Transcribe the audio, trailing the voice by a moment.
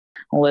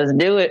Let's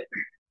do it.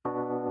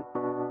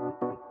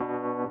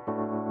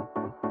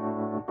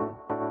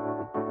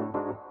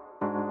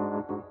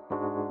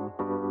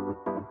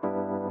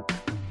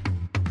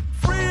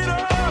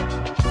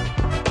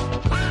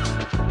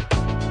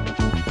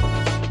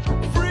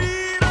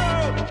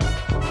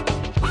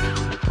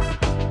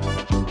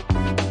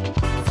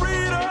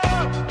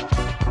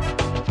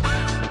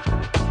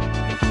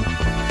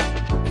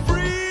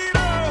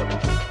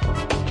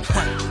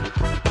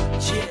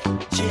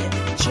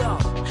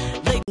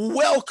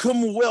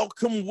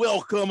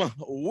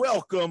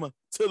 Welcome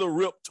to the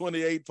RIP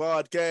 28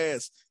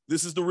 podcast.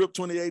 This is the RIP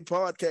 28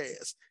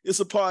 podcast. It's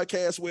a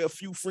podcast where a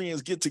few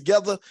friends get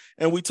together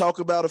and we talk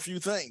about a few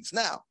things.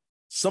 Now,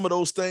 some of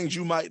those things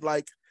you might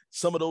like,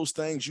 some of those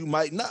things you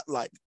might not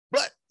like,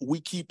 but we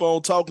keep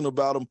on talking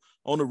about them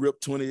on the RIP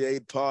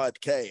 28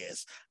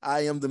 podcast.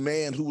 I am the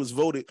man who was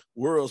voted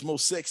world's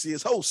most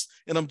sexiest host,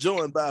 and I'm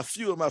joined by a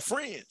few of my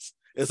friends.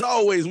 As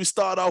always, we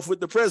start off with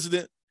the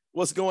president.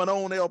 What's going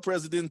on, El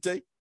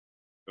Presidente?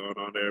 Going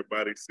on,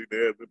 everybody. See,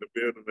 there's in the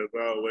building as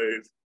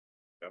always.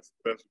 Got some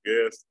special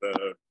guests,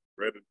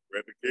 ready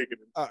to kick it.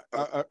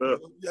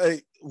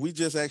 Hey, we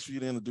just asked you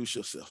to introduce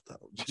yourself,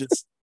 though.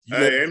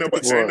 Ain't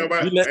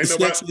nobody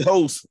sexy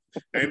host.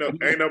 Ain't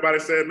nobody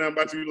said nothing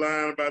about you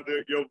lying about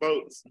your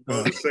votes.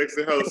 The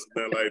sexy host,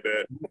 nothing like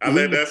that. I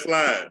let that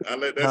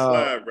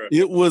slide, bro.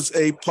 It was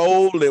a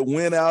poll that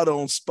went out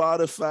on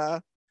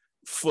Spotify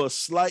for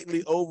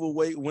slightly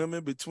overweight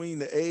women between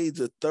the age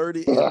of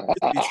 30 and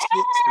 56.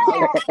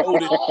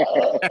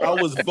 I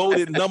was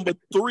voted number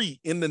 3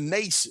 in the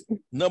nation.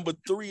 Number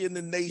 3 in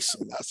the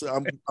nation. I said,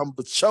 I'm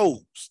the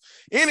chose.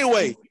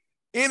 Anyway,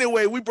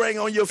 we bring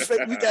on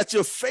we got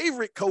your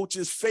favorite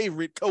coach's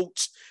favorite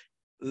coach,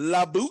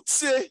 La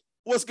Bootsy.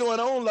 What's going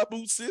on, La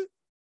Bootsy?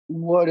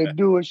 What it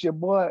do? It's your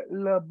boy,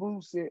 La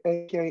Bootsy,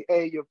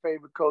 a.k.a. your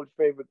favorite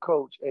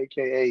coach,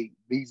 a.k.a.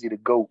 Beezy the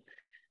GOAT.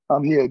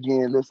 I'm here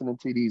again listening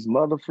to these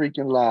mother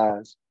freaking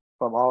lies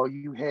from all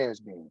you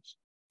has-beens.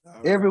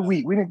 Every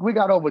week. We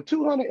got over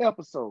 200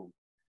 episodes.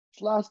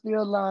 Sly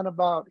still lying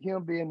about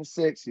him being the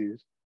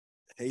sexiest.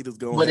 Haters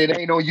going. But it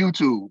ain't on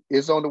YouTube.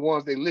 It's on the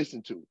ones they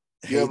listen to.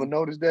 You ever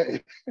notice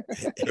that?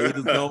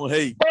 Haters don't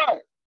hate.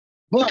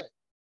 But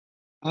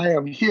I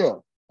am here,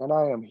 and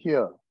I am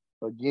here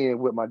again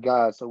with my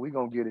guys, so we're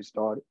going to get it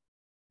started.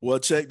 Well,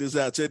 check this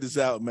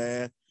out,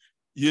 man.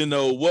 You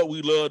know what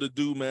we love to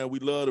do, man. We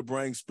love to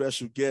bring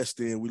special guests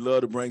in.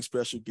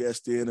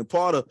 And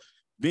part of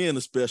being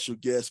a special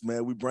guest,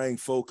 man, we bring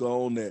folk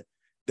on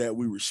that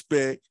we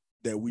respect,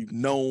 that we've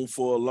known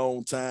for a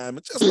long time,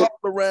 and just all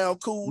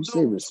around cool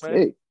dudes,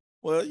 man.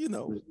 Well, you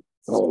know.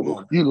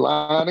 You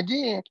lying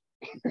again.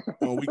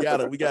 We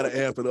gotta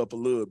amp it up a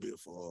little bit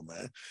for them,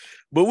 man.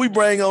 But we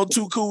bring on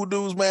 2 cool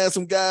dudes, man.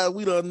 Some guys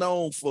we done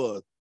known for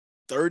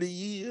 30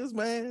 years,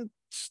 man.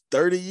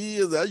 30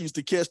 years. I used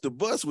to catch the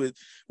bus with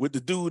the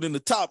dude in the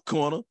top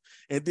corner,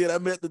 and then I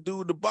met the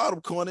dude in the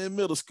bottom corner in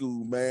middle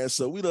school, man.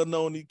 So we done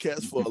known these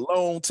cats for a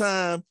long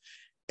time,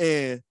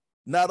 and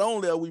not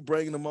only are we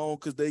bringing them on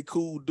because they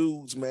cool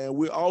dudes, man,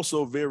 we're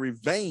also very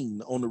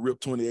vain on the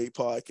RIP 28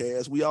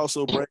 podcast. We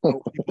also bring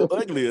on people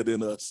uglier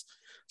than us,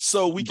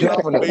 so we can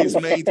always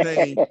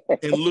maintain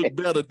and look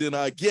better than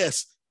our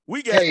guests.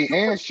 We got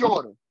and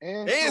shorter.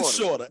 We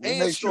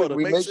make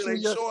sure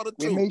your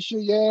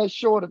ass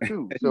shorter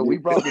too. So we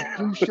brought the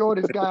 2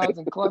 shortest guys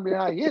in Columbia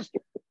High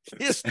history.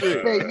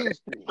 History.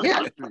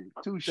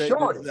 2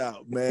 shortest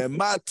out, man.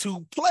 My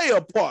 2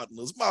 player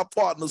partners, my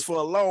partners for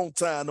a long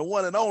time, the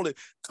one and only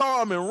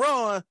Carm and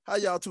Ron. How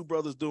y'all 2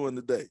 brothers doing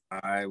today? All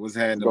right, what's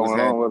happening?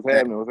 What's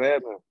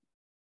happening?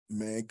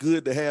 Man,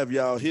 good to have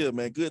y'all here,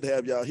 man.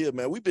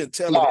 We've been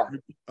telling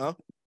you,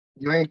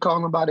 You ain't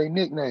calling them by their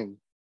nickname.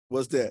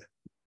 What's that?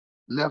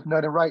 Left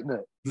nut and right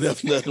nut.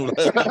 Left nut and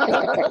right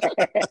nut.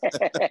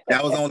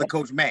 That was only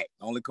Coach Mac.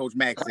 Only Coach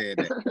Mac said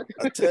that.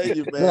 I tell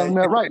you, man. Left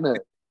nut, right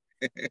nut.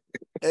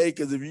 Hey,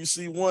 because if you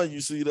see one,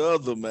 you see the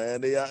other,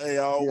 man. They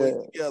always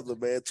together,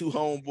 man. 2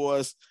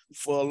 homeboys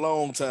for a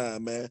long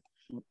time, man.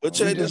 But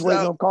we just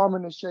waiting on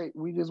Carmen to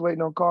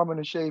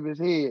shave his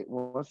head.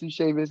 Once he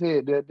shave his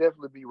head, there'll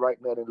definitely be right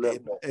nut and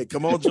left nut. Hey,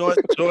 come on, join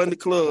the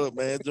club,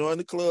 man. Join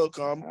the club,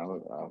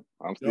 Carmen.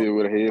 I'm still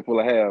with a head full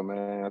of hair,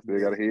 man. I still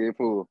got a head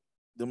full.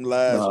 Them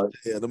lies,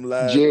 them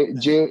lies.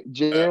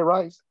 Jerry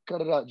Rice, cut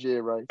it out,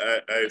 Jerry Rice.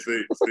 Hey,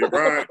 see,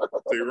 Ron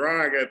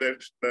got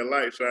that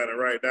light shining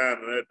right down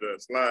on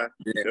that slide.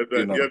 You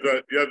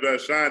have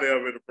that shiny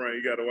up in the front.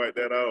 You got to wipe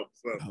that off.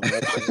 So.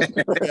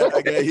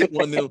 I got hit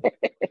one of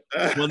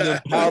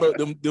them powder,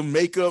 them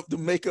makeup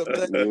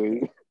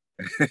things.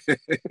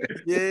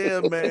 Yeah,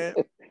 man.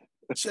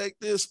 Check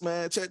this,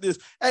 man. Check this.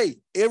 Hey,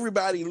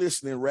 everybody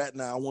listening right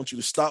now, I want you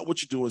to stop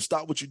what you're doing.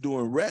 Stop what you're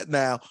doing right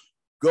now.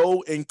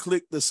 Go and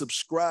click the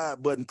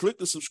subscribe button. Click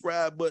the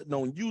subscribe button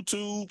on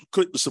YouTube.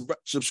 Click the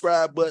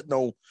subscribe button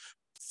on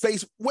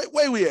Facebook.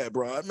 Where we at,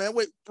 bro? Man,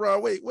 wait,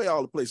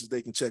 all the places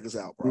they can check us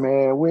out, bro.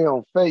 Man, we're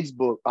on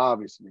Facebook,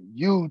 obviously.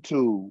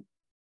 YouTube,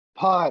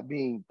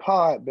 Podbean,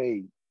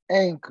 Podbay,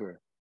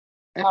 Anchor,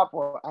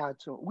 Apple,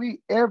 iTunes. We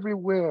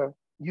everywhere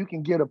you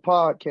can get a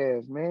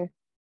podcast, man.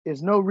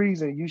 There's no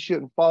reason you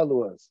shouldn't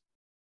follow us.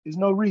 There's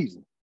no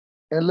reason.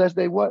 Unless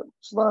they what?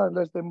 Slide,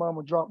 unless their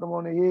mama dropped them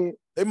on their head.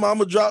 Their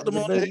mama dropped them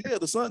on their head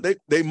or something.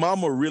 They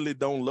mama really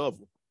don't love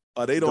them.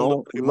 Or they don't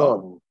love their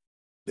mama. Them.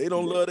 They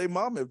don't love their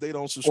mama if they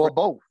don't subscribe. Or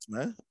both.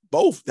 Man.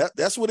 Both.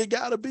 That's what it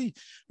gotta be.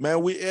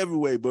 Man, we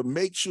everywhere. But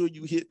make sure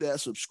you hit that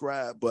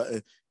subscribe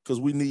button because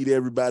we need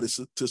everybody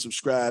to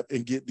subscribe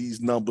and get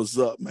these numbers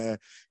up, man.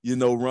 You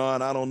know,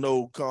 Ron, I don't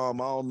know,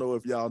 Calm, I don't know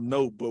if y'all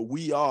know, but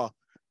we are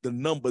the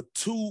number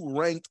 2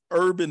 ranked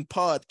urban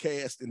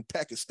podcast in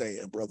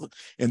Pakistan, brother.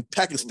 In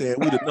Pakistan,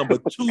 we're the number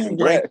 2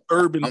 ranked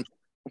urban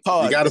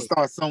podcast. You got to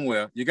start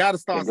somewhere. You got to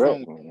start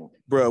somewhere.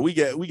 Bro, we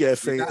got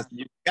fans.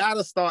 You got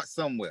to start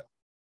somewhere.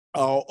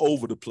 All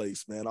over the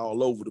place, man.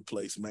 All over the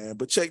place, man.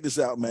 But check this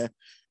out, man.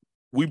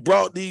 We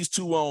brought these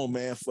two on,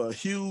 man, for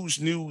huge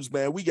news,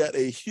 man. We got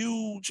a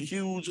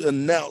huge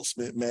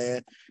announcement,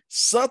 man.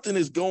 Something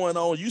is going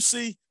on. You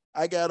see,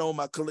 I got on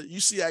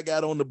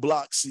the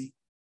block seat.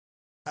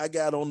 I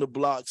got on the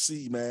block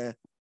seat, man,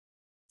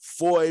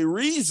 for a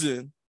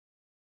reason.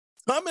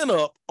 Coming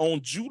up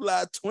on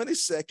July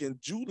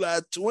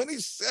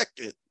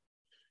 22nd,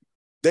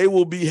 they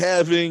will be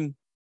having,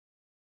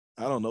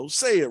 I don't know,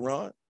 say it,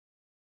 Ron.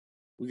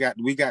 We got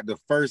the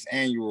first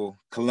annual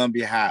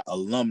Columbia High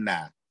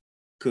alumni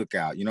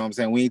cookout. You know what I'm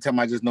saying? We ain't talking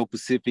about just no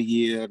Pacific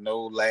year,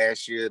 no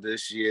last year,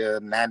 this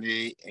year,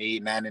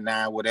 98,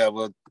 99,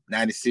 whatever,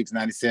 96,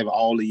 97,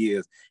 all the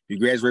years. If you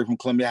graduate from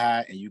Columbia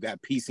High and you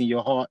got peace in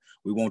your heart,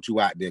 we want you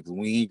out there because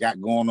we ain't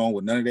got going on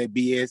with none of that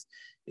BS.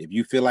 If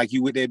you feel like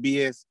you with that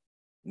BS,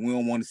 we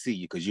don't want to see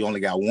you because you only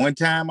got one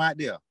time out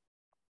there.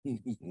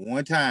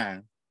 One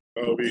time,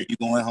 and you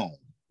going home.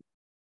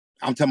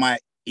 I'm talking about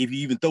if you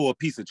even throw a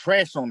piece of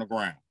trash on the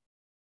ground,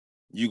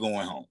 you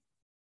going home.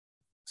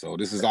 So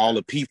this is all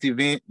a peace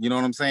event. You know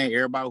what I'm saying?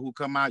 Everybody who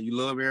come out, you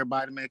love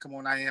everybody, man. Come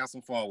on out and have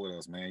some fun with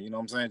us, man. You know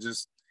what I'm saying?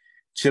 Just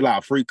chill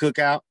out, free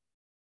cookout.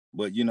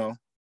 But, you know,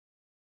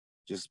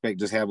 just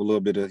have a little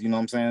bit of, you know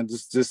what I'm saying?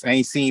 Just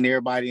ain't seen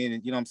everybody in,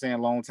 you know what I'm saying,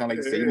 a long time. Like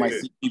you said, you might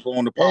see people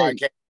on the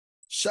podcast.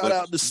 Shout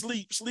out to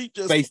Sleep. Sleep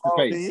just face to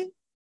face.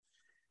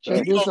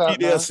 He's gonna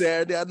be there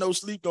Saturday. I know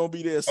Sleep gonna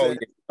be there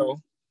Saturday.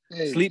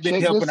 Sleep been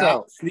helping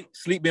out.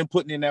 Sleep been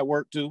putting in that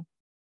work too.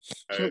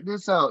 Check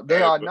this out.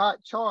 They are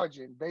not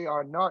charging.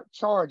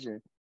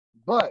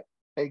 But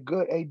a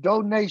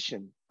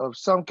donation of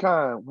some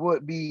kind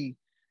would be,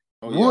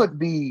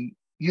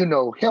 you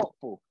know,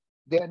 helpful.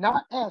 They're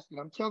not asking.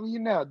 I'm telling you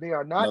now, they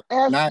are not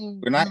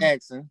asking. We're not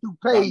asking to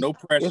pay. No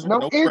pressure. There's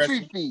no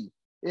entry fee.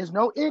 There's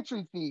no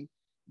entry fee.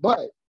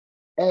 But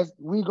as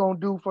we gonna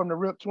do from the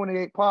RIP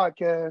 28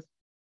 podcast,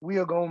 we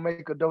are gonna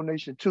make a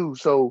donation too.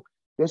 So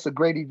it's a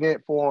great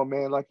event for them,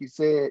 man. Like you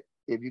said,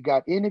 if you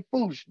got any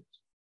foolishness,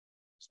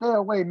 stay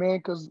away, man,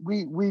 because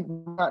we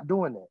not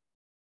doing that.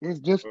 It's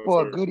just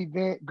for a good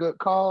event, good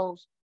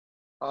cause.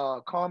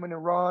 Carmen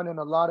and Ron and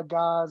a lot of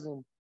guys,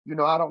 and you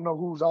know, I don't know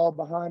who's all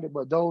behind it,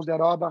 but those that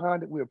are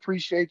behind it, we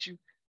appreciate you.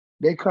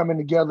 They coming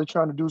together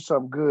trying to do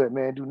something good,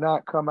 man. Do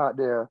not come out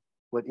there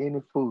with any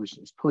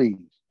foolishness, please.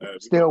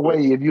 Stay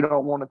away if you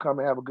don't want to come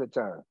and have a good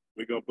time.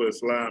 We're gonna put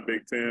Slime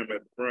Big Tim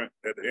at the front,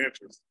 at the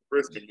entrance.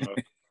 Frisking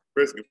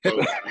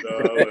folks.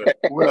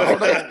 Well,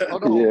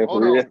 hold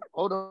on.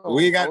 Hold on.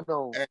 We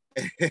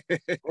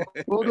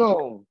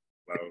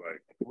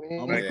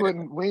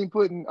ain't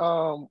putting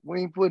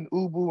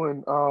Ubu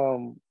and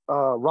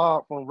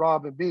Rob from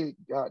Rob and Big.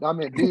 I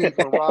meant Big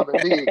from Rob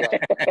and Big.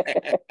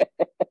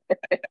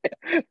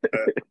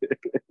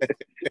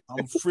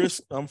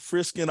 I'm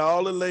frisking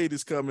all the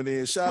ladies coming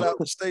in. Shout out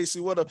to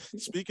Stacy.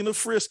 Speaking of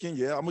frisking,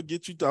 yeah, I'm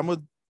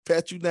gonna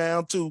pat you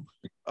down too.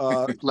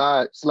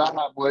 Slide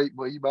out, boy.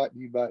 You about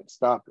to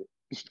stop it.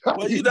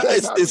 Well, you know,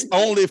 it's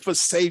only for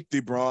safety,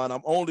 Bron.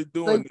 I'm only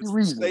doing this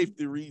for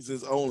safety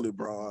reasons only,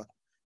 Bron.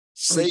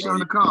 Hey,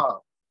 Shauna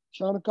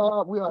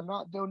Cobb, we are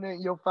not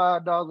donating your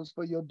 $5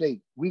 for your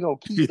date. We gonna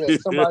keep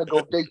that. Somebody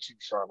gonna date you,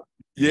 Shauna.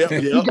 Yeah.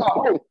 She got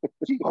hope.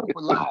 She hope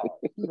alive.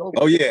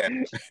 Yeah.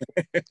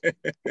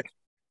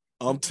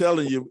 I'm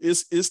telling you,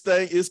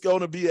 it's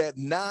gonna be at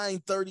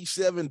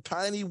 937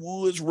 Piney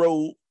Woods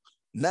Road.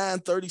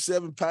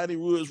 937 Piney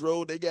Woods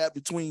Road. They got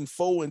between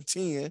 4 and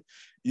 10.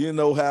 You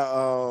know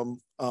how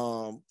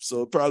so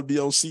it'll probably be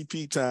on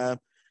CP time.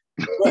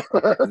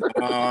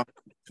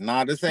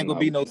 Nah, this ain't gonna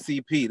be no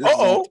CP.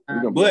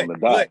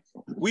 But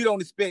we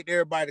don't expect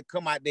everybody to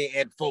come out there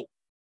at 4.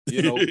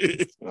 You know,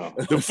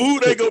 the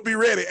food ain't gonna be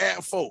ready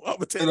at 4. I'm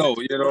gonna tell you.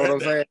 You know what I'm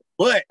saying?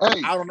 But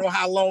I don't know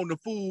how long the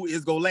food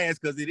is gonna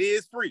last because it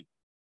is free.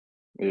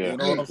 Yeah, you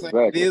know what I'm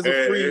saying?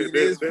 Exactly. It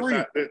is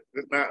free.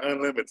 It's not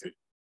unlimited.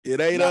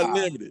 It ain't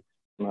unlimited.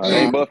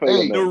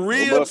 The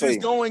ribs is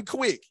going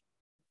quick.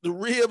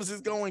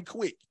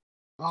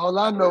 All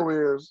I know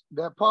is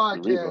that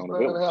podcast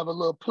better have a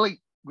little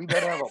plate. We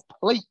better have a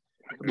plate.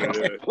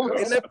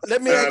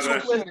 Let me ask you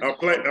a question. A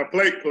plate. Let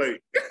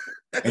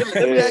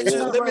me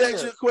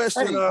ask you a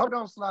question. Hey, hold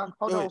on,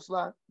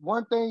 Sly.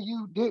 One thing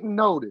you didn't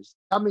notice.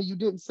 You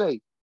didn't say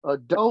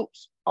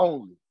adults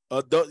only.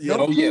 Adult, yeah,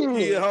 No leave kids. your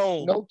kid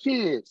home. No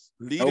kids.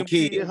 Leave No them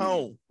kids. kid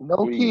home.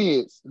 No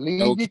kids.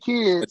 Leave your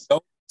kids.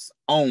 Adults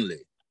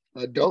only.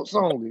 Adults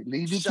only.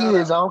 Leave your Shout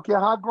kids. out. I don't care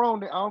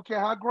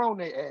how grown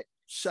they act.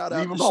 Shout Leave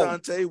out to them home.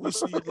 Shantae. We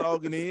see you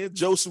logging in.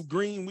 Joseph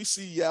Green, we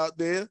see you out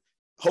there.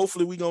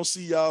 Hopefully, we're gonna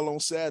see y'all on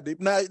Saturday.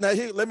 Now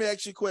here, let me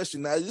ask you a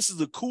question. Now, this is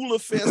a Cooler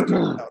Fest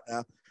cookout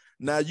now.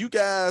 Now, you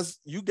guys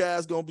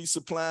gonna be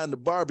supplying the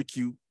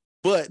barbecue,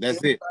 but That's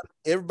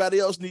everybody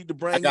else need to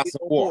bring got their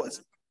some own water.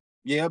 poison.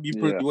 Yeah, you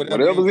put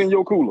whatever's in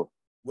your cooler.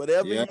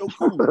 Whatever in your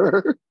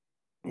cooler.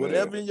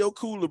 Whatever in your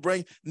cooler,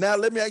 bring. Now,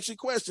 let me ask you a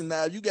question.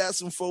 Now, you got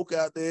some folk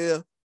out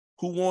there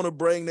who want to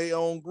bring their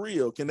own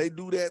grill. Can they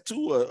do that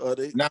too? Or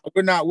they? No,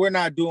 we're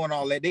not doing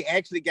all that. They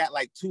actually got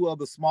like 2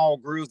 other small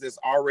grills that's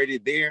already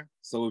there.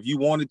 So if you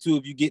wanted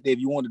to, if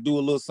you want to do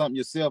a little something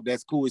yourself,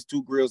 that's cool. It's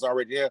 2 grills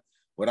already there.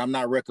 But I'm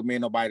not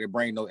recommending nobody to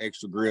bring no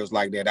extra grills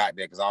like that out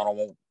there because I don't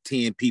want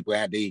 10 people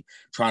out there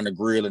trying to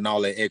grill and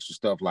all that extra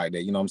stuff like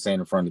that. You know what I'm saying?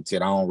 In front of the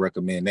tent. I don't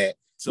recommend that.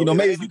 So,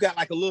 maybe if you got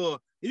like a little,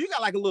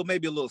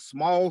 maybe a little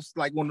small,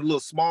 like one of the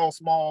little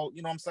small,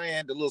 you know what I'm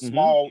saying? The little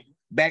small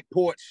back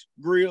porch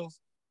grills.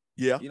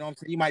 Yeah. You know what I'm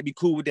saying? You might be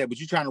cool with that, but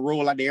you trying to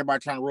roll out there,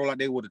 everybody trying to roll out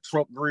there with a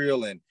truck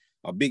grill and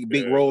a big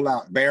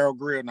rollout barrel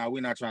grill. Now,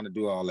 we're not trying to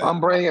do all that. I'm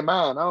bringing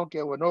mine. I don't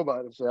care what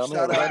nobody says.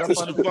 Shout out to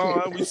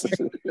Siobhan. We see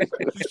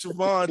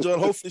Siobhan join.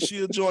 Hopefully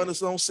she'll join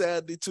us on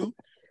Saturday too.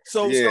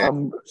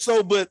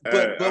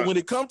 But when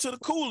it comes to the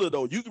cooler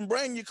though, you can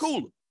bring your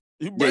cooler.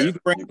 You can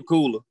bring the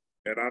cooler.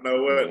 And I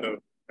know what though.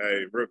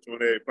 Hey, Rip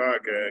 28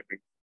 podcast can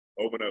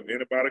open up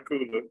anybody's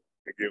cooler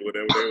and get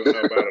whatever they want to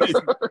know about it.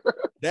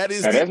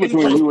 That's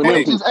between you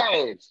and them.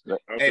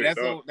 Hey, that's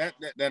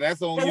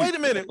on you. Wait a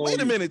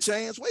minute,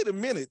 Chance.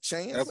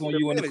 That's on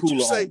you and the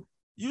cooler.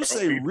 You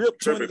say Rip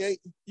 28.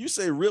 You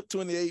say Rip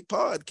 28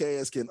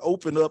 podcast can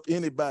open up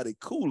anybody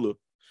cooler.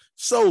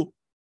 So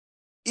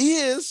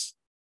is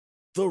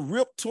the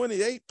Rip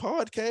 28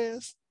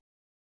 podcast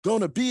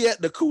gonna be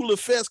at the Cooler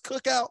Fest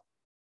cookout?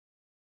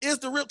 Is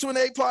the Rip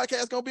 28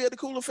 podcast gonna be at the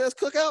Cooler Fest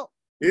cookout?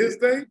 Is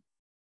they?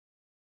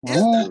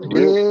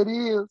 It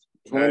is.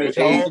 We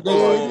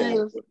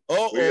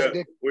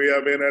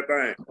have been that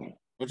thing.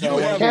 The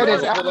cat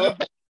is out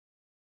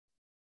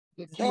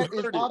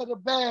of the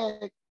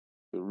bag.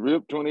 The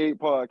Rip 28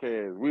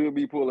 podcast. We'll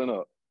be pulling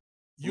up.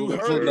 You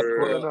heard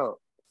it.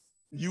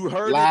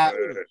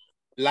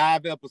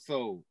 Live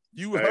episode.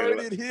 You heard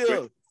it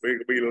here. We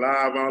can be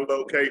live on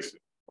location.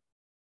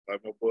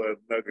 Like my boy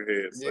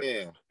Knucklehead said.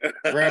 Yeah.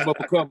 Grab up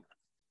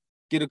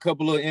get a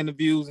couple of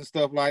interviews and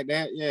stuff like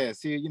that. Yeah.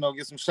 See,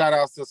 get some shout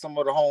outs to some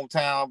of the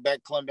hometown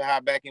back Columbia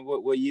High, back in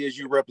what years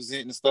you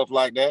represent and stuff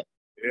like that.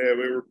 Yeah,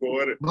 we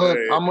recorded. But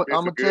I'm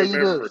gonna tell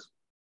you this.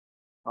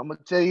 I'm gonna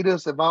tell you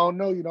this. If I don't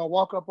know you, don't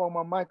walk up on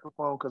my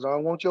microphone because I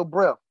don't want your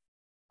breath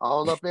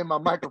all up in my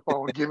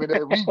microphone. Give me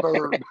that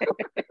reverb.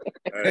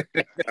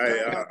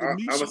 I'm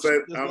gonna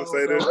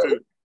say this too.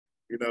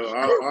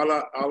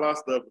 All our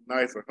stuff is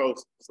nice and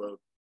wholesome. So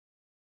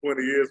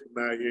 20 years from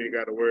now, you ain't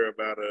got to worry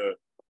about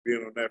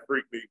being on that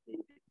Freak League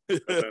movie,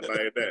 nothing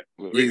like that.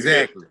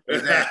 Exactly.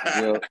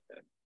 Yeah.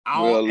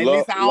 At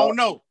least I don't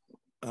know.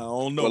 I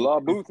don't know. Well, La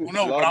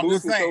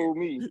Boosie told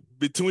me.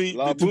 Between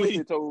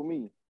told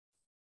me.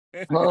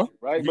 Huh?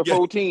 Right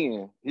before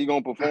 10, he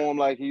gonna perform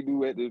like he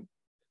do at the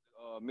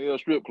Mill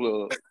Strip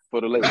Club for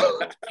the ladies.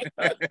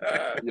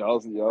 y'all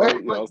stay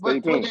tuned. But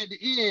at the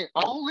end,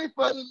 only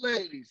for the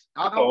ladies.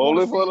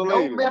 Only for the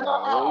ladies.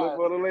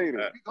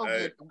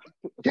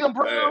 Tim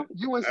Brown,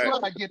 you and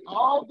Sly get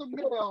all the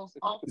males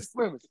off the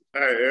premises.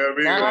 Hey,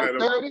 LB gonna have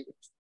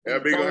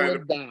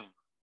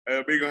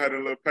LB the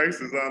little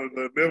paces on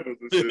the nipples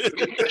and shit.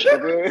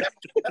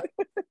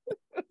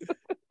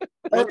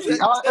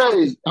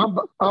 I'm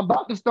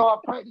about to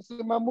start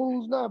practicing my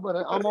moves now, but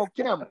I'm on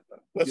camera.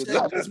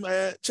 Check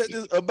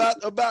this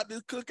about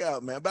this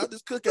cookout, man. About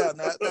this cookout.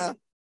 Now,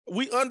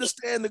 we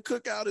understand the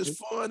cookout is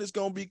fun. It's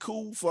gonna be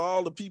cool for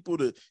all the people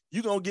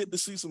you're gonna get to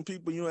see some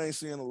people you ain't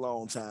seen in a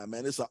long time,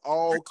 man. It's an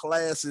all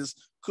classes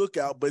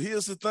cookout. But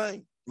here's the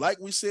thing, like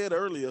we said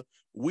earlier,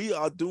 we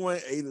are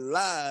doing a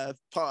live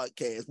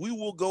podcast. We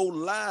will go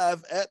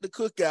live at the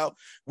cookout.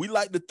 We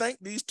like to thank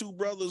these 2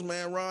 brothers,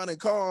 man, Ron and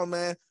Carl,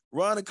 man.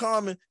 Ron and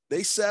Carmen,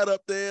 they sat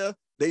up there.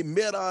 They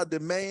met our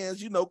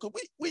demands, because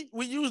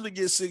we usually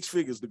get 6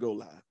 figures to go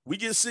live. We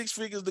get 6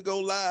 figures to go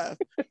live,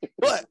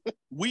 but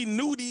we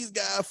knew these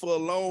guys for a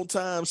long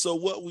time. So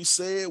what we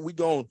said, we're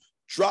going to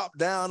drop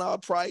down our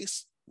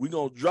price. We're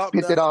going to drop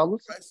 $50. down our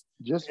price.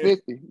 Just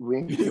 50. We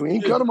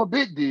ain't cut them a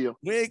big deal.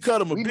 We ain't cut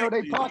them a big deal. We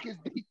know they pockets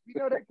deep.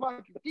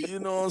 You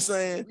know what I'm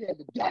saying?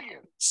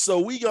 So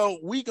we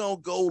gonna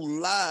go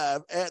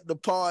live at the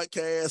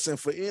podcast, and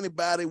for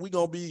anybody, we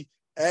gonna be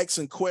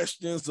asking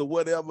questions or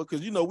whatever,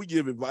 because we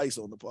give advice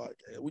on the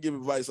podcast. We give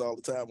advice all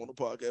the time on the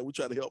podcast. We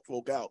try to help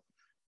folk out,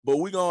 but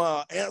we're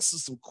gonna answer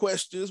some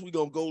questions. We're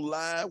gonna go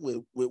live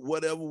with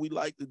whatever we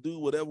like to do,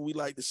 whatever we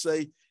like to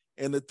say.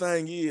 And the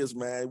thing is,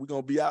 man, we're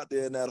gonna be out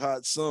there in that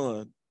hot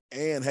sun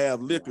and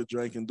have liquor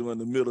drinking during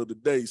the middle of the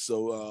day.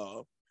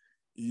 So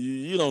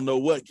You don't know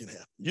what can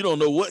happen. You don't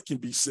know what can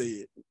be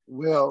said.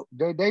 Well,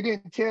 they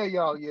didn't tell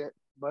y'all yet,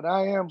 but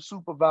I am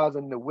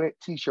supervising the wet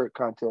t-shirt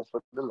contest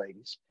for the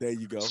ladies. There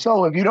you go.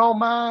 So if you don't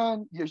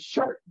mind your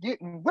shirt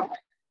getting wet,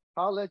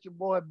 I'll let your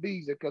boy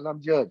Beezer because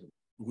I'm judging.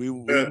 We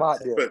out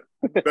there.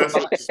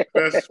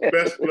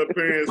 Special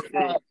appearance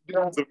from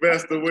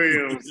Sylvester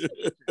Williams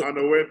on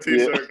the wet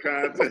t-shirt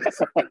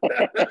contest.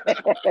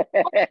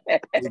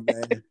 Hey,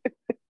 man.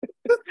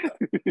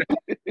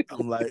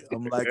 I'm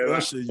like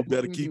Usher. You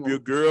better keep your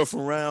girl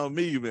from around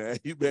me, man.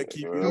 You better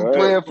keep your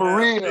player for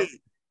real.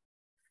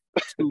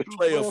 Two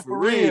player for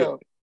real.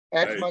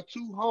 That's my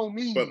two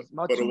homies,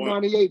 my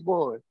 298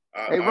 boys.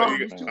 Hey,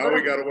 Ron, all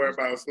we got to worry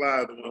about is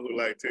Slide, the one who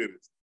like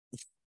titties.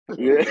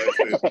 Yeah.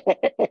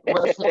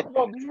 Well, Slide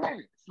gonna be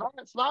ready.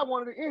 Slide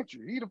wanted to enter.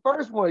 He the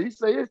first one. He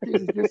say his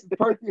titties just as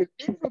perfect as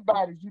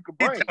anybody's you could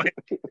bring.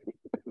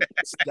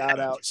 Shout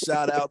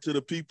out to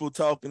the people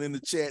talking in the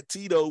chat.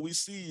 Tito, we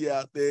see you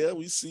out there.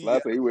 We see you. I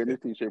say he wearing this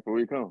t-shirt before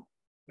he come.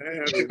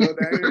 Damn.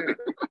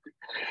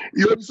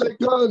 You know what I'm saying?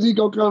 Cause he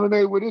gonna come in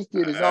there with his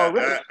titties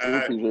already.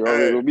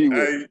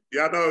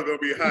 Y'all know it's gonna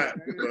be hot.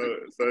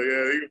 So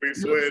yeah, he gonna be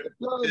sweating.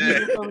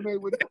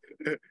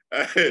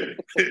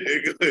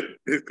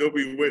 It's gonna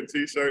be wet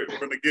t-shirt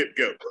from the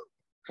get-go.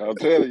 I'll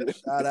tell you.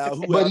 Shout out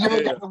who but out you there.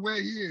 ain't got to wear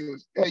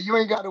his. Hey, you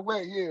ain't got to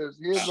wear his.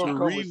 Here's gonna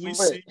come with we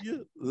sweat. see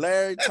you.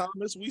 Larry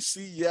Thomas, we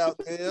see you out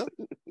there.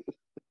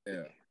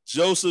 Yeah.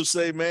 Joseph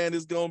say, man,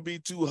 it's gonna be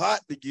too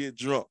hot to get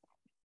drunk.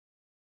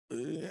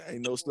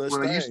 Ain't no such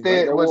thing. You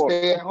stay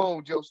at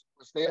home, Joseph.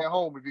 Stay at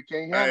home. If you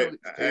can't handle it,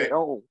 stay at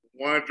home.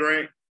 One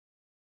drink,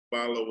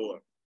 bottle of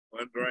water.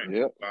 One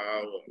drink,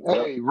 bottle of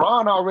water. Hey,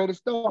 Ron already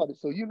started,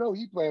 so you know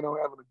he planning on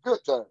having a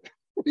good time.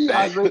 He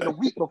hydrated a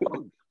week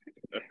before.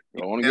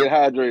 I want to get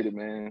hydrated,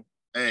 man.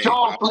 Hey,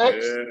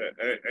 flex.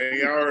 And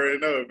y'all already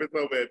know if it's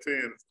over at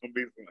 10, it's gonna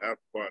be some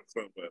after party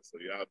somewhere. So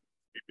y'all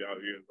keep y'all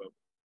ears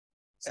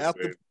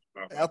open.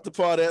 After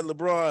party at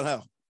LeBron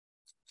house.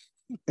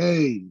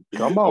 Hey,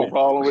 come on. No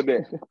problem with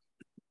that.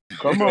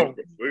 Come on.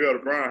 We go to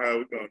Brown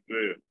house, we going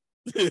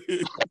to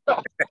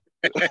jail.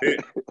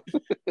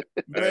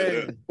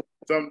 Man.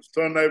 Some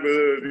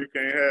neighborhoods you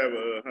can't have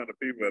 100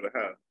 people at the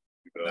house.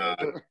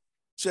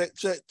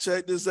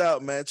 Check this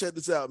out, man. Check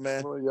this out,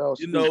 man.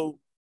 You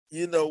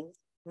know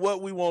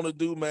what we want to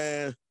do,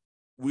 man.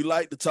 We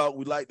like to talk,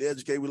 we like to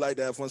educate, we like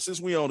to have fun. Since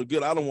we on the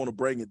good, I don't want to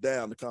bring it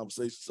down the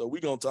conversation. So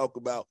we're gonna talk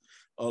about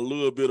a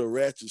little bit of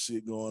ratchet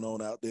shit going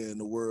on out there in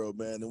the world,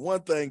 man. And one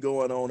thing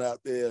going on out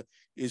there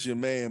is your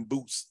man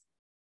Boosie.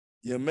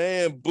 Your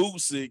man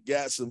Boosie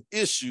got some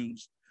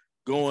issues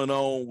going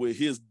on with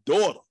his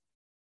daughter.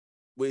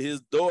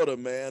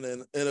 Man.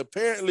 And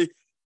apparently,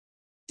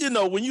 you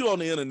know, when you're on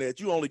the internet,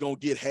 you only gonna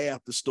get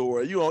half the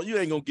story. You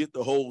ain't gonna get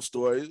the whole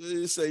story.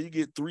 They say you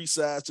get 3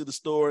 sides to the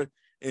story,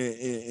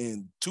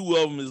 and 2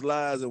 of them is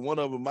lies, and 1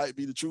 of them might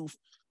be the truth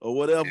or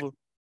whatever.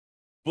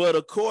 But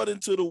according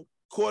to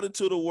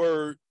the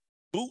word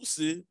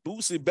Boosie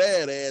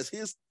Badass,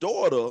 his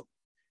daughter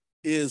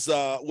is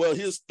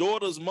his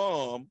daughter's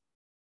mom.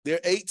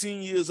 They're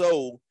 18 years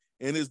old,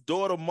 and his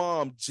daughter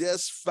mom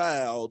just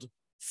filed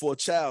for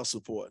child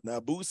support. Now,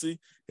 Boosie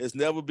has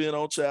never been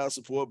on child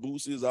support.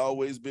 Boosie has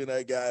always been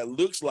that guy. It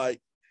looks like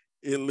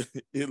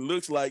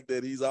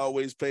that he's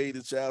always paid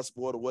his child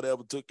support or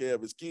whatever, took care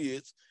of his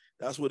kids.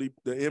 That's what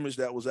the image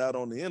that was out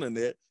on the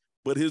internet.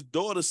 But his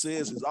daughter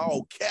says it's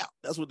all cap.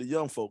 That's what the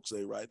young folks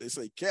say, right? They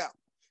say cap.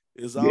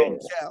 It's all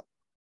cap.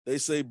 They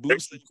say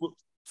Boosie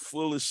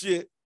full of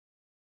shit.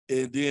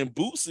 And then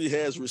Boosie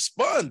has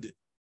responded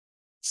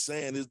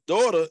saying his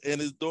daughter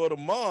and his daughter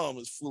mom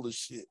is full of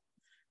shit.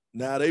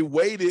 Now, they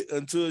waited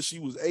until she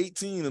was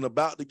 18 and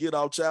about to get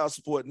off child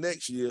support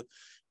next year,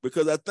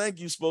 because I think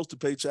you're supposed to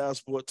pay child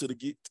support to the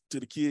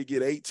kid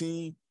get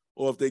 18,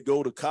 or if they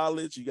go to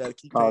college, you got to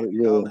keep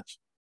paying college.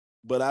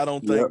 But I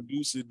don't think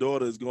Boosie's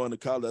daughter is going to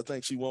college. I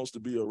think she wants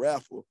to be a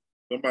rapper.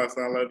 Somebody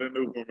sound like they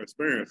knew from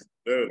experience.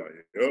 They're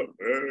like, yep.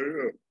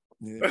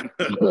 Yeah.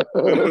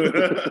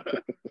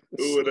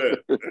 Who was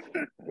that?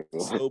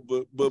 So,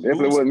 but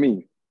definitely wasn't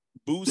me.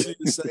 Boosie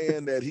is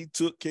saying that he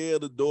took care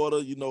of the daughter,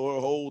 you know, her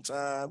whole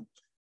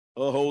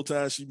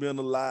time she been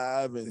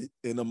alive, and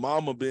the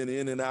mama been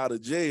in and out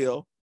of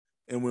jail.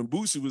 And when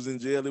Boosie was in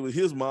jail, it was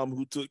his mama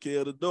who took care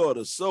of the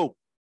daughter. So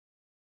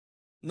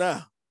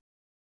now,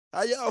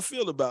 how y'all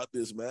feel about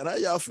this, man? How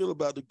y'all feel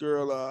about the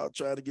girl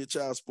trying to get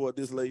child support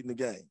this late in the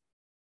game?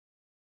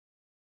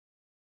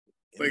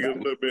 I think a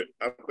little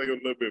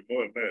bit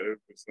more than that.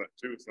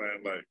 She was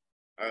saying like,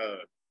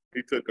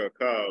 he took her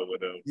car or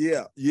whatever.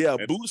 Yeah,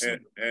 and, Boosie.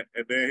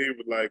 And then he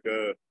was like,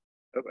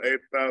 that's an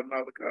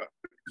 $80,000 car.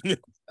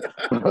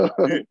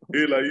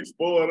 he like, you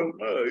spoiled his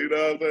mother, you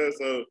know what I'm saying?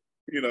 So,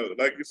 you know,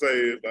 like you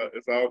say,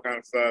 it's all kind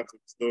of sides to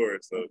the story.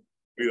 So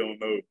we don't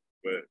know.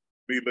 But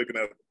me looking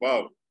at the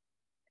father,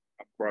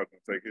 I'm probably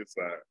gonna take his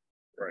side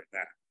right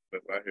now.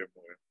 Because I hear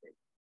more info.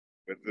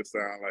 But it just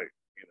sound like,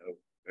 you know,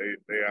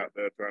 they out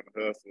there trying to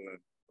hustle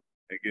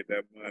and get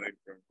that money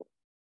from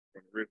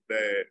rich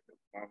dad.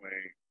 Mama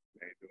ain't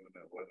doing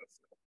that with us.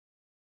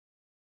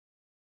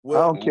 I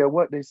Well, don't care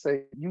what they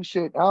say. You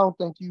should. I don't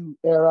think you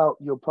air out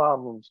your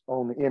problems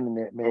on the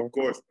internet, man. Of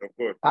course.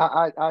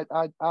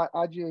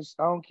 I just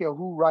I don't care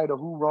who right or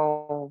who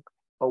wrong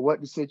or what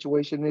the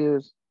situation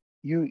is.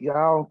 I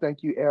don't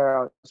think you air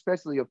out,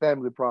 especially your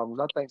family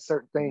problems. I think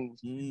certain things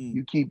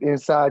you keep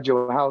inside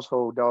your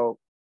household, dog,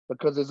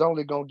 because it's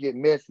only gonna get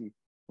messy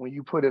when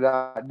you put it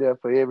out there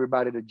for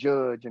everybody to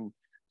judge and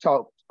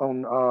talk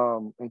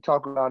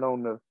about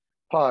on the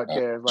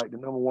podcast, like the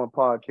 #1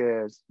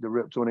 podcast, the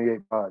Rip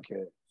 28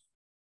 podcast.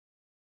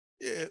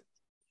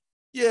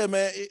 Yeah,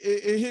 man.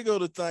 And here go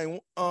the thing.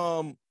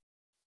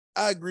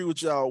 I agree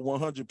with y'all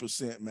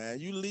 100%, man.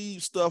 You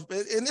leave stuff,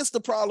 and it's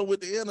the problem with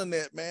the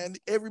internet, man.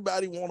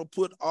 Everybody want to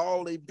put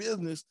all their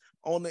business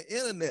on the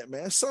internet,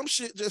 man. Some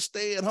shit just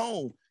stay at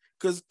home,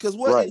 because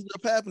what ends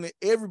up happening,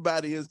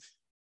 everybody is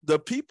the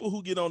people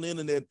who get on the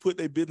internet, put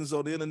their business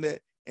on the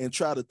internet, and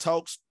try to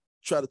talk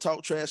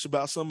trash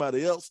about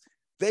somebody else.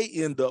 They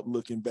end up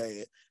looking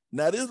bad.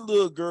 Now, this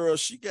little girl,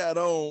 she got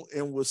on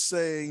and was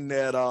saying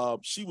that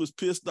she was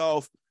pissed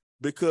off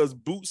because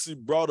Bootsy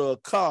brought her a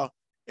car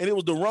and it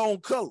was the wrong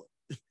color.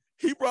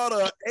 He brought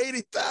her an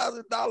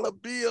 $80,000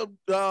 bill,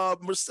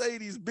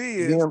 Mercedes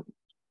Benz.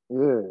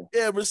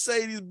 Yeah,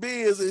 Mercedes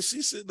Benz, and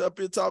she's sitting up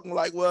here talking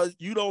like, well,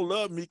 you don't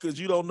love me because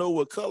you don't know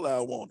what color I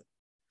wanted.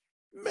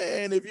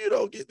 Man, if you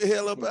don't get the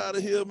hell up out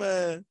of here,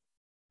 man,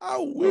 I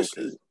wish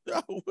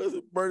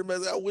Bernie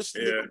Man, I wish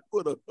nigga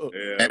put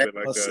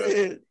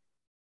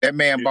that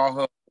man bought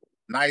her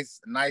nice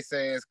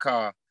ass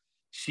car.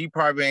 She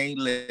probably ain't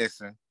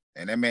listen.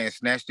 And that man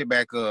snatched it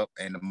back up,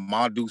 and the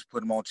mom Dukes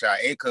put him on child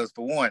aid. Because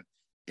for one,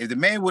 if the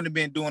man wouldn't have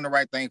been doing the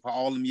right thing for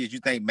all them years, you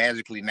think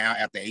magically now,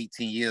 after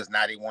 18 years,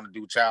 now they want to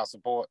do child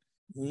support?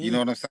 You know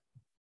what I'm saying?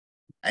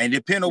 And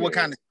depending on what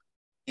kind of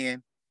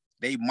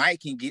they might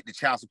can get the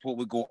child support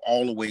would go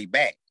all the way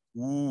back.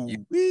 So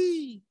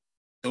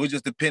it's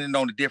just depending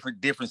on the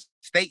different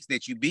states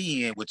that you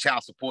be in, with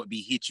child support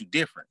hit you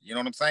different. You know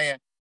what I'm saying?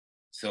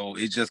 So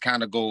it just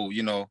kind of go,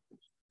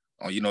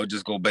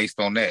 just go based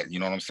on that. You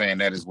know what I'm saying?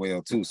 That as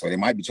well too. So they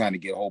might be trying to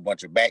get a whole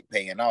bunch of back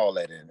pay and all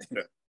that in it.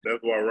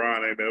 That's why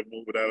Ron ain't never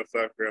moved out of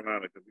South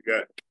Carolina, because he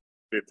got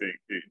 15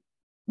 kids.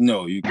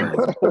 No, you crazy.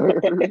 No,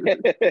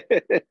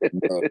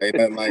 ain't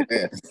nothing like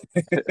that.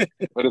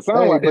 But it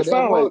sounds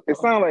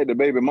like the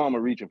baby mama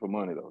reaching for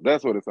money though.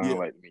 That's what it sounds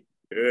like to me.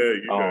 Yeah,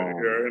 you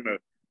heard that.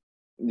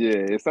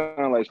 Yeah, it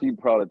sounds like she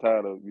probably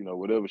tired of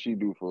whatever she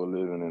do for a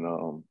living, and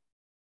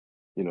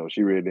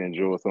she ready to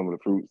enjoy some of the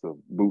fruits of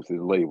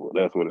Boosie's label.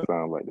 That's what it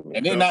sounds like to me.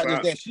 And then not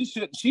just that,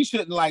 she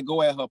shouldn't like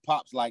go at her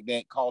pops like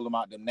that, call them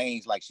out them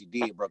names like she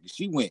did, bro.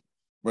 She went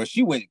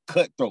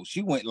cutthroat.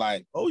 She went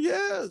like, oh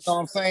yes. You know what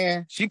I'm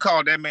saying? She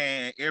called that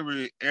man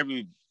every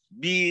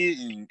bid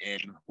and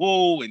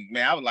whoa, and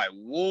man, I was like,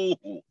 whoa,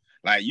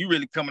 like you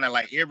really coming out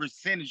like every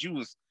sentence you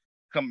was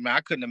coming.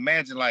 I couldn't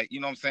imagine, like, you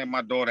know what I'm saying,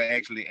 my daughter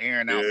actually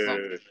airing out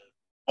something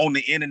on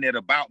the internet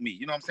about me.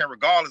 You know what I'm saying?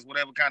 Regardless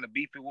whatever kind of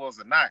beef it was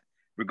or not.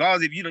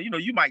 Regardless if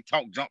you might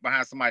talk jump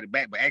behind somebody's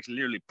back, but actually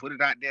literally put it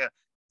out there,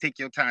 take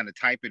your time to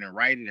type it and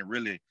write it and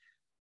really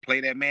play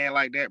that man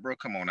like that, bro.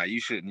 Come on now,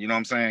 you shouldn't. You know what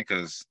I'm saying?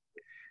 Because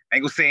I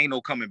ain't gonna say ain't no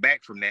coming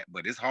back from that,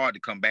 but it's hard to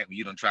come back when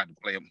you done tried to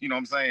play them. You know what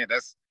I'm saying?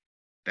 That's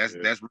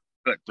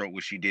cutthroat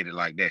when she did it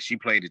like that. She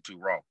played it too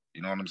raw.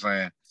 You know what I'm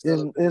saying?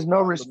 There's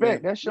no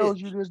respect. That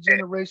shows you this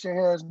generation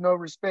has no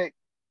respect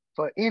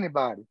for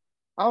anybody.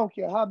 I don't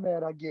care how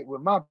mad I get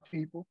with my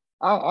people.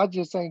 I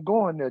just ain't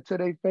going there to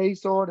their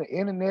face or the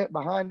internet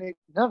behind it.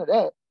 None of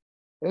that.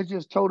 It's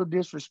just total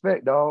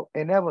disrespect, dog.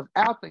 And that was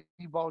after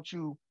he bought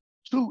you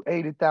two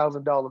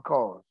 $80,000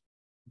 cars.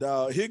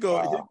 Dog, here go.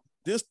 Wow.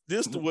 This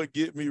is what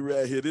get me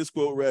right here. This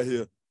quote right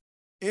here.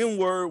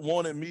 N-word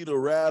wanted me to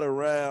ride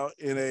around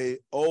in a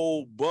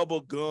old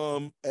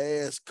bubblegum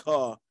ass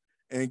car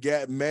and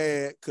got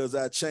mad because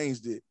I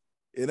changed it.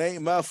 It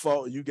ain't my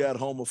fault you got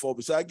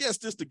homophobic. So I guess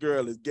this the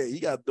girl is gay. He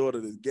got a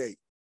daughter that's gay.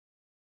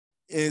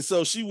 And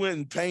so she went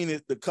and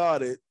painted the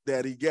car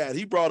that he got.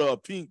 He brought her a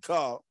pink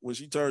car when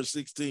she turned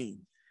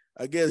 16.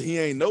 I guess he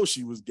ain't know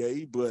she was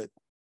gay, but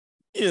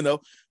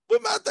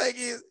But my thing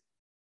is,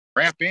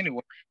 rap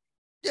anyway.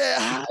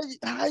 Yeah,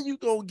 how you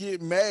gonna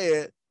get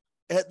mad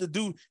at the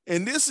dude?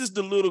 And this is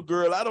the little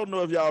girl. I don't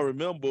know if y'all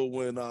remember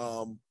when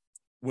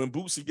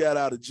Bootsy got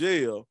out of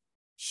jail.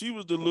 She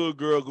was the little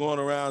girl going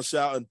around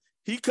shouting,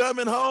 "He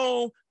coming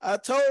home! I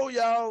told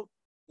y'all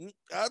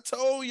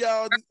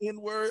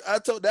N-word."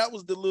 That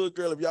was the little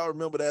girl. If y'all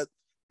remember that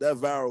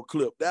viral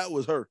clip, that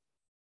was her.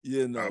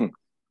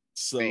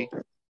 So,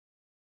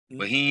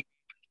 but he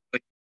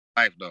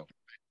life though.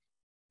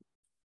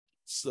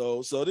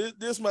 So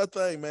this my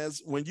thing, man.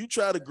 When you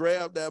try to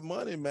grab that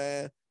money,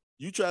 man,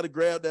 it's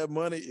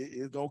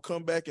gonna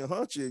come back and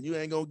hunt you, and you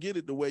ain't gonna get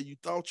it the way you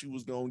thought you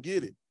was gonna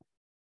get it.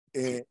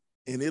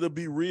 And it'll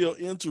be real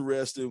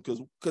interesting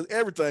because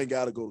everything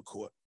gotta go to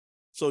court.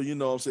 So you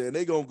know what I'm saying?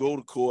 They gonna go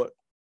to court,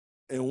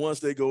 and once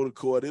they go to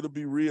court, it'll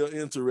be real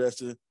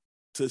interesting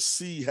to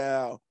see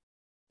how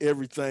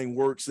everything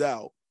works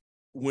out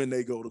when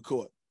they go to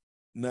court.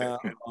 Now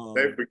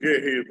they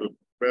forget he's a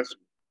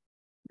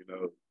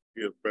professional,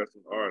 he a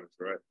professional artist,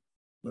 right?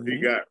 So Mhm.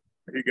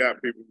 he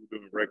got people who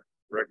doing record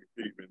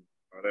keeping,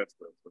 all that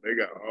stuff. So they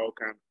got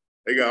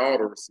they got all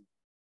the receipts.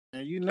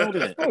 And you know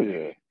that. Oh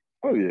yeah.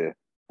 Oh yeah.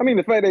 I mean,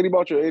 the fact that he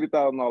bought your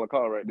 $80,000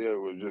 car right there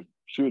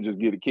should just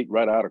get a kick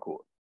right out of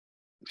court.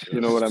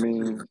 You know what I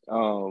mean?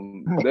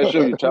 That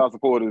show your child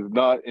support is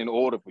not in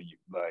order for you.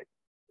 Like,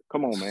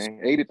 come on,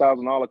 man.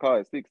 $80,000 car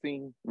at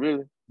 16?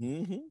 Really?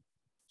 Mm-hmm.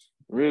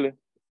 Really? And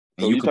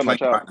So you you talking complain about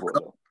child about the support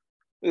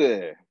though?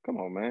 Yeah, come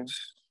on, man.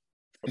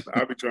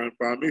 I'll be trying to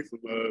find me some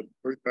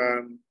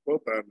 $3,000,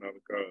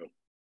 $4,000 cars.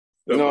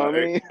 You know what I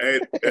mean?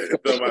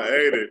 Tell my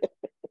 80.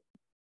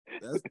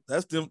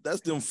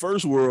 That's them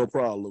first world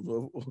problems,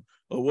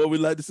 or what we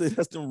like to say,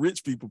 that's them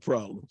rich people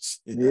problems.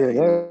 Yeah,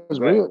 that's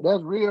real.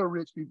 That's real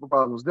rich people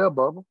problems there,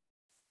 Bubba.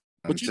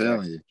 I'm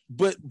telling you.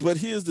 But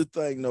here's the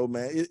thing, though,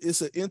 man.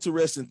 It's an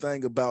interesting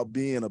thing about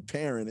being a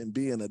parent and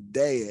being a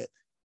dad.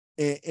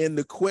 And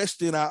the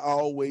question I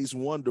always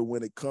wonder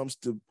when it comes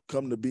to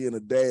being a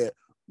dad,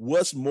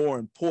 what's more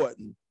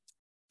important,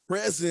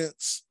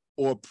 presence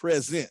or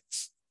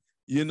presence?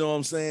 You know what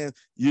I'm saying?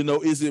 You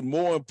know, is it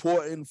more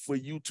important for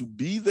you to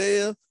be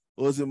there,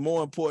 or is it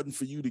more important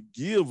for you to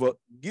give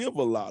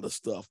a lot of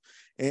stuff?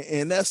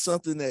 And that's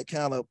something that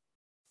kind of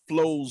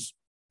flows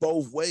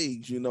both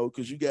ways, you know,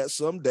 because you got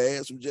some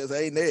dads who just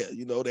ain't there.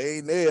 You know, they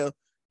ain't there,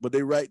 but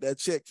they write that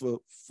check for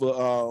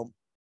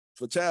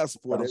child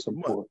support every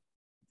month.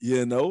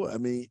 You know, I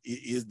mean,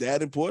 is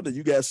that important?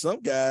 You got some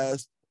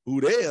guys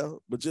who there,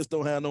 but just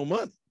don't have no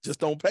money,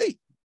 just don't pay.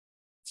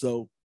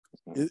 So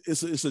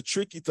it's a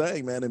tricky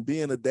thing, man. And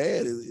being a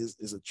dad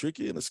is a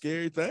tricky and a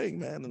scary thing,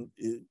 man. And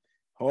it's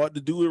hard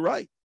to do it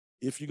right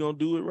if you're gonna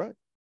do it right.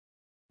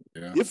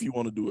 Yeah. If you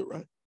want to do it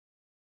right.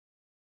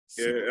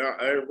 Yeah,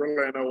 it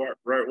really ain't no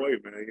right way,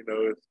 man. You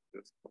know,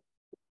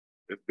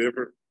 it's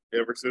different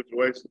every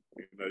situation.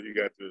 You know, you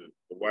got the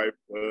wife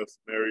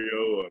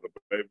scenario or the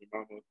baby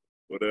mama,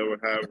 whatever,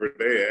 however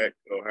they act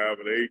or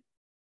however they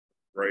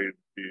raise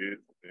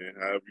kids and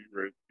however you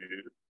raise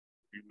kids.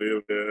 If you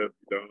live there, if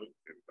you don't,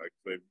 and like I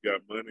say, if you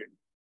got money,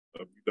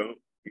 if you don't,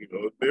 you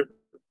know, it's different.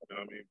 You know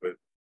what I mean? But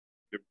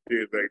different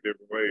kids act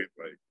different ways.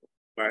 Like, you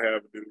might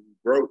have a dude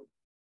who's broke,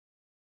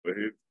 but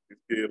his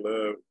kid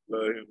love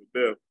him to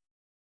death.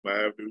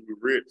 Might have a dude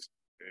who's rich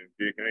and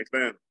kid can't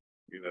stand him.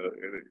 You know,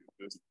 and it's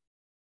just,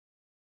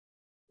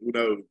 who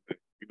knows?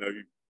 You know,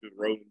 you just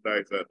rolling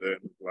dice out there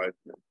in life,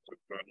 just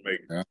trying to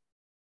make it. Yeah.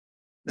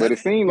 But it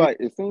seemed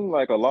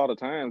like a lot of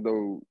times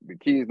though the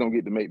kids don't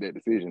get to make that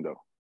decision though.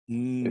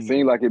 It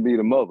seemed like it'd be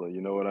the mother,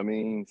 you know what I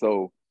mean?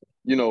 So,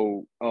 you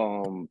know,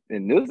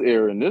 in this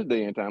era, in this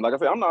day and time, like I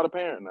said, I'm not a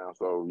parent now,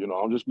 so you know,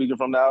 I'm just speaking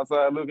from the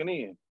outside looking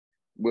in.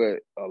 But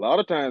a lot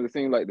of times it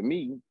seems like to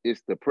me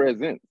it's the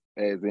present,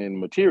 as in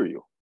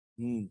material,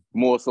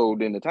 more so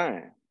than the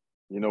time.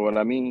 You know what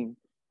I mean?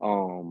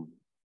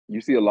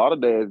 You see a lot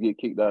of dads get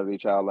kicked out of their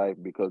child life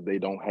because they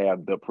don't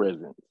have the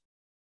presence.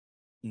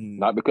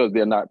 Not because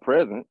they're not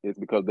present, it's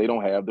because they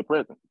don't have the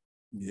present.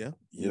 Yeah.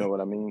 You know what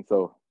I mean?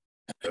 So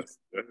that's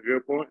a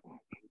good point.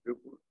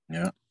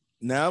 Yeah.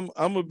 Now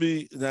I'm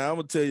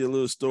gonna tell you a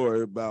little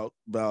story about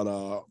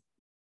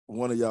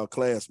one of y'all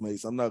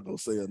classmates. I'm not gonna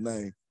say her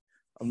name.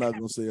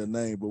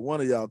 But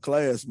one of y'all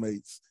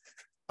classmates,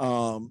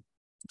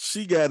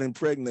 she got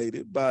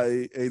impregnated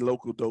by a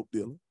local dope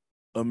dealer,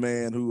 a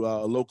man who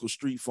a local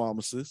street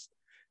pharmacist,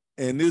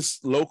 and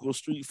this local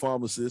street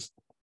pharmacist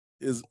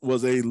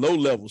was a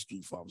low-level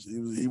street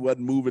pharmacist. He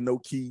wasn't moving no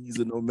keys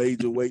or no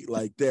major weight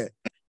like that.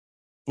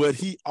 But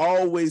he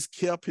always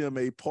kept him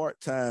a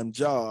part-time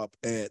job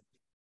at,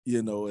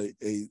 you know,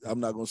 I'm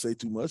not going to say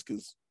too much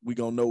because we're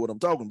going to know what I'm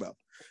talking about.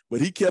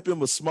 But he kept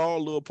him a small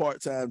little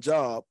part-time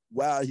job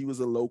while he was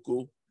a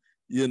local,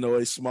 you know,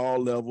 a small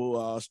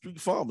level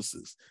street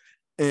pharmacist.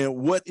 And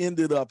what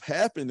ended up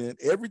happening,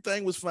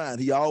 everything was fine.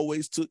 He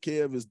always took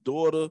care of his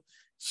daughter.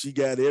 She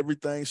got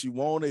everything she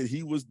wanted.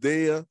 He was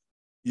there.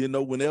 You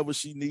know, whenever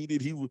she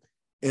needed, he would.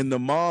 And the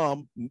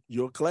mom,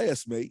 your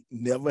classmate,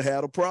 never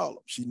had a problem.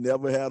 She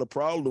never had a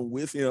problem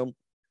with him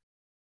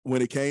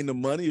when it came to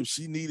money. If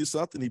she needed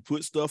something, he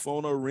put stuff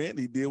on her rent.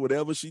 He did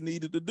whatever she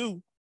needed to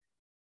do.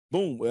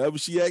 Boom, whatever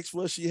she asked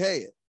for, she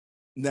had.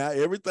 Now,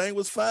 everything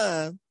was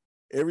fine.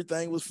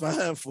 Everything was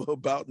fine for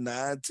about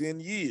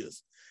 9-10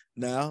 years.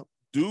 Now,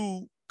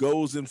 dude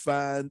goes and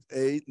finds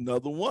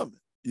another woman.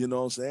 You know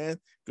what I'm saying?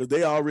 Because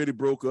they already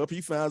broke up.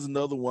 He finds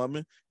another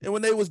woman. And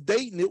when they was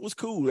dating, it was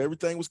cool.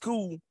 Everything was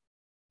cool.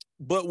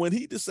 But when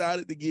he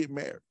decided to get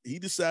married, he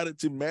decided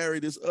to marry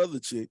this other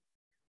chick,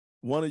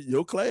 one of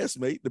your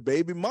classmates, the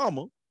baby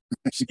mama.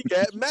 She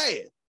got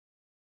mad.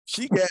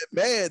 She got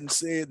mad and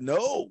said,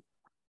 no,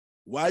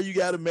 why you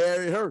got to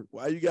marry her?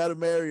 Why you got to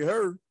marry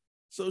her?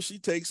 So she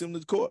takes him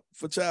to court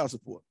for child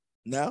support.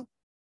 Now,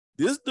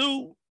 this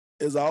dude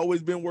has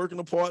always been working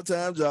a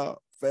part-time job,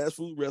 fast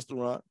food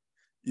restaurant.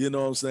 You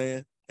know what I'm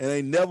saying? And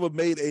they never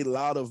made a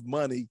lot of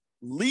money,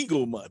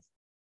 legal money.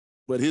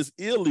 But his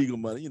illegal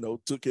money, you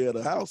know, took care of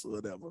the house or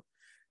whatever.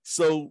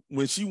 So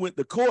when she went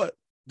to court,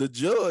 the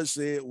judge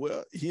said,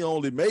 well, he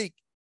only make,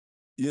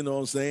 you know what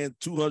I'm saying,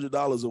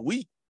 $200 a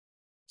week.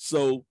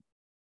 So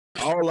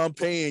all I'm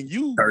paying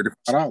you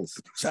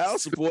 $35 child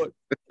support,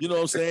 you know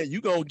what I'm saying?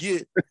 You gonna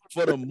get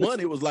for the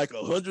money, it was like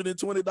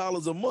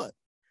 $120 a month.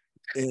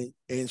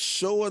 And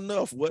sure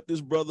enough, what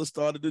this brother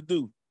started to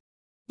do,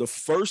 the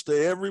first of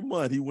every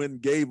month, he went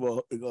and gave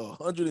a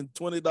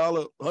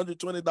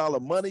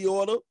 $120 money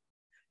order,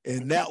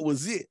 and that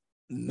was it.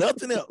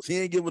 Nothing else. He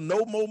ain't giving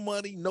no more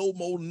money, no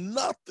more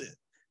nothing.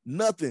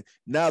 Nothing.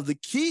 Now the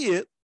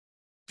kid,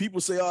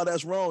 people say, oh,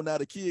 that's wrong. Now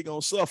the kid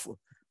gonna suffer.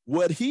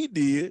 What he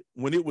did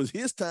when it was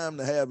his time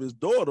to have his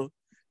daughter,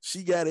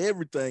 she got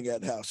everything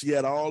at the house. She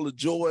had all the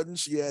Jordans,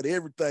 she had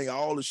everything,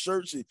 all the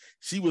shirts.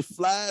 She was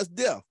fly as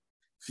death.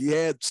 She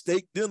had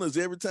steak dinners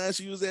every time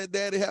she was at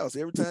daddy's house,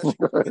 every time she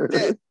was with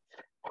dad.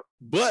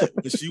 But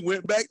when she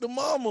went back to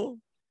mama,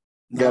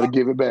 gotta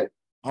give it back.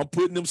 I'm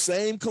putting them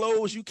same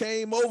clothes you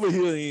came over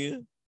here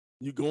in.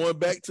 You going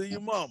back to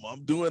your mama.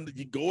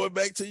 You going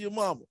back to your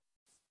mama.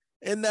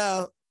 And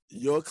now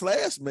your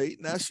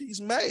classmate, now she's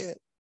mad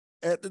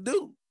at the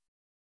dude.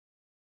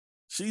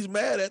 She's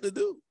mad at the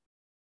dude.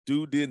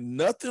 Dude did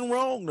nothing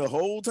wrong the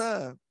whole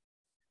time,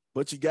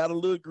 but you got a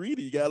little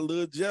greedy, you got a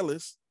little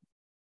jealous.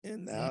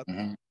 And now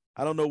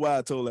I don't know why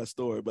I told that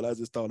story, but I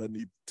just thought I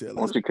need to tell it.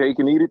 Want your cake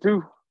and eat it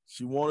too?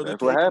 She wanted That's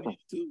the what cake happened. and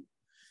eat it too.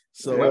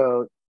 So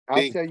well,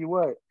 I'll tell you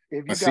what,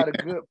 if you got a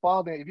good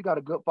father,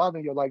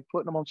 and you're like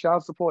putting them on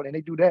child support and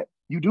they do that,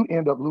 you do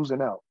end up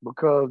losing out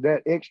because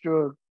that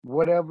extra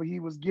whatever he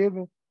was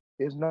given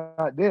is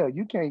not there.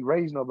 You can't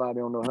raise nobody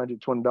on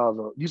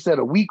 $120. You said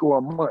a week or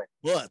a month.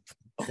 What?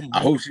 I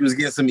hope she was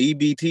getting some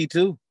EBT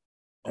too.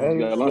 Hey,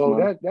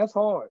 so that's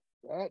hard.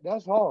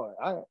 That's hard.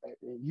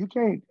 You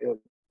can't.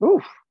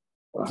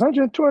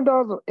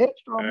 $120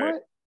 extra a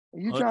month.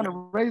 And you trying to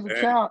raise a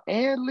child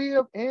and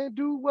live and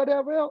do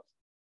whatever else.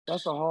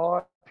 That's a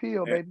hard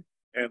pill, baby.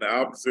 And the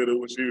opposite of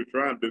what she was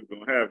trying to do is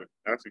gonna happen.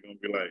 Now she's gonna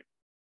be like,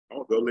 I'm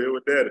gonna go live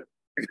with daddy.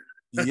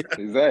 Yeah,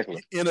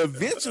 exactly. And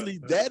eventually,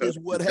 that is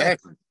what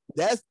happened.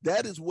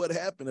 That is what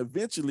happened.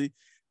 Eventually,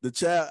 the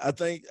child. I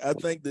think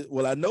that.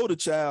 Well, I know the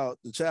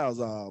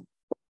child's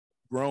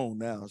grown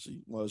now.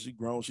 She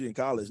grown. She in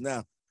college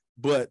now.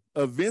 But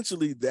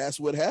eventually, that's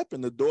what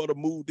happened. The daughter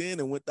moved in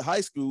and went to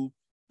high school.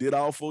 Did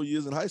all 4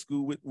 years in high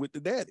school with the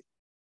daddy.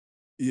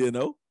 You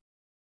know,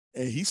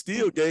 and he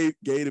still gave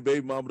the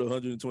baby mama the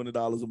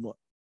 $120 a month.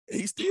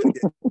 He still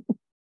gave.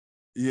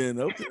 You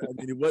know, I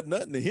mean, it wasn't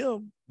nothing to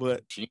him,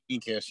 but she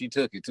didn't care. She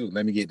took it too.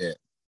 Let me get that.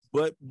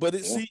 But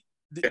it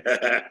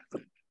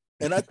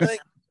and I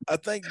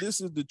think this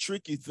is the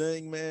tricky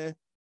thing, man,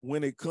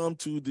 when it comes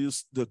to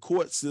the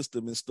court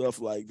system and stuff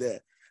like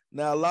that.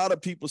 Now, a lot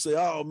of people say,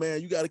 oh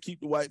man, you got to keep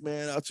the white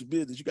man out your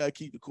business. You got to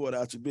keep the court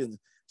out your business.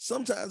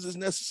 Sometimes it's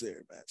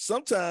necessary, man.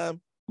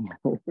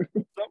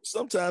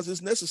 Sometimes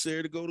it's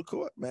necessary to go to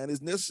court, man.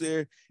 It's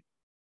necessary.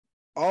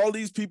 All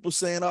these people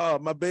saying, oh,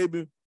 my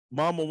baby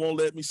mama won't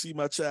let me see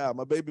my child.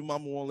 My baby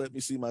mama won't let me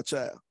see my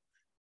child.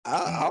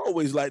 I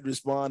always like to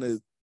respond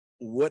as,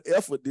 what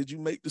effort did you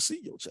make to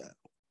see your child?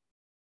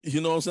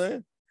 You know what I'm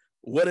saying?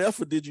 What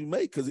effort did you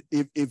make? Because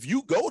if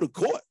you go to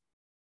court,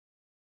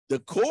 the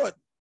court,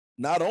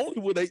 not only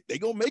will they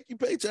gonna make you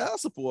pay child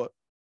support,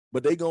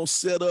 but they gonna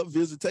set up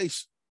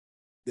visitation.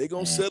 They're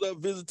gonna set up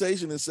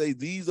visitation and say,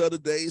 these are the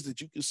days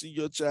that you can see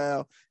your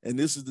child, and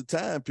this is the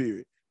time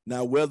period.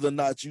 Now, whether or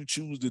not you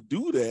choose to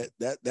do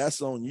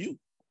that's on you.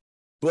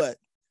 But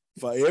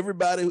for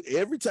everybody,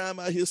 every time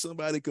I hear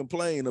somebody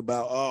complain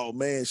about, oh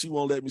man, she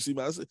won't let me see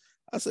my,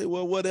 I say,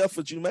 well, what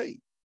effort you made?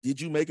 Did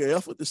you make an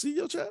effort to see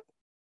your child?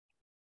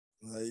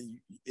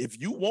 If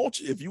you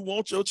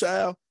want your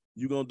child,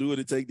 you're gonna do what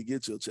it takes to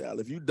get your child.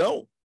 If you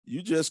don't,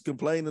 you just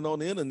complaining on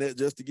the internet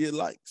just to get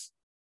likes.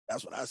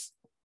 That's what I see.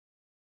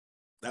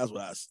 That's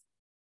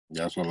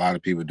what a lot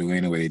of people do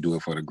anyway. They do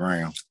it for the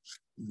gram.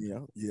 Yeah.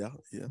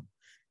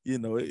 You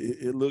know,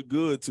 it looked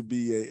good to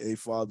be a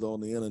father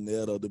on the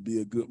internet or to be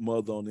a good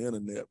mother on the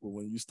internet, but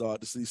when you start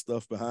to see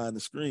stuff behind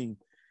the screen,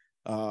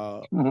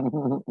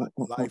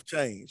 life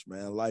changed,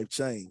 man. Life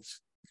changed.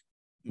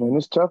 Man,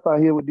 it's tough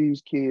out here with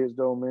these kids,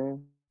 though,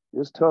 man.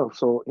 It's tough.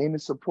 So any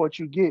support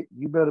you get,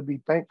 you better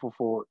be thankful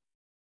for it.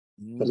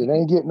 Because it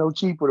ain't getting no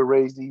cheaper to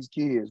raise these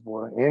kids,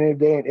 boy. And if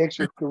they're in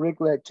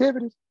extracurricular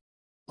activities,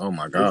 oh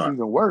my God, it's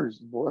even worse,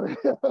 boy.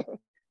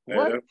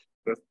 Hey,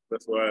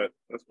 that's why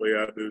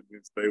y'all do need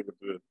to stay with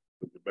the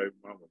baby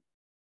mama.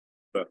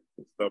 Stop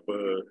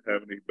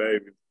having these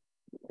babies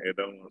and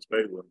don't want to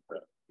stay with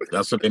them.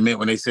 That's what they meant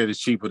when they said it's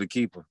cheaper to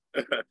keep her.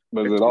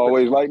 Was it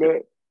always like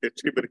that? It's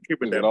cheaper to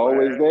keep it. Is it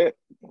always that?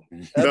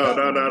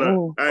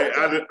 No.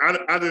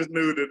 I just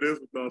knew that this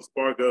was gonna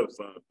spark up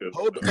something.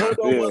 Hold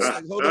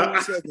on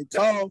one second.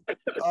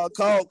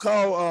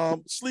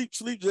 Call.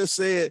 Sleep just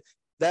said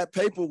that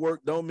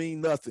paperwork don't mean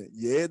nothing.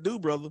 Yeah, it do,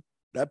 brother.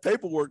 That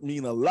paperwork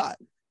mean a lot.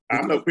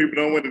 I know people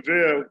don't went to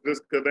jail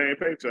just because they ain't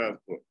pay child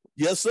support.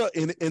 Yes, sir.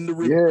 And the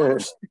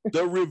reverse,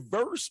 the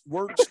reverse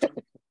works too.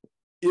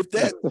 If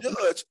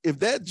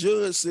that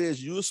judge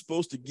says you're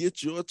supposed to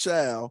get your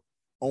child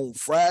on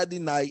Friday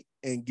night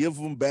and give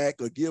them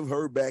back or give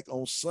her back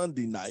on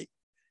Sunday night,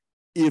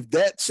 if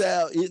that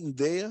child isn't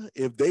there,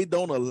 if they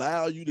don't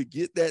allow you to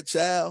get that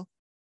child,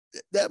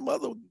 that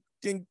mother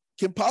can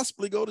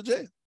possibly go to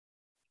jail.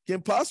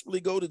 Can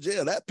possibly go to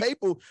jail. That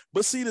paper,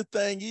 but see, the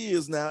thing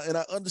is now, and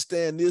I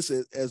understand this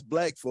as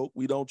Black folk,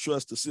 we don't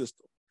trust the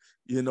system.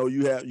 You know,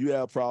 you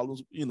have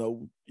problems, you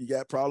know, you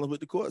got problems with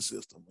the court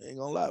system. I ain't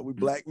gonna lie, we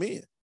Black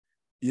men,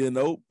 you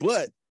know,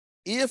 but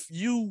if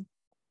you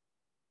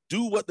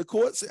do what the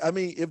court says, I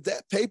mean, if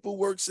that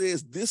paperwork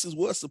says this is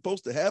what's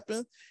supposed to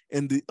happen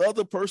and the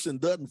other person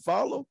doesn't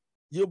follow,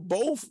 you're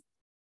both,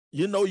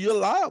 you know, you're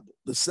liable.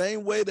 The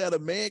same way that a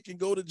man can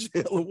go to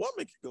jail, a woman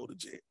can go to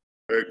jail.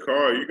 Hey,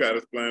 Carl, you got to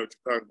explain what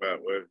you're talking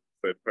about. What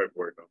that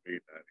paperwork don't mean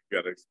that. You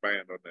got to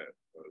expand on that.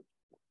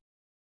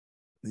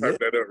 Type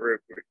that up real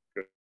quick,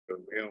 because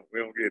we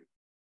don't get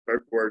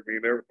paperwork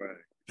mean everything.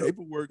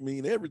 Paperwork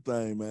mean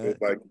everything, man.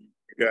 It's like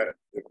you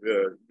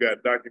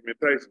got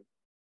documentation.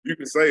 You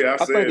can say I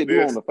think it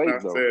do on the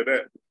face, though. Said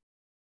that.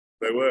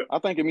 Say what? I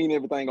think it mean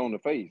everything on the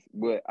face,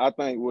 but I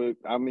think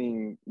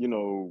you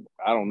know,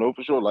 I don't know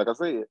for sure, like I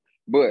said,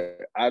 but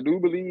I do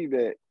believe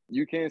that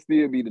you can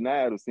still be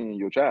denied of seeing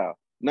your child.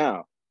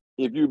 Now,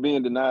 if you're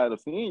being denied of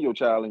seeing your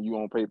child and you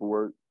on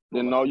paperwork,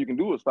 then all you can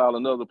do is file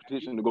another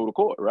petition to go to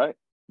court, right?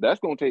 That's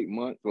gonna take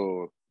months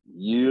or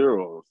year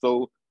or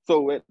so.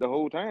 So at the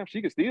whole time,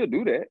 she can still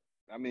do that.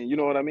 I mean, you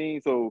know what I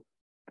mean? So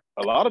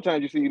a lot of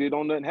times you see they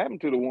don't nothing happen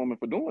to the woman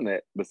for doing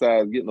that,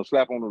 besides getting a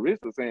slap on the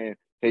wrist or saying,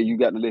 hey, you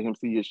got to let him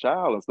see his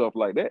child and stuff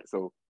like that.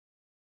 So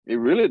it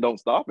really don't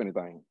stop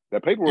anything.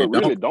 That paperwork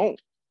really don't.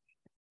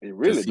 It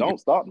really don't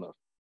stop nothing.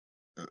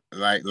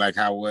 Like what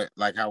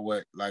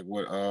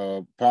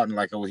partner,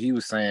 like what he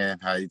was saying,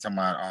 how he talking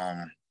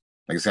about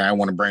like I said, I don't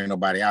want to bring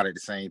nobody out at the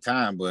same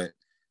time, but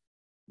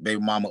baby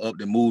mama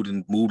upped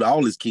and moved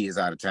all his kids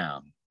out of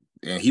town,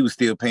 and he was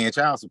still paying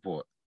child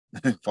support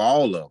for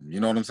all of them. You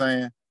know what I'm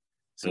saying?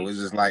 So it's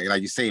just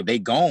like you say, if they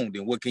gone,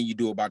 then what can you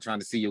do about trying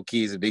to see your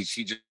kids if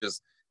she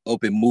just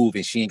up and move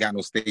and she ain't got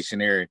no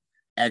stationary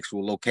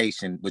actual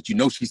location, but you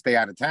know she stay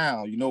out of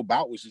town, you know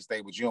about where she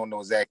stay, but you don't know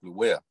exactly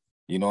where.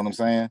 You know what I'm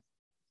saying?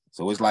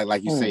 So it's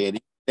like you said,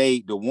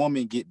 the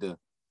woman get to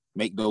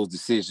make those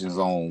decisions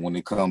on when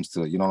it comes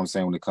to, you know what I'm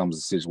saying, when it comes to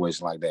a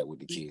situation like that with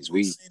the kids.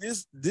 We see,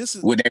 this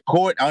is with that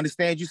court. I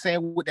understand you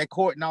saying with that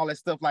court and all that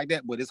stuff like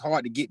that, but it's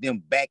hard to get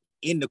them back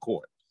in the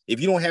court. If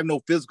you don't have no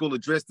physical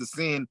address to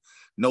send,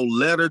 no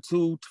letter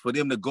to for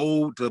them to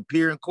go to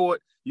appear in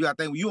court, you got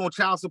to think when you on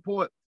child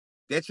support,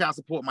 that child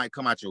support might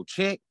come out your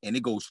check and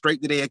it goes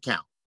straight to their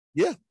account.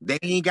 Yeah. They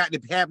ain't got to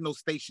have no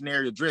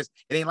stationary address.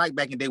 It ain't like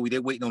back in the day where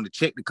they're waiting on the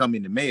check to come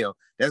in the mail.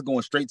 That's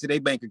going straight to their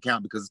bank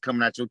account because it's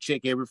coming out your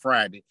check every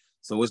Friday.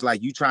 So it's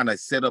like you trying to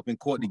set up in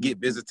court to get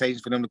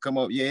visitations for them to come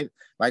up. Yeah,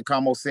 like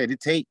Carmo said,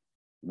 it take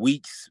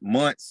weeks,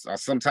 months, or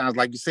sometimes,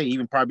 like you say,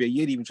 even probably a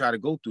year to even try to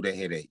go through that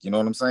headache. You know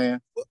what I'm saying?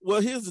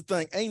 Well, here's the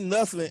thing. Ain't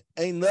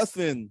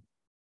nothing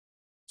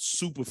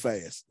super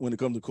fast when it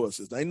comes to court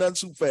system. Ain't nothing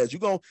super fast.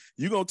 You're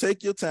gonna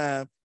take your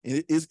time,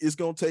 and it's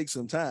gonna take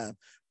some time.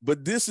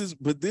 But this is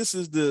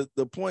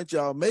the point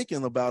y'all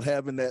making about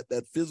having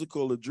that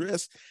physical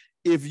address.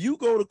 If you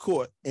go to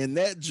court and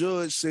that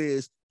judge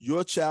says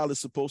your child is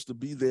supposed to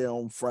be there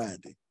on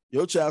Friday,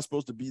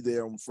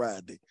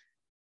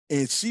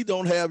 and she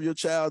don't have your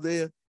child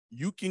there,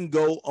 you can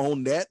go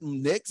on that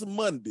next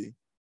Monday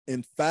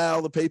and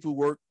file the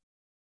paperwork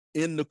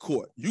in the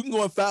court. You can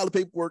go and file the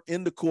paperwork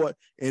in the court,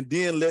 and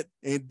then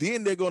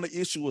they're going to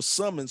issue a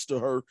summons to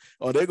her,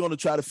 or they're going to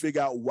try to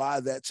figure out why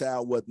that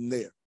child wasn't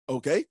there.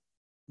 Okay.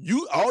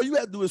 All you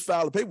have to do is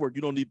file the paperwork.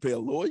 You don't need to pay a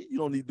lawyer. You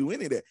don't need to do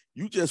any of that.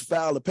 You just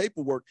file the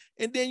paperwork,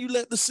 and then you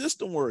let the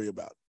system worry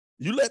about it.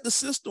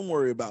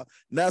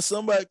 Now,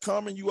 somebody,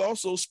 Carmen, you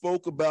also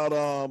spoke about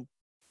a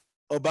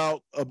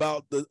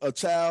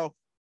child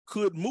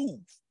could move.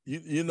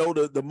 You know,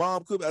 the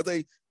mom could. I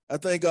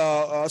think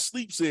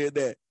Sleep said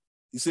that.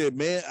 He said,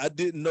 man, I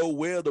didn't know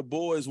where the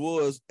boys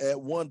was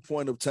at one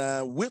point of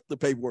time with the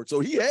paperwork.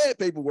 So he had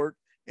paperwork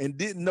and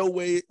didn't know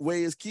where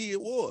his kid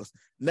was.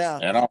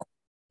 Now, at all.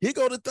 Here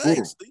go the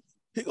thing, Steve.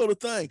 Here go the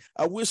thing.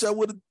 I wish I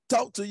would have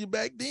talked to you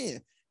back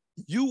then.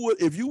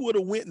 If you would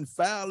have went and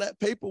filed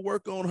that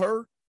paperwork on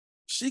her,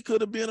 she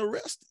could have been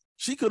arrested.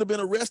 She could have been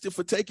arrested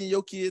for taking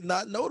your kid,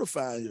 not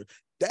notifying her.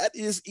 That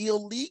is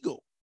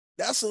illegal.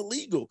 That's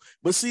illegal.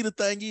 But see, the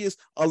thing is,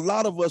 a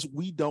lot of us,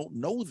 we don't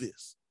know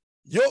this.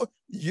 Your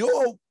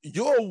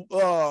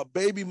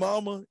baby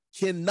mama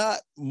cannot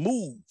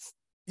move.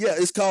 Yeah,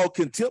 it's called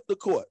contempt of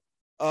court.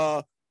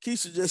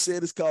 Keisha just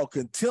said it's called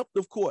contempt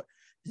of court.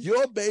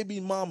 Your baby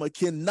mama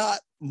cannot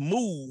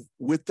move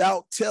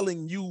without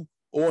telling you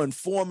or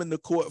informing the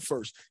court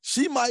first.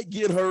 She might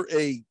get her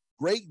a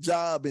great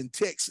job in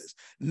Texas.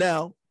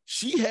 Now,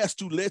 she has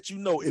to let you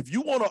know. If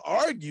you want to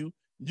argue,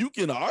 you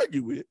can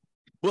argue it.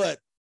 But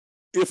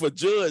if a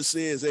judge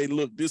says, hey,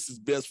 look, this is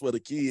best for the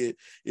kid,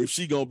 if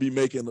she going to be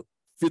making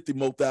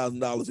 $50,000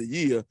 more a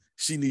year,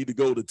 she need to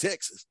go to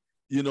Texas.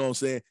 You know what I'm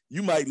saying?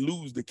 You might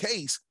lose the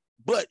case,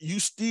 but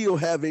you still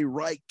have a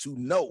right to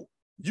know.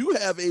 You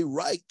have a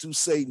right to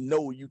say,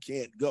 no, you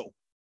can't go.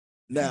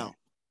 Now,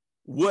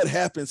 What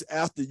happens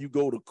after you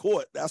go to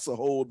court, that's a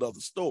whole other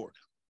story.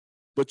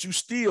 But you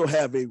still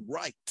have a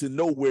right to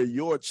know where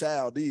your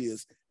child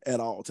is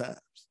at all times.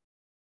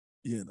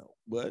 You know,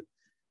 but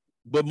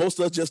most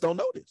of us just don't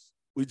know this.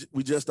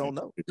 We just don't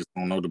know. We just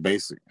don't know the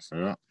basics.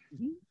 Yeah.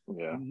 Mm-hmm.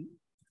 Yeah. Mm-hmm.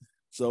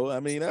 So I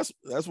mean that's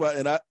why,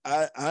 and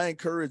I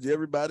encourage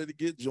everybody to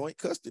get joint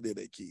custody of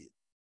their kid.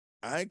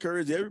 I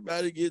encourage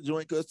everybody to get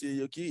joint custody of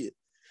your kid.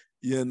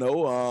 You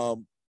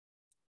know,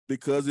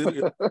 because it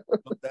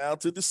comes down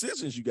to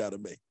decisions you got to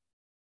make.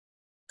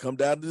 Come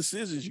down to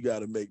decisions you got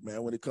to make,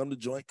 man. When it comes to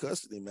joint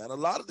custody, man, a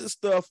lot of this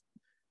stuff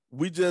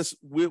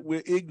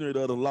we're ignorant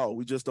of the law.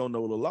 We just don't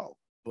know the law,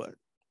 but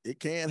it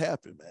can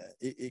happen, man.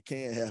 It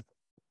can happen.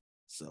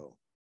 So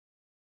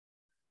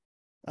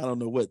I don't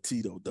know what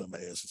Tito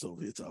dumbass is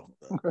over here talking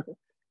about.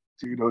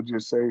 Tito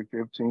just saved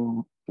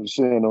 15%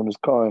 on his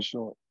car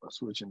insurance by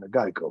switching to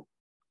Geico.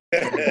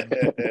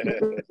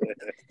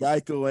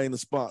 Geico ain't a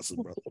sponsor,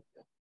 bro.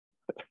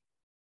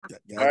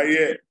 Not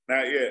yet.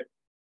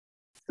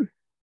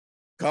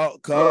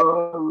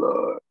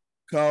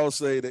 Carl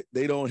say that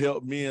they don't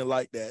help men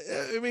like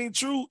that. I mean,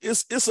 true,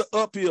 it's an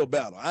uphill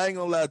battle. I ain't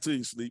gonna lie to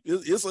you, Sleep.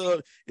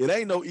 It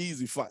ain't no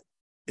easy fight.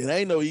 It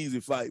ain't no easy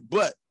fight,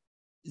 but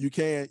you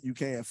can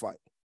fight.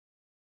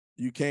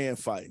 You can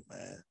fight,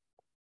 man.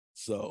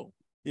 So,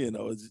 you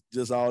know, it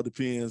just all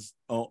depends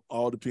on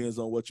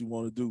what you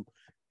want to do.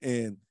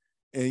 And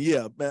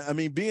yeah, man, I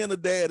mean, being a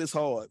dad is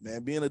hard,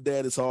 man. Being a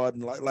dad is hard.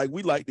 And like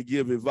we like to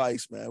give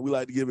advice, man. We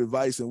like to give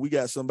advice, and we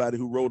got somebody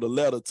who wrote a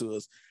letter to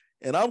us.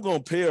 And I'm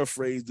going to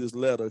paraphrase this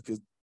letter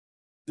because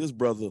this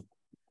brother,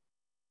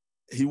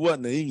 he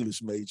wasn't an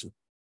English major,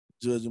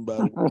 judging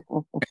by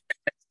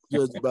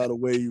the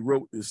way he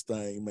wrote this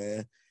thing,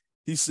 man.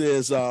 He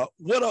says,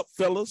 what up,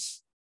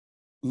 fellas?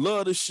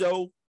 Love the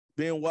show.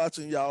 Been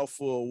watching y'all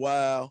for a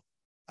while.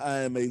 I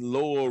am a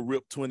lower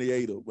rip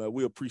 28er. Well,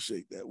 we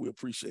appreciate that. We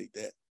appreciate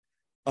that.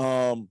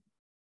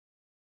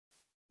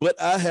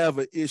 But I have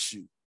an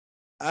issue.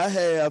 I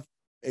have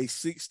a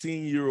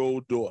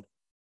 16-year-old daughter.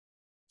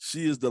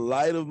 She is the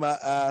light of my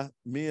eye.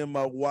 Me and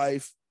my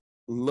wife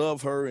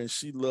love her and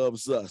she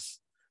loves us.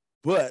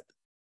 But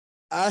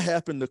I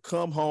happen to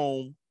come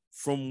home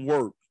from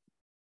work.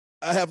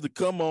 I have to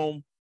come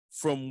home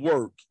from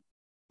work.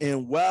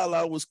 And while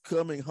I was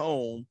coming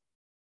home,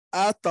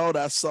 I thought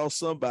I saw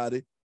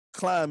somebody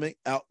climbing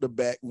out the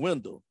back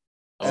window.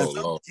 As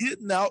I'm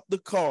getting out the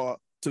car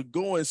to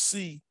go and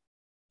see,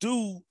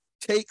 dude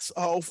takes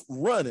off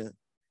running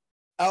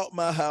out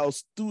my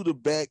house through the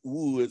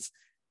backwoods,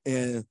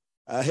 and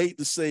I hate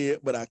to say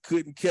it, but I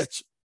couldn't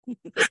catch him.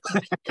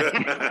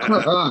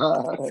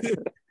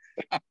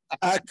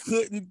 I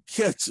couldn't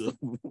catch him.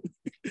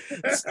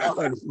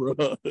 Sorry,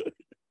 bro.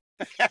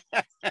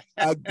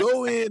 I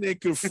go in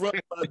and confront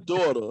my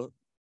daughter.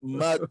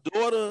 My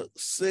daughter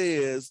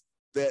says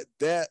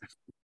that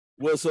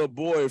was her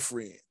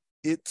boyfriend.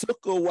 It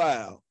took a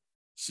while.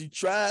 She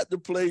tried to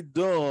play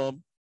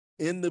dumb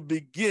in the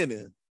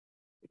beginning.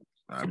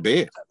 I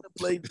bet.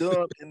 Play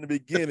dumb in the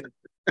beginning,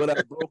 but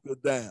I broke her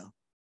down.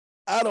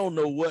 I don't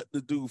know what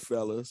to do,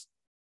 fellas.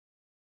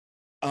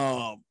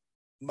 I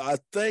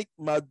think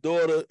my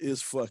daughter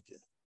is fucking.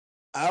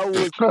 I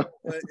was at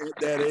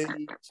that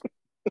age,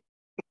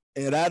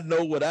 and I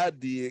know what I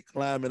did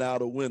climbing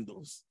out of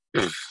windows.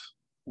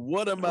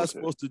 What am I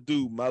supposed to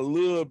do? My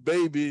little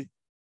baby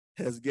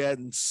has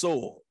gotten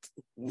soiled.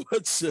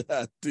 What should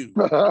I do?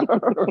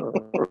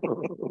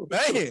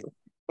 Man,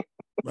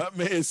 my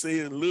man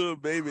saying little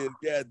baby has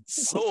gotten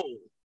soiled.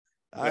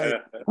 I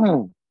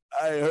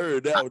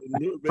heard that one.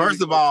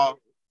 First of all,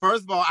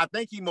 I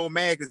think he more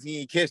mad because he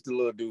ain't catch the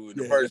little dude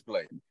in the first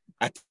place.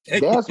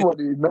 That's what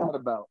he's mad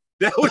about.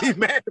 That's what he's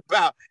mad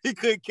about. He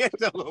couldn't catch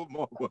that little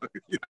motherfucker.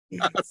 You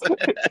know what I'm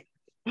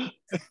saying?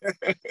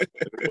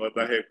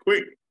 I had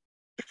quick.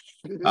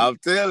 I'm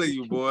telling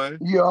you, boy.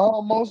 You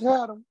almost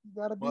had him. You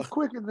gotta be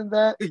quicker than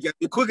that. You gotta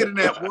be quicker than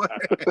that, boy.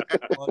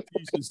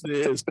 She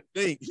says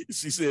think.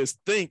 She says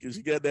think, and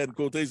she got that in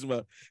quotation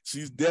mark.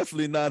 She's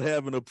definitely not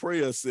having a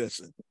prayer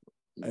session.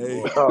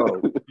 Hey,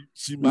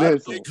 she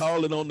might be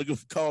calling on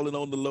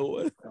the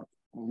Lord.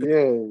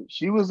 Yeah,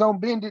 she was on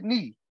bended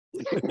knee.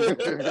 I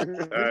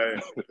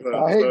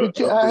hate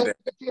to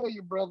tell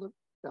you, brother.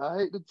 I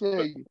hate to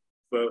tell you.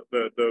 So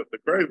the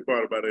crazy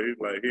part about it, he's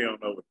like, he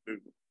don't know what to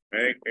do.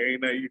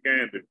 Ain't nothing you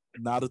can do.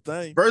 Not a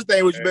thing. First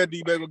thing what you better do,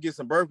 you better go get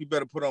some birth. You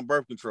better put on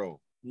birth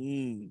control.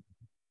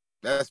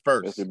 That's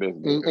first.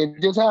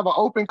 And just have an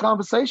open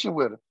conversation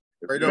with her.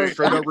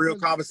 Straight up real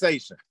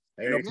conversation.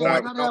 Ain't no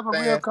point. Gotta have a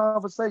real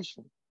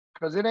conversation.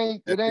 Because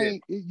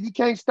you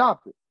can't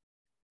stop it.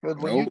 Because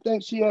when you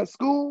think she at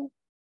school,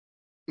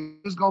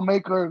 it's gonna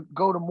make her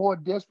go to more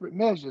desperate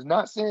measures.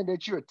 Not saying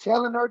that you're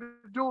telling her to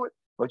do it,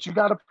 but you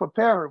gotta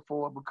prepare her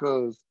for it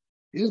because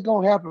it's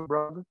gonna happen,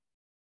 brother.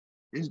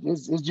 It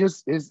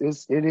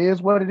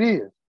is what it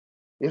is.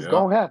 It's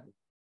gonna happen.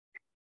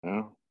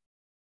 Yeah.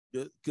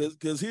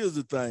 Because here's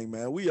the thing,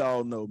 man. We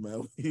all know,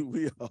 man.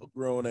 We all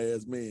grown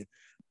ass men.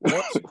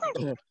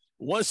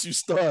 once you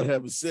start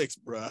having sex,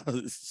 bro,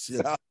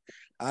 shit,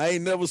 I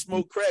ain't never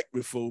smoked crack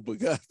before, but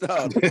God,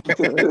 dog,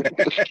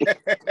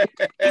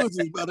 I was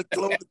just about to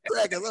close the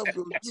crack and I'm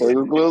gonna get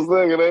it. Close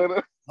second, ain't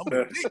it? I'm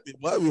addicted.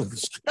 Why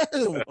was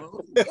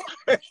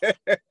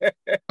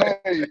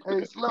Hey,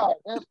 Slot,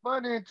 that's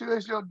funny until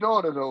it's your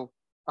daughter, though.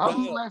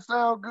 I'm like,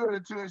 sound good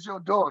until it's your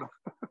daughter.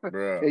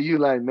 Bruh. And you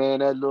like, man,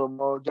 that little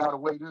more got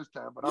away this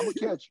time, but I'm gonna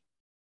catch you.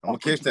 I'm gonna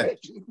catch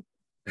that. You.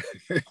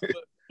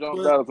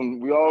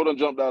 We all done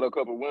jumped out of a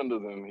couple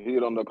windows and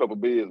hit on a couple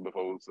beds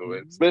before. So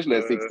especially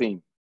at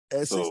 16.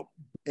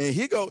 And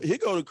here go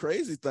the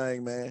crazy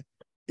thing, man.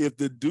 If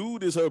the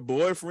dude is her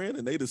boyfriend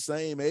and they the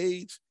same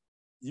age,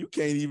 you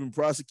can't even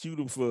prosecute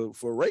him for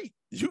rape.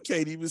 You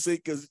can't even say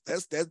because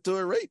that's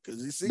statutory rape.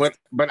 Because you see,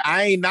 but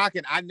I ain't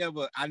knocking. I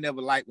never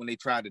liked when they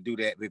tried to do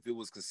that if it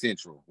was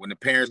consensual. When the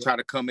parents try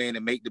to come in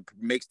and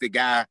makes the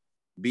guy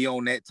be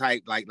on that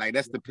type, like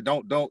that's the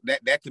don't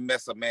that can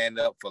mess a man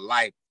up for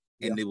life.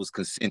 And it was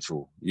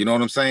consensual. You know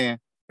what I'm saying?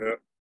 Yeah.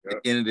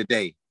 At the end of the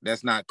day,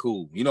 that's not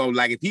cool. You know,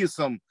 like if he's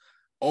some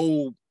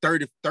old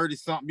 30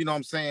 something, you know what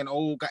I'm saying?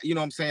 Old guy, you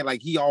know what I'm saying?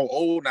 Like he all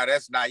old now.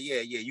 That's not,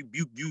 you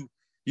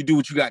do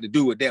what you got to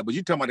do with that. But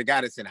you talking about the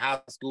guy that's in high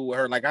school with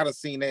her, like I'd have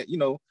seen that, you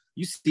know,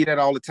 you see that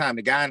all the time.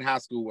 The guy in high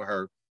school with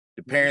her,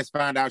 the parents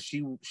find out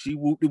she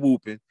whooped the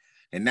whooping,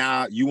 and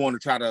now you want to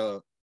try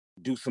to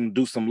do some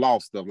law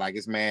stuff. Like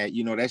it's mad,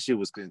 you know, that shit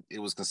was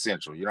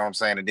consensual. You know what I'm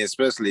saying? And then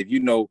especially if you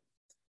know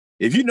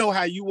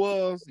how you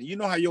was, and you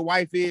know how your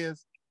wife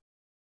is,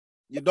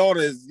 your daughter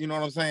is, you know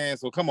what I'm saying?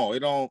 So come on, it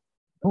don't,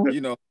 you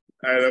know.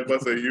 Hey, that's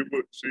what I say.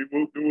 She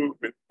whooped the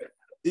whooping.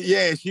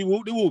 Yeah, she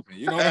whooped the whooping.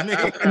 You know what I mean?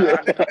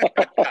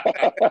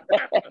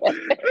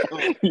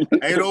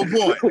 Ain't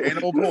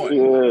no point.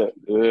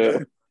 Yeah.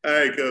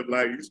 Hey, because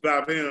like you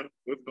stop him,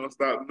 what's gonna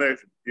stop the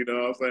next one? You know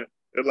what I'm saying?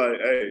 It's like,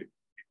 hey,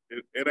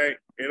 it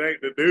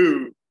ain't the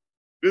dude.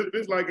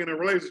 This like in a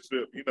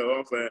relationship, you know what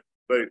I'm saying?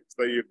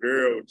 Say your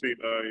girl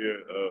cheating on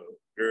your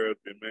girl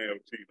and man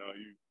cheating on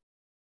you.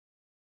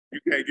 You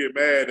can't get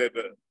mad at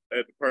the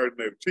person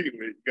they were cheating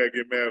with. You gotta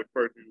get mad at the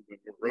person who's in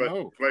a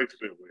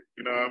relationship with.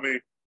 You know what I mean?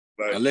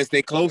 Like, unless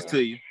they close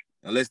to you.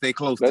 Unless they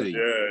close to you.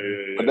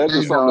 Yeah. But that's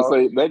just something to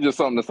say. That's just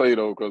something to say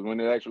though, because when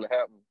it actually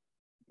happens,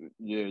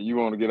 you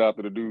want to get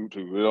after the dude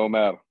too. It don't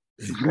matter.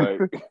 Like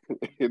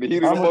in the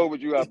heat of the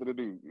moment, you after the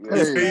dude.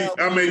 Hey,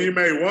 I mean, you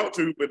may want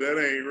to, but that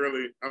ain't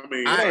really. I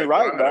mean, it ain't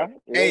right, man.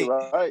 It ain't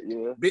right.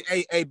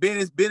 Hey, Ben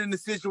has been in the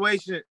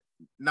situation.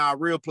 Nah,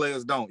 real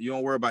players don't. You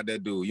don't worry about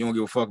that dude. You don't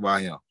give a fuck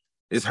about him.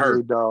 It's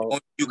hurt.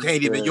 You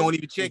can't even. You don't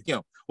even check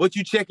him. What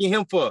you checking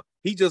him for?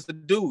 He just a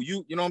dude.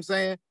 You know what I'm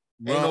saying?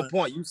 Ain't no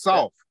point. You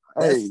soft.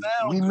 That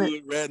sounds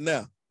good right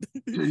now.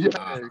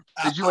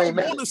 I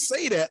want to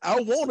say that.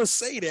 I want to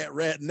say that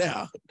right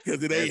now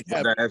because it ain't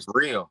happening. That's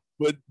real.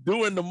 But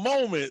during the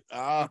moment,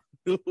 like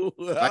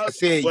I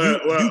said,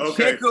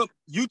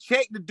 you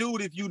check the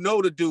dude if you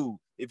know the dude.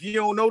 If you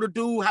don't know the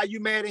dude, how you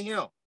mad at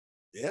him?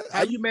 Yeah,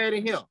 how you mad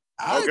at him?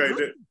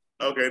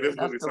 Okay, this is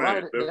what he's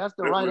saying. That's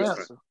the right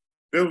answer.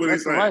 This is what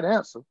he's saying. That's the right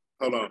answer.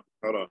 Hold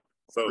on.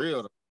 So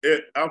real.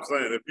 I'm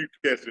saying if you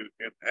catch it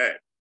in act.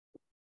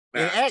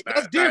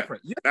 That's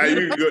different. Now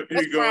you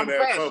go in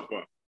there poke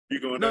bump. You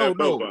go in there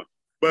poke bump.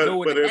 But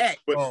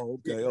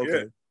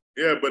okay.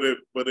 Yeah, but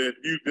if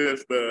you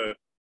just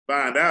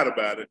find out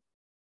about it,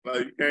 like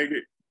you can't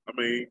get. I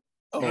mean,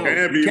 you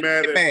can be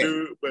mad at the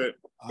dude, but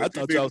I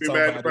thought y'all was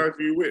talking about the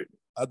person you with.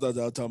 I thought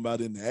y'all was talking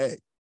about in the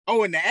act.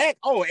 Oh, in the act?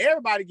 Oh,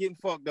 everybody getting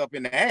fucked up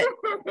in the act.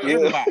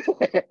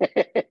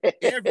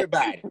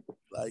 Everybody.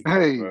 Like,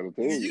 hey,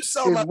 you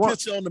saw my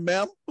picture on the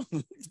map.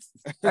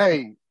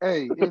 hey,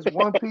 it's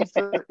one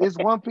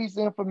piece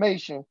of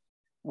information,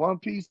 one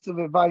piece of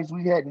advice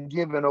we hadn't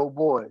given old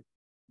boy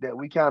that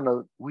we kind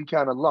of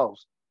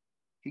lost.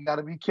 He got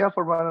to be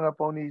careful running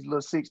up on these little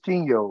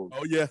 16-year-olds.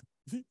 Oh yeah.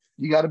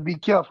 You got to be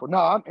careful. No,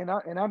 I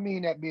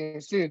mean that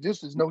being serious.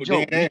 This is no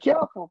joke. Be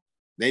careful.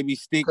 They be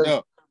sticked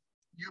up.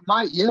 You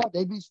might,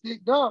 they be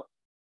sticked up,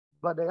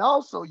 but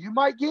you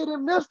might get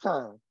him this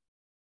time.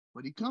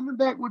 But he coming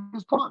back with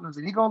his partners,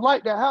 and he gonna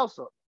light that house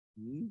up.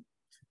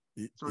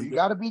 Mm-hmm. So you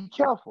got to be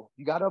careful.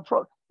 You got to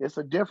approach. It's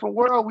a different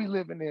world we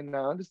living in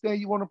now. I understand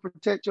you want to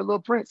protect your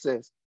little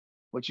princess,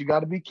 but you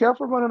got to be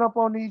careful running up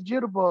on these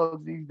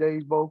jitterbugs these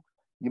days, Bo.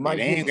 You might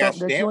get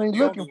something that you ain't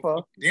looking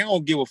for. They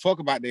don't give a fuck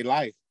about their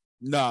life.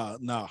 No,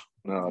 they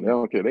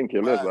don't care. They can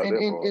care less about that.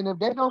 And if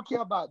they don't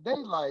care about their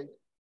life,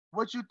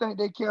 what you think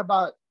they care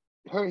about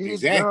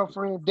his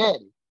girlfriend,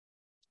 daddy?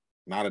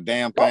 Not a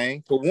damn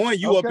thing. For one,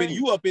 you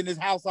up in this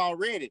house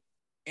already,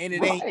 and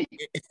it ain't.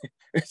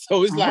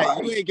 So it's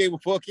like you ain't gave a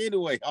fuck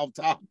anyway. Off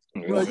top.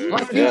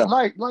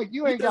 Like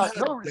you ain't got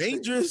no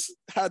respect.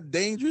 How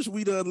dangerous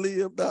we done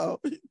lived, dog.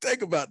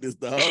 Think about this,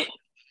 dog.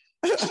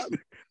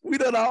 We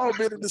done all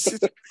been in the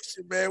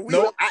situation, man.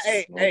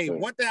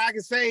 One thing I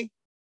can say,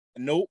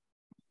 nope.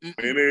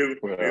 It is,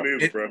 bro.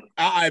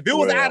 If it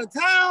was out of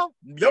town,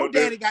 your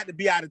daddy got to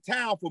be out of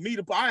town for me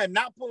to. I am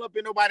not pulling up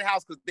in nobody's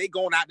house because they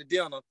going out to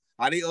dinner.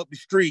 Are they up the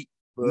street?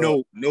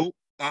 Bro. Nope.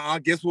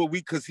 Guess what?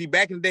 Because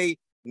back in the day,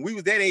 when we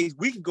was that age,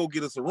 we can go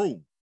get us a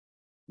room.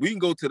 We can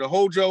go to the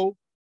Hojo,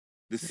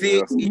 the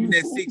 6, even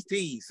at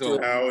 16.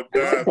 So, Howard so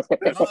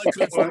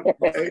Johnson.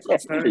 I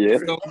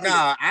ain't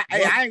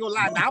gonna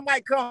lie. Now I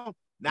might come.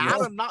 Now I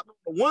done knocked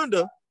on the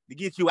window to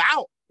get you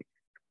out.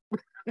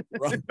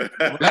 Right.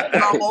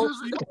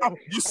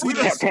 You see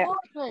that?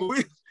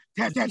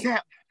 Tap, tap,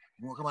 tap.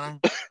 Come on.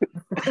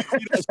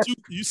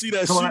 You see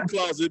that shoe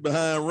closet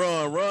behind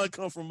Ron. Ron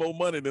come from more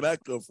money than I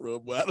come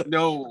from.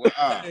 No,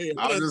 I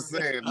was just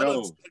saying,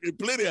 no.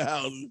 Plenty of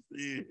houses.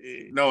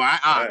 No,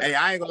 I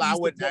ain't gonna lie.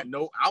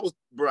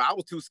 I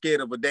was too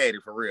scared of a daddy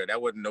for real. That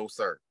wasn't no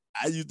sir.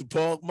 I used to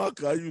park my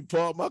car. Right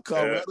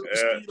up the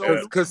street.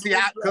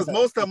 Because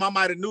most of them I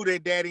might have knew their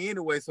daddy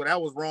anyway, so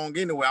that was wrong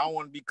anyway. I don't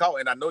want to be caught,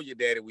 and I know your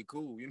daddy. We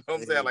cool. You know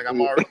what I'm saying? Like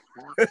I'm already.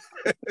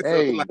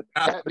 Hey,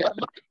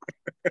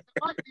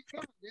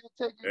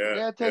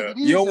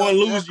 you don't want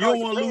to lose. You don't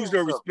want to lose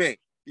your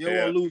respect. You don't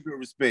want to lose your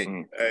respect.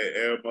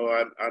 Hey, Elmo,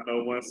 I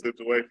know one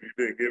situation you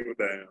didn't give a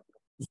damn.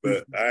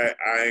 But I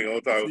ain't gonna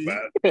talk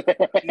about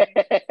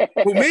it.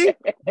 Who, me?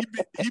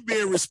 He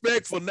being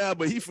respectful now,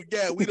 but he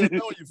forgot we done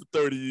know you for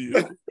 30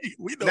 years.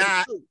 We know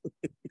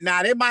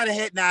Nah, they might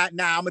have had. Nah,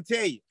 I'm gonna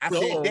tell you. I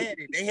said,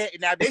 daddy.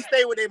 They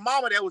stay with their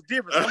mama. That was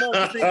different. Come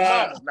on, single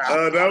mamas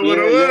now. That would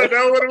it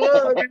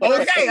was.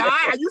 Okay, all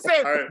right. You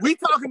said we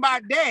talking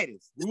about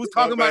daddies. We was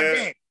talking about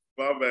daddies.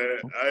 My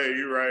bad. Hey,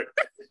 you right.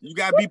 You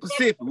gotta be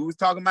Pacific. We was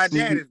talking about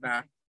daddies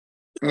now.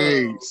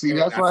 Hey, see,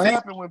 that's what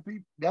happened when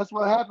people. That's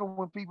what happened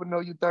when people know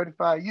you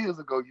 35 years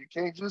ago. You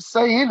can't just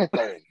say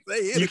anything.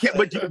 You can't,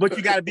 but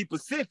you got to be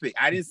specific.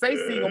 I didn't say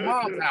single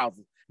mom's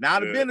houses. Now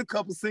there've been a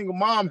couple single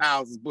mom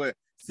houses, but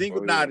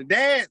single. Now the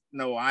dad,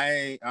 no, I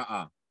ain't.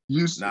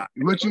 You say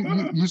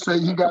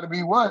you got to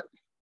be what?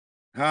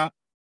 Huh?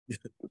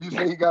 You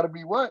say you got to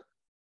be what?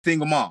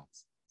 Single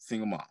moms.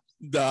 Single moms.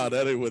 Nah,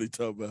 that ain't what he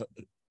talking about.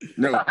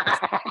 No,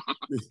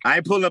 I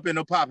ain't pulling up in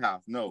no pop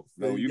house. No,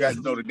 you guys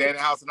know the daddy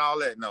house and all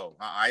that. No,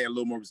 I had a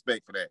little more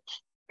respect for that.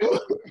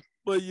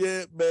 But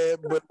yeah, man.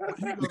 But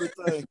you know the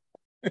thing,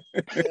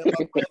 man,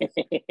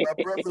 my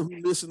brother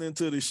who listening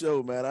to the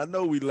show, man. I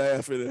know we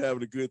laughing and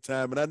having a good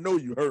time, and I know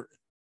you hurt.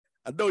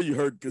 I know you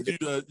hurt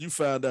because you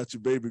found out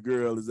your baby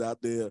girl is out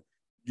there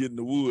getting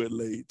the wood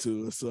laid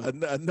to her. So I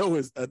know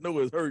it's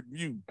hurting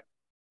you.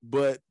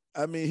 But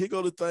I mean, here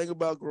go the thing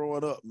about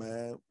growing up,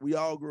 man. We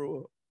all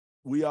grow up.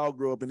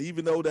 And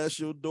even though that's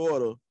your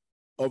daughter,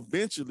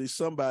 eventually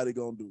somebody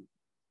gonna do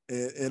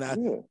it.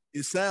 And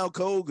it sound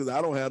cold because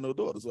I don't have no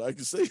daughter, so I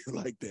can say it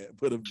like that.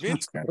 But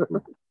eventually,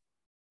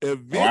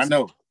 I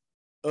know.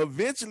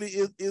 Eventually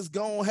it's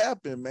gonna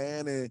happen,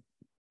 man. And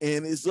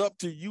it's up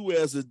to you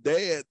as a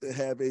dad to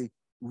have a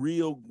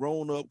real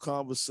grown-up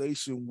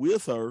conversation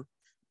with her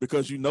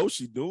because you know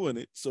she's doing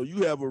it. So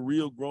you have a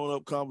real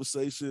grown-up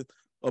conversation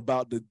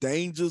about the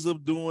dangers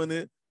of doing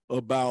it,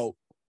 about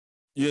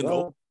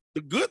the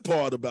good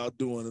part about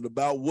doing it,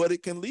 about what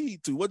it can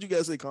lead to. What you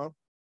guys say, Con?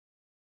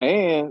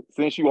 And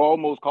since you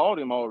almost called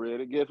him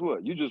already, guess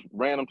what? You just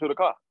ran him to the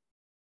car.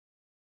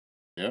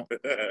 Yeah.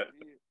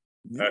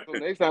 So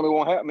next time it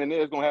won't happen in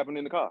there, it's gonna happen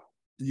in the car.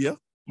 Yeah.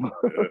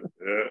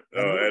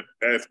 Oh,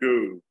 that's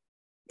cool.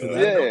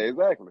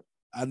 Exactly.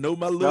 I know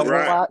my little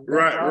ride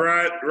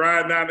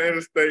down the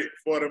interstate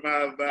 40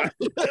 miles an hour.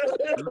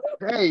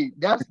 Hey,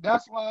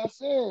 that's why I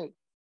said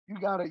you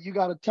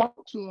gotta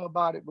talk to her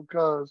about it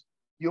because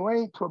you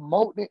ain't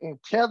promoting it and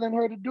telling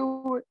her to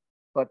do it,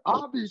 but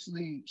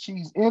obviously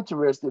she's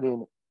interested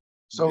in it.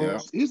 So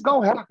it's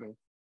gonna happen.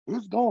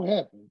 It's gonna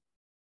happen.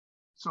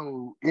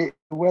 So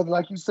whether,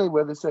 like you say,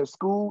 whether it's at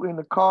school, in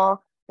the car,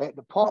 at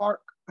the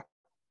park.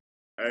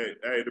 Hey,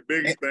 the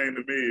biggest thing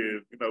to me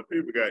is,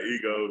 people got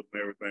egos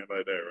and everything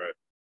like that, right?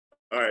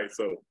 All right,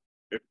 so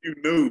if you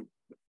knew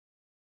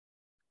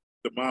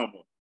the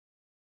mama,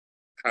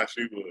 how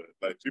she was,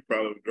 like she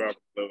probably was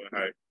dropping low in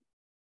high school.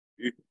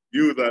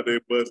 You was out there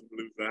busting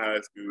loose in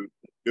high school,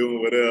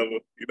 doing whatever,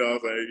 you know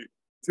what I'm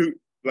saying?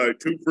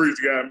 Two freaks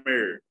got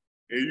married.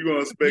 And you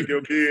gonna expect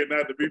your kid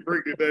not to be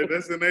freaky?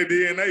 That's in their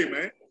DNA,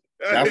 man.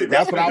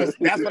 That's what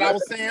I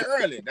was saying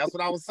earlier. That's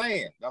what I was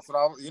saying. That's what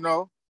I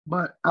was,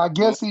 But I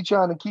guess he's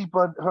trying to keep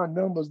her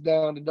numbers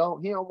down and he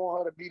don't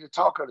want her to be the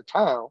talk of the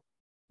town.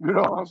 You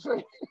know what I'm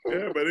saying?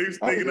 Yeah, but he's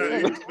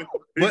thinking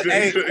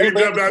he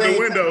jumped out the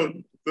window.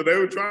 So they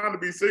were trying to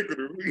be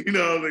secretive. You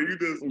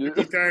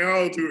just came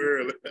home too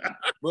early.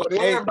 But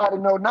everybody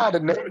know now. The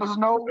neighbors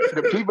know.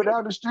 The people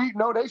down the street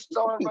know. They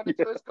saw him running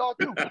to his car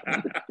too.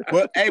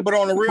 But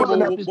on the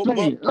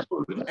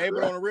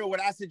real, what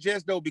I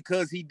suggest though,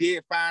 because he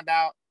did find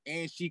out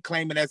and she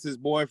claiming that's his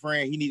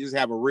boyfriend, he needs to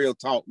have a real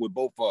talk with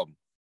both of them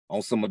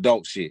on some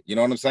adult shit. You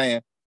know what I'm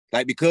saying?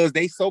 Like, because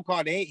they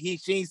so-called, she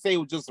ain't say it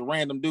was just a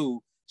random dude.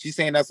 She's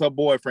saying that's her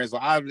boyfriend. So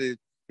obviously,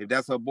 if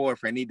that's her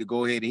boyfriend, he need to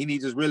go ahead and he need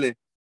to just really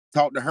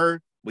talk to her,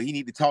 but he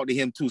need to talk to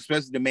him too,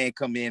 especially the man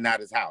coming in and out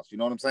of his house. You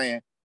know what I'm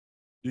saying?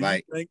 Do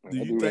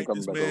you think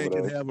this man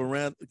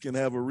can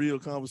have a real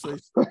conversation?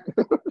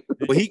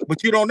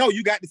 But you don't know.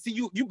 You got to see,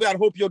 you gotta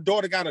hope your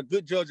daughter got a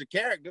good judge of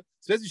character,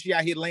 especially if she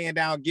out here laying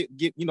down, get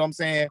you know what I'm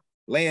saying,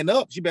 laying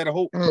up. She better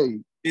hope. Hey,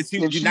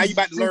 Now you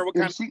about to learn what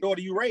kind of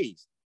daughter you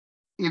raised.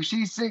 If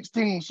she's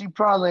 16, she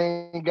probably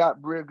ain't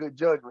got real good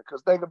judgment.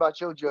 Because think about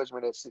your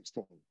judgment at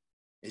 16.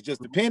 It's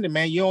just dependent,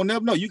 man. You don't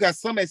never know. You got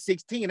some at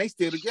 16, they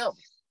still together.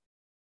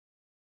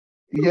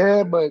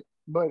 Yeah, but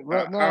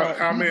right now,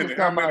 how many?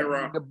 How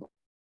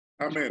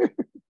many?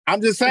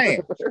 I'm just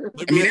saying.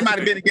 I mean, they might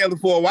have been together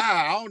for a while.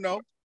 I don't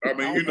know. I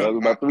mean, you That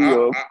was know, about 3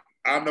 of them.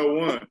 I know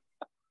one.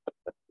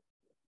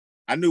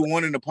 I knew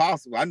one in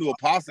Apostle. I knew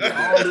Apostle.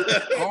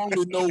 I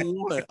only know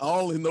one. I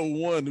only know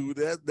one who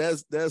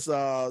that's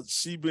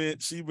she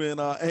been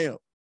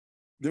Amp.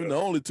 They're the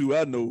only two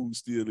I know who's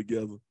still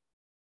together.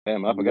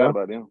 Damn, I forgot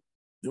about them.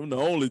 They're the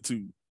only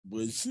two.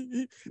 But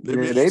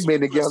they've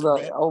been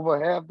together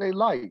over half their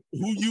life.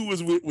 Who you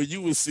was with when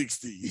you was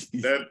 16?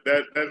 That's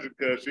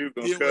because she was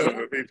gonna cut him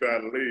if he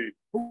tried to leave.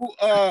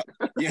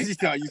 Yeah, she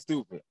thought you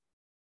stupid.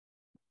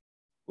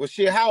 Well,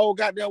 shit, how old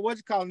goddamn what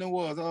you calling them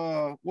was?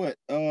 Well,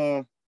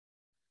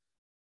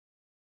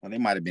 they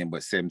might have been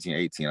but 17,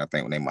 18, I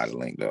think, when they might have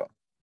linked up.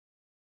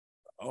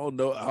 I don't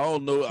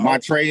know. My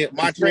Trey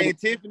and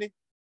Tiffany.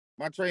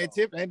 My Trey and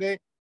Tiffany, ain't they?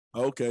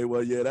 Okay,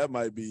 well, yeah, that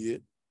might be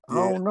it. Yeah.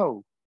 I don't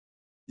know.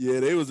 Yeah,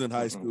 they was in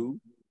high school.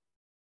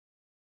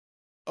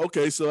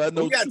 Okay, so I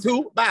know we got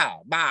two.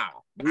 Bow.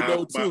 We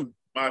know two.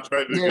 My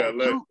Trey just got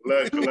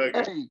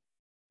lucky.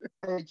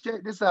 Hey,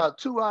 check this out.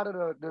 2 out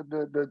of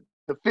the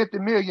 50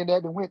 million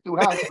that went through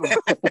high school.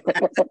 But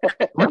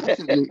I'm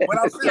saying,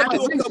 I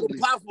know a couple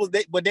possibles,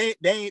 but they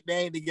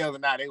ain't together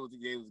now. They was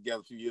together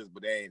a few years,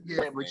 but they ain't.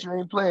 Yeah, but you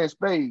ain't playing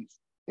spades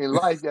in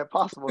life. That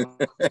possible.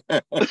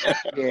 Yeah,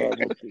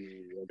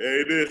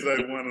 it is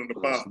like one of the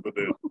possible.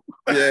 Then.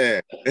 Yeah,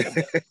 that's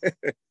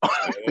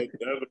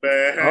a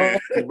bad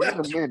hand.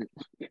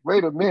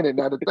 Wait a minute.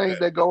 Now the things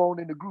that go on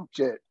in the group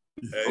chat.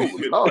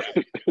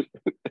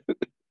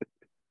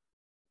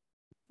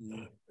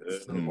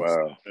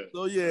 Wow.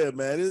 So yeah,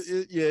 man,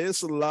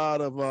 it's a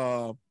lot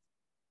of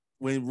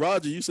when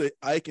Roger, you say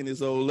Ike and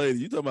his old lady,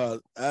 you talking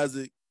about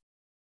Isaac?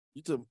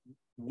 You talking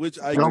which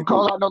Ike? Don't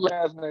call out no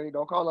last name.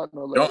 Don't call out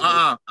no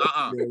last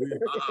name.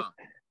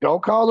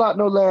 Don't call out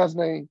no last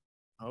name.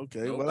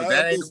 Okay, no, well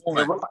that ain't the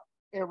one.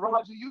 And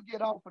Roger, you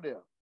get off of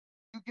there.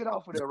 You get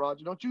off of there,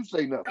 Roger. Don't you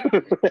say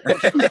nothing.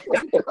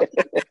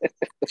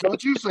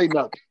 Don't you say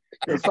nothing.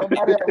 And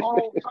somebody at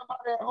home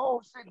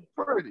sitting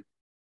pretty.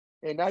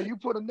 And now you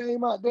put a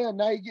name out there, and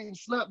now you're getting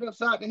slapped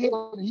upside the head,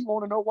 and he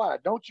want to know why.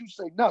 Don't you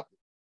say nothing.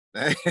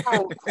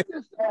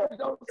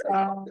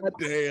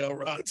 Damn,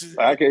 Roger.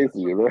 I can't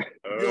see it, man.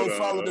 You don't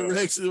follow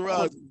directions,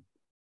 Roger.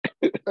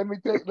 Let me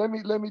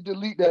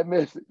delete that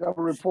message. I'm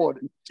gonna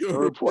report it. I'll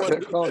report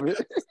that comment.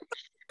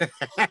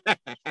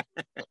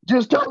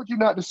 Just told you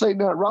not to say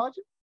nothing,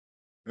 Roger.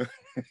 You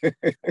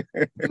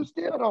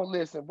still don't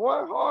listen,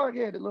 boy.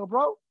 Hard-headed, little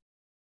bro.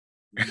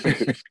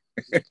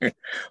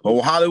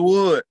 Oh,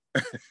 Hollywood.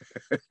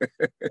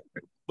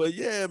 But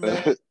yeah,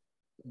 man,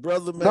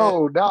 brother, man.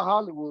 No, not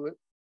Hollywood.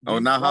 Oh,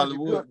 not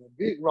Hollywood.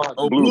 Big Roger.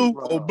 Oh, Blue.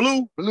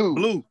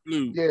 Blue.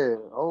 Yeah.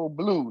 Oh,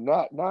 Blue.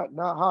 Not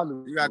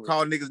Hollywood. You gotta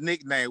call niggas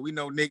nicknames. We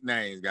know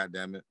nicknames.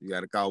 Goddamn it. You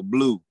gotta call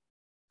Blue.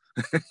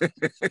 Man,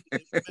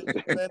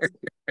 the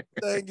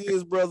thing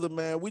is, brother,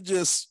 man, we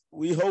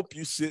hope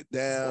you sit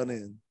down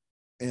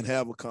and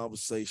have a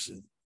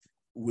conversation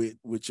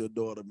with your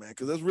daughter, man,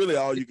 because that's really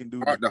all you can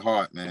do. Heart to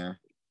heart, man.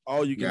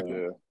 All you can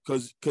do,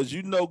 because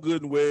you know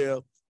good and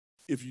well,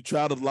 if you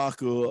try to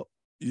lock her up,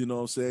 you know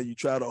what I'm saying, you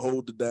try to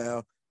hold her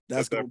down,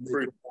 that's gonna make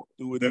her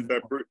do it. That's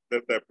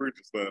that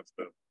preacher son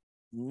stuff.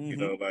 Mm-hmm. You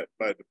know, like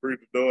the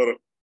preacher's daughter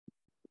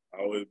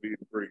always be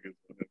the freakers.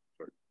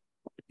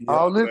 Yeah.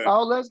 All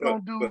that's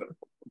gonna do.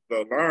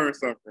 So learn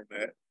something from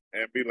that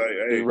and be like,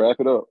 hey, just wrap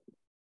it up.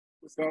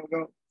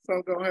 Something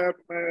gonna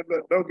happen, man.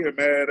 Look, don't get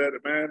mad at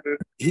it, man.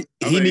 He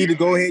need to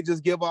go ahead and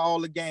just give her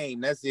all the game.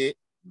 That's it.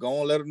 Go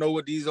and let her know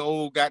what these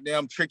old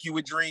goddamn trick you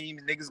with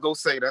dreams niggas go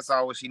say. That's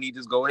all she need.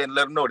 Just go ahead and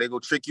let them know. They go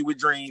trick you with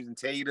dreams and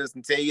tell you this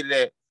and tell you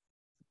that.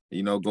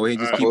 You know, go ahead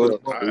and just keep it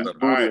up. All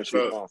right,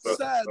 so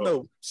side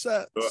note.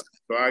 So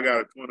I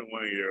got a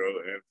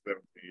 21-year-old and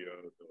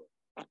 17-year-old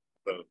daughter.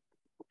 So,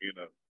 you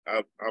know,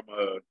 I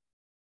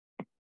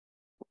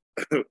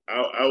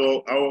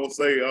won't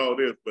say all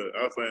this, but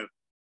I'm saying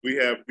we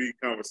have these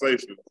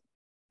conversations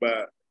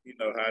about, you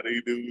know, how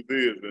these dudes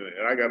is,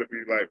 and I got to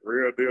be like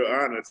real deal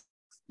honest.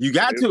 You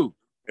got to.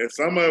 And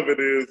some of it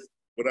is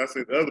what I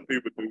see other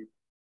people do,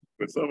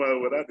 but some of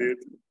it what I did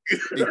too.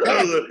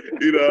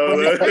 You know,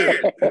 and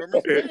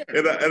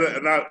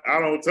I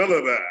don't tell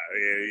her that.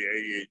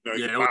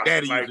 Yeah,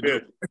 daddy like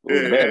this.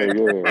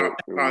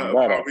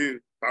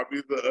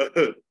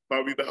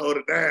 Probably to hold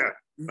it down.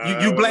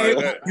 You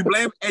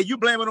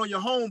blame it on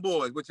your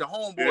homeboys, but your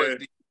homeboys.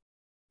 Yeah.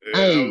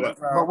 Hey,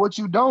 but what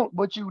you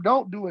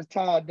don't do is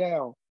tie it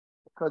down,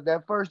 because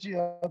that first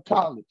year of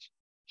college,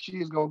 she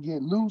is gonna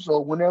get loose,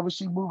 or whenever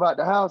she move out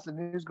the house,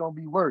 and it's gonna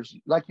be worse.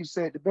 Like you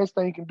said, the best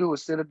thing you can do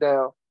is sit her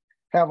down,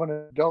 have an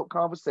adult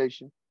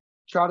conversation,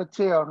 try to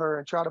tell her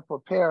and try to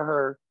prepare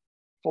her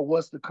for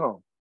what's to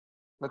come,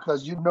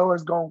 because you know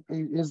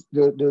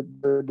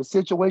the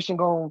situation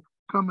gonna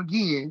come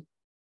again.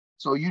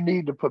 So you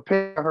need to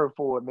prepare her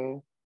for it,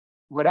 man,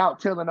 without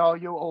telling all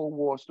your old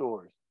war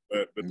stories.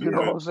 But you know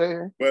what I'm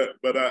saying? But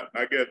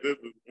I guess this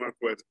is one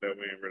question that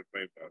we ain't really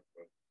think about.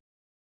 So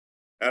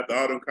after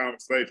all them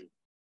conversations,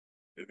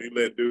 did he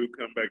let dude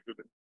come back to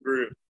the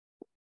crib?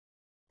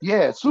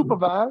 Yeah,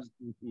 supervised.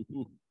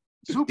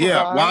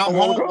 Yeah,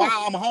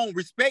 while I'm home,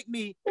 respect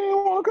me. He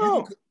don't want to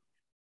come.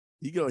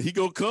 He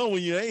gonna come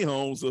when you ain't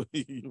home, so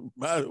he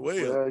might as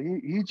well.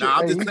 He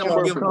I'm just saying,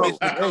 trying give him permission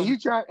to come. he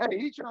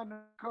trying to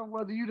come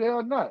whether you there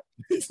or not.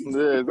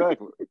 Yeah,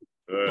 exactly.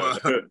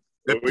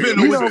 Depending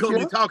on which club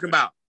you talking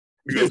about.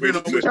 Depending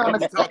on which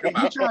club you talking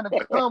about. He trying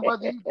to come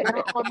whether you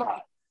there or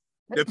not.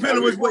 Depending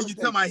on which way you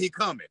talking about, he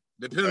coming.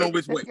 Depending on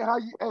which way. Take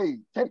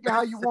it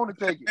how you want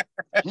to take it.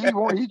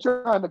 He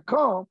trying to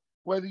come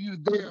whether you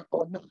there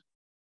or not.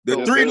 The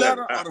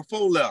 3-letter or the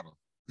 4-letter?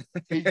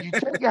 You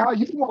take it how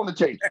you want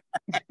to take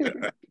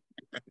it.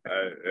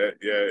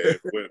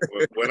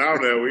 When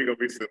I'm there, we're gonna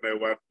be sitting there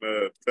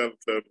watching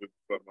television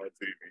something on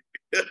TV.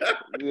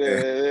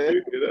 Yeah.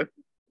 You know?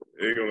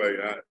 You're gonna like,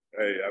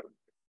 hey, I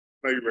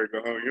know you better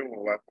go home. You don't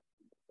want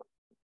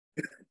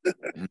to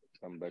watch.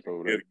 I'm back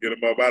over there. Get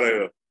him up out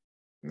of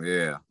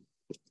Yeah.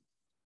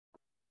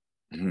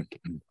 here.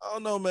 I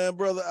don't know, man,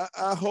 brother.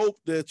 I hope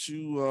that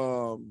you,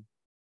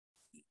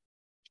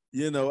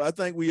 I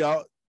think we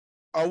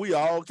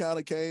all kind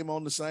of came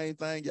on the same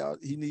thing. Y'all,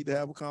 he need to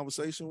have a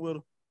conversation with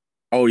her.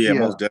 Oh yeah,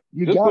 most definitely.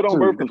 You just put on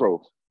birth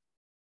control.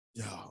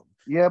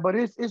 Yeah, but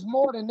it's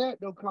more than that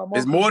though.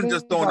 It's more than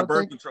just throwing the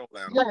birth control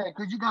out. Yeah,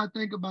 because you got to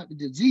think about the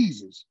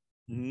diseases.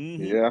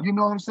 Mm-hmm. Yeah, you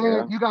know what I'm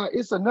saying. Yeah.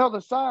 It's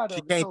another side of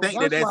it. She can't think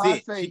that's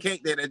it. She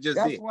can't think that's just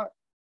it.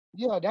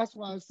 That's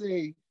why I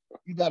say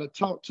you got to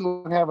talk to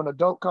her and have an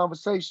adult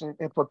conversation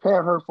and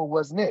prepare her for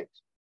what's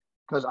next.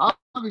 Because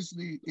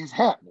obviously it's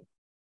happening.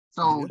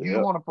 So you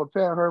want to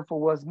prepare her for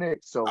what's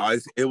next. So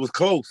it was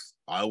close.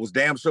 It was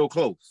damn so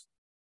close.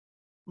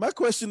 My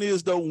question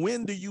is though,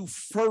 when do you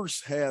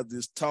first have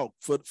this talk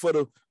for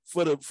the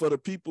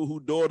people who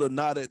daughter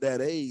not at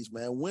that age,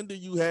 man? When do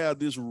you have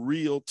this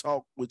real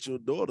talk with your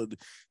daughter?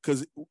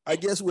 Because I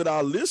guess with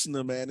our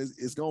listener, man,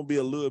 it's gonna be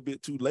a little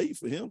bit too late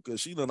for him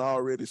because she done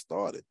already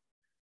started.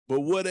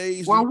 But what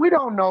age? Well, we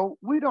don't know.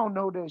 We don't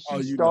know that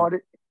she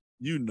started.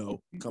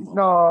 Come on.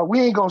 No, we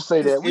ain't gonna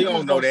say that. We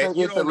don't know that.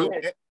 You don't know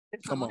that.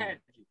 Come on.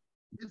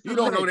 You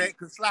don't know that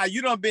because Sly,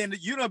 you done been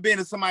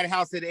to somebody's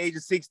house at the age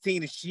of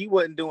 16 and she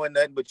wasn't doing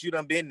nothing, but you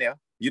done been there.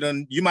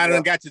 You might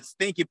have got your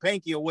stinky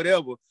panky or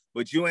whatever,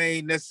 but you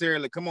ain't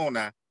necessarily. Come on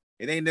now,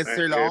 it ain't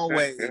necessarily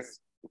always.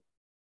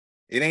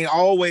 It ain't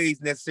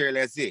always necessarily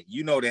that's it.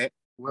 You know that.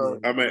 Well,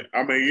 I mean,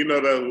 you know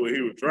that's what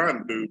he was trying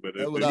to do, but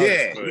he was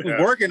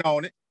working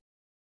on it.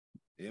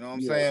 You know what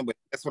I'm saying? But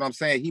that's what I'm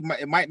saying.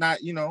 It might not.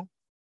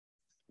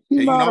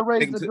 He might have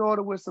raised the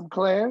daughter with some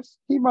class.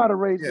 He might have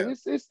raised it.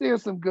 It's still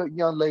some good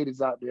young ladies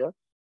out there.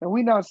 And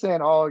we're not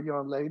saying all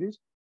young ladies,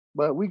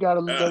 but we got to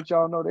let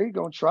y'all know they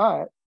going to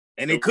try it.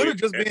 And it could have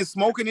just been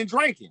smoking and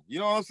drinking. You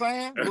know what I'm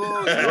saying?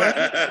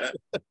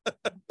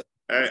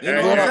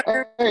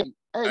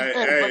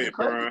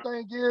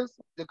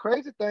 The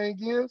crazy thing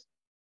is,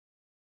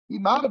 he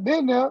might have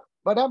been there,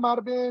 but that might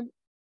have been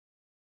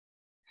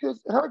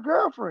her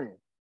girlfriend.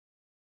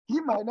 He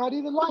might not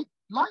even like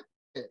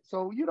it.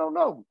 So you don't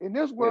know. In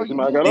this world, you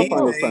might got up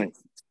on those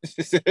things.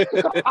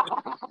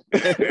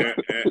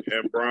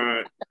 and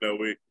Brian,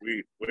 we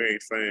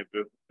ain't saying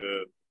just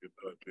did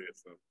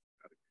something.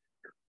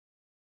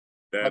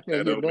 That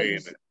don't mean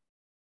that.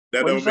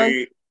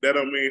 That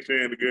don't mean she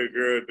ain't a good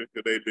girl just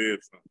because they did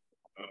something.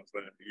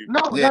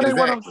 That ain't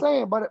what I'm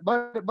saying.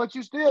 But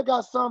you still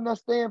got some that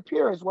stand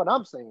pure is what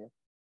I'm saying.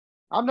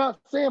 I'm not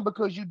saying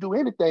because you do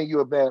anything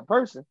you're a bad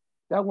person.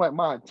 That wasn't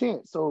my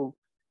intent. So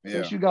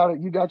since you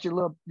got your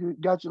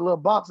little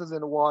boxes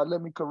in the wall,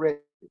 let me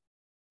correct it.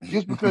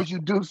 Just because you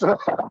do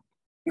something.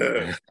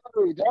 That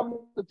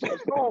was the touch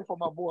wrong for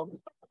my boy.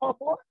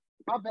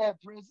 My bad,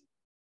 Prezi.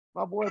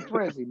 My boy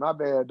Prezi. My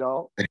bad,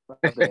 dog.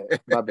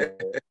 My bad.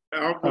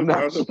 I'm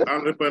just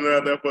putting it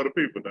out there for the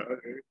people, dog.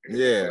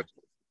 Yeah.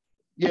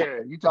 Yeah,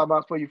 you talking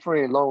about for your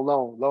friend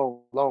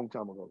long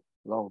time ago.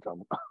 Long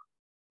time ago.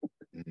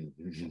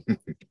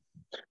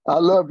 I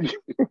love you.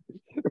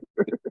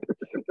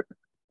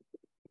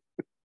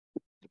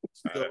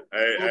 Y'all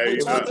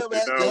never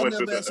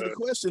answered the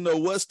question though.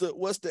 What's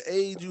the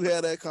age you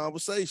had that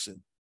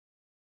conversation?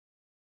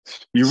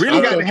 You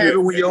really got to have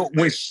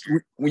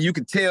it when you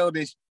can tell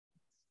this.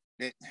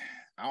 That,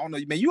 I don't know,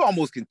 man. You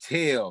almost can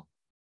tell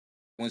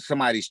when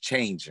somebody's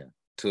changing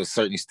to a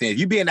certain extent.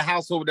 You be in the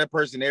household with that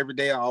person every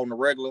day or on the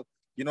regular.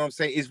 You know what I'm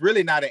saying? It's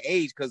really not an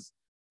age because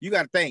you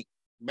got to think.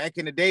 Back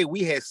in the day,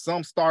 we had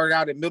some started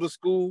out in middle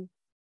school,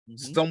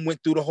 some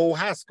went through the whole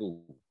high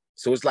school.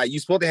 So it's like you're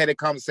supposed to have that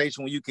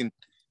conversation when you can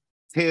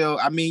tell.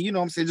 I mean, you know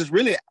what I'm saying? Just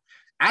really,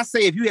 I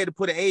say if you had to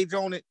put an age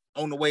on it,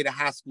 on the way to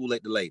high school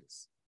at the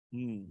latest.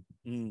 Going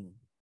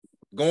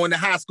to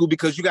high school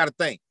because you got to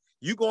think.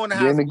 You going to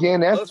high school. And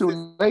again, that's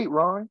too late,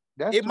 Ron.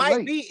 It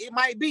might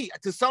be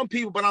to some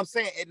people, but I'm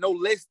saying at no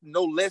less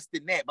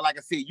than that. But like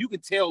I said, you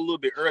can tell a little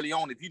bit early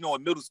on if you know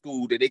in middle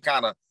school that they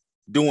kind of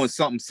doing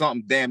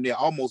something damn near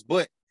almost.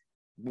 But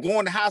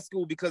going to high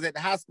school, because at the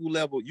high school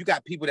level, you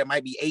got people that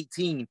might be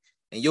 18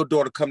 and your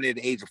daughter coming at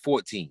the age of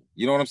 14.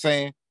 You know what I'm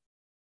saying?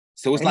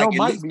 So it's like at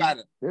least by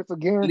the, it's a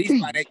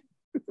guarantee.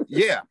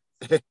 Yeah.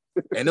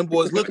 And them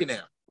boys looking at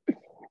them.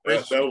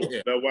 That's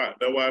why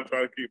I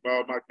try to keep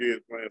all my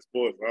kids playing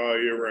sports all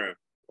year round.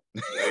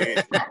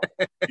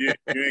 You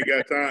ain't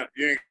got time.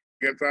 You ain't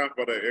got time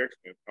for that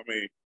extra. I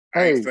mean,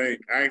 I ain't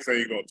saying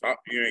you gonna talk.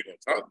 You ain't gonna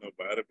talk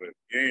nobody, but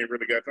you ain't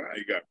really got time.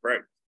 You got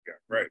practice. You got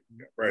practice. You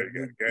got practice.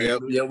 You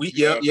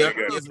got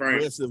game.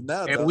 Aggressive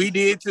now, and we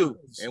did too.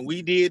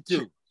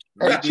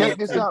 Hey, check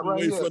this out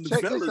right here.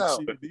 Check this out.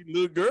 These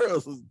little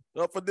girls is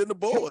upper than the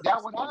boys.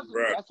 That's what I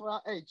do. That's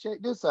what hey,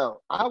 check this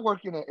out. I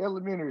work in an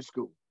elementary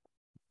school.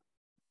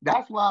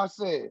 That's why I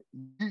said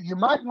you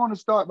might want to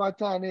start by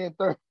time they're in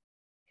third.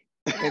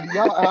 And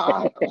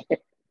y'all,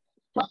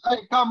 hey,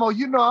 come on,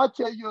 you know I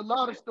tell you a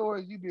lot of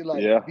stories. You be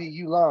like, "B,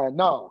 you lying?"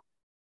 No,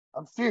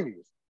 I'm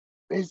serious.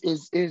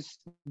 It's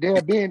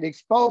they're being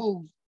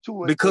exposed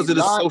to it because of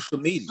the social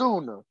media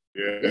sooner.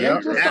 Yeah, it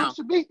ain't just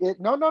social media.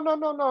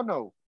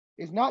 No.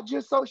 It's not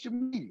just social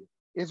media.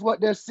 It's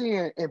what they're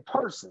seeing in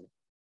person.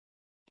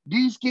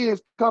 These kids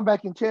come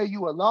back and tell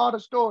you a lot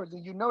of stories,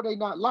 and you know they're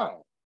not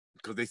lying.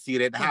 Because they see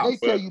it at the house.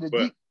 They tell you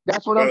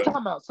that's what I'm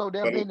talking about. So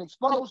they're being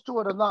exposed to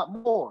it a lot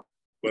more.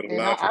 But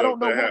and I don't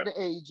know what the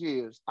age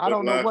is. I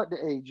don't know what the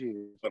age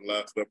is. But a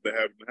lot of stuff they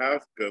have in the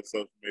house because of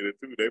social media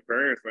too. Their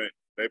parents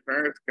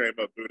came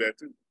up through that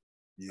too.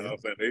 You know what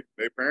I'm saying?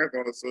 They parents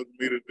on the social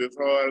media just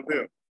hard as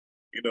them.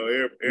 You know,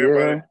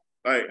 everybody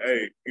like,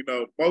 hey, you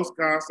know, most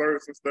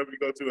concerts and stuff you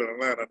go to in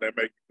Atlanta, they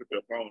make you put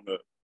your phone up.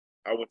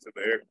 I went to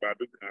the Eric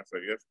Badu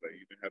concert yesterday.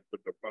 You didn't have to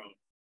put your phone.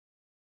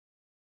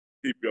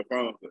 Keep your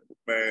phone up.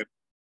 Man,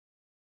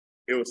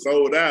 it was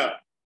sold out.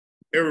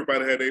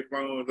 Everybody had their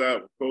phones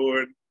out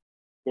recording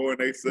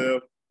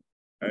themselves.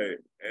 Hey,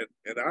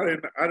 and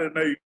I didn't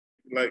know you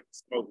like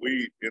smoke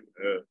weed in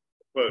a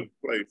public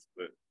place,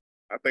 but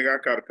I think I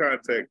caught a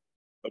contact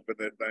up in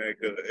that thing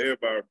because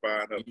everybody was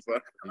buying up. So.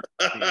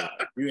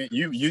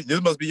 you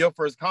this must be your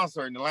first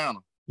concert in Atlanta.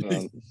 No,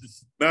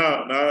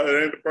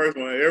 it ain't the first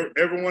one.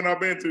 Everyone I've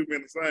been to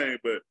been the same,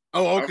 but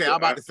okay, I'm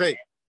about to say.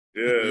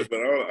 Yeah, but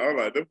I was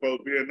like, them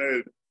folks be in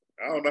there.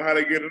 I don't know how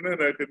they get in there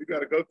because you got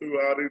to go through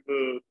all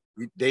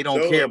these. They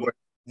don't care, but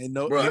ain't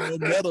no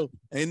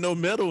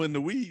metal in the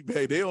weed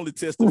bag. They only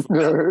testing for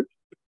metal.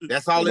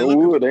 That's all they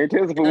looking for. They ain't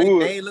testing for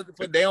wood. They ain't looking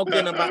for. They don't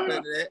care nothing about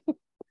that.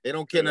 They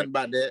don't care nothing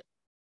about that.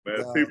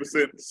 Man, people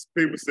sit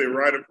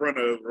right in front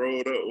of us,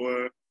 rolled up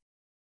one,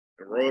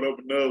 and rolled up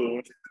another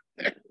one,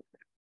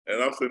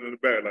 and I'm sitting in the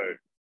back like,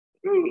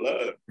 ooh,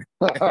 Lord.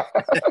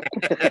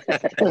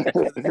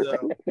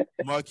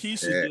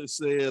 Markeisha just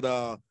said,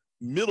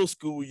 middle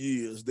school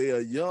years, they are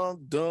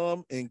young,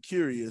 dumb, and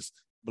curious,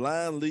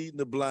 blind leading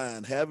the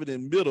blind, have it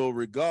in middle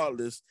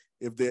regardless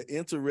if they're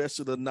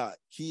interested or not.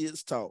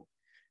 Kids talk.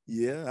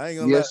 Yeah, I ain't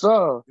gonna lie. Yes,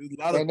 sir.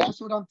 And that's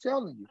what I'm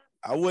telling you.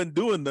 I wasn't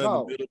doing nothing in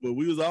the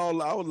middle, but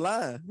I was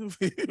lying.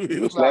 He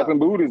was slapping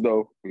booties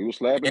though. He was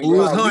slapping. And he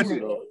was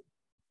hunching.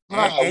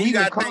 And you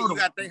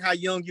gotta think how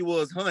young you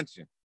was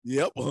hunching.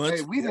 Yep, hunching.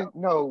 Hey,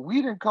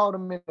 we didn't call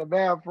them in the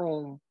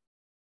bathroom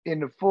in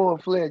the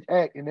full-fledged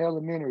act in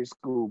elementary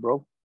school,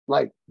 bro.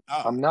 Like,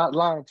 I'm not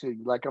lying to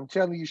you. Like, I'm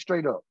telling you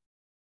straight up.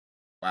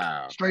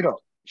 Wow. Straight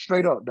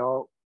up,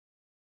 dog.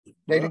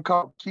 They done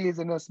caught kids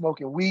in there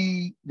smoking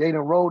weed. They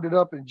done rolled it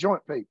up in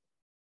joint paper.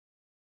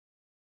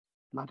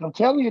 Like I'm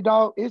telling you,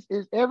 dog, it's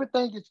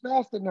everything is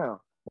faster now.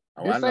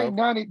 This ain't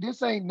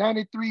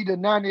 93 to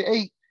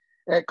 98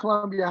 at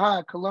Columbia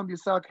High, Columbia,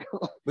 South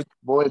Carolina.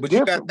 But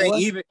you gotta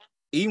think,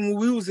 even when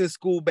we was in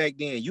school back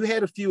then, you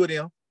had a few of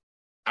them.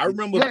 I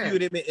remember a few of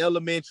them in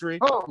elementary.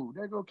 Oh,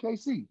 there go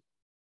KC.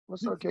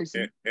 What's up,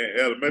 KC? In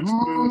elementary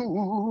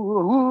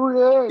school.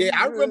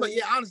 I remember.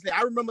 Yeah, honestly,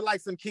 I remember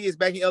like some kids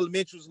back in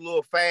elementary was a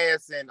little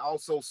fast and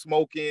also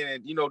smoking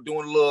and doing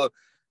a little.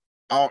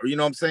 You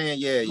know what I'm saying?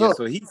 Yeah. Look,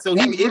 So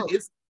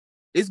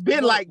it's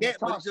been like that,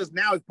 but it's just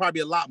now it's probably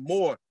a lot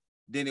more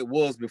than it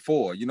was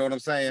before. You know what I'm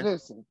saying?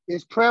 Listen,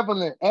 it's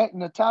prevalent. At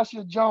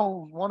Natasha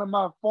Jones, one of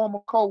my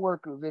former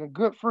co-workers and a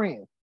good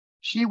friend,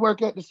 she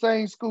worked at the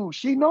same school.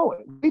 She know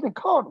it. We done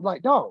caught him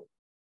like, dog.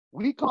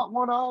 We caught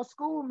one of our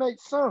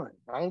schoolmates' son.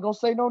 I ain't gonna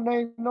say no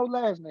name, no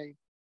last name.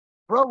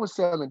 Bro was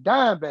selling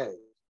dime bags.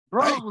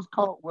 Bro was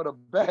caught with a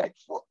bag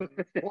full.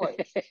 Boy,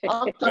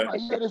 I'm talking about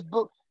he had his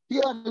book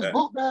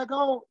bag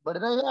on, but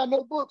it ain't had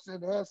no books in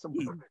it. It had some.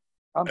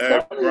 I'm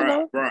telling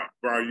you,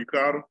 Brian, you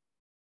caught him?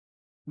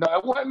 No,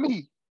 it wasn't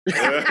me. Hey,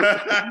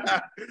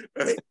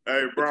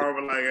 Brian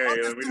was like,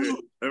 hey,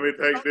 let me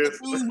take this.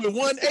 With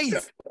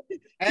 1/8.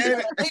 And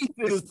an eighth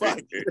in his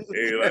pocket.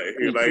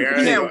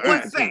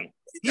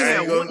 He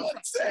had one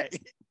cent.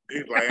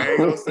 He's like,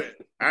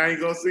 I ain't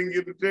gonna send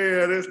you to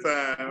jail this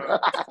time.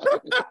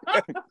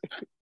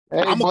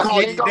 Hey, I'm gonna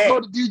call you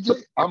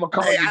daddy. I'm gonna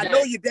call you daddy. I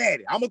know your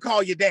daddy. I'm gonna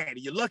call you daddy.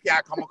 You're lucky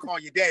I'm gonna call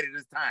you daddy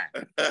this time.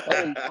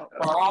 Hey,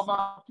 for all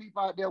my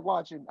people out there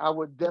watching, I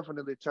would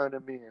definitely turn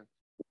them in.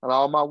 And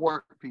all my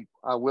work people,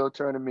 I will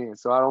turn them in.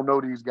 So I don't know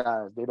these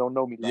guys. They don't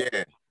know me like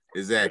Yeah,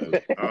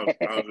 exactly. I was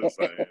just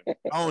saying.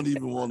 I don't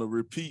even want to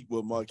repeat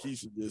what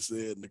Marquisha just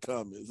said in the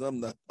comments. I'm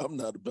not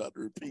about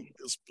to repeat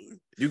this.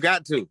 You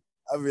got to.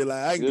 I feel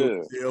like I can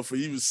go to jail for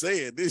even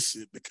saying this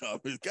shit in the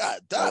comments.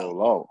 God damn. Oh,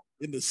 Lord.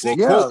 In the Well,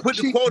 six, quote, put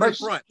the quote in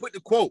front. Put the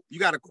quote. You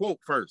got a quote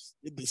first.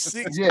 In the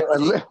six. Yeah,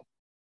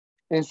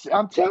 and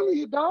I'm telling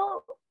you,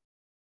 dog,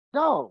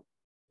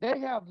 they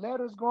have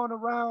letters going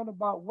around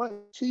about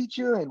what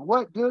teacher and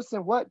what this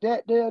and what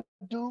that they'll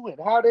do and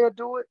how they'll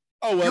do it.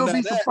 Oh, well, you'll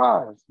be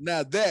surprised.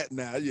 Now,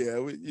 yeah,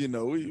 we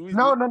no.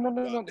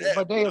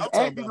 But they have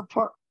acted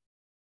upon.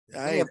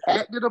 They have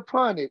acted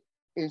upon it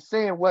in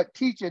saying what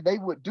teacher they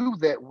would do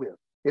that with.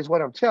 Is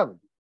what I'm telling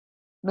you.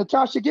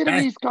 Natasha, get in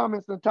these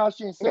comments,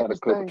 Natasha, and set this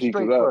thing straight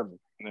for me.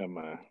 Never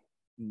mind.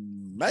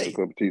 Man. A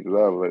couple teachers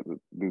I would like to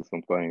do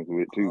some things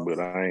with too, but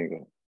I ain't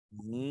gonna.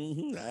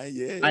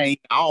 I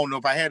don't know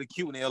if I had a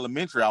cute in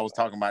elementary. I was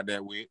talking about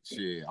that with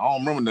shit. I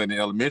don't remember nothing in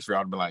elementary.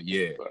 I'd be like,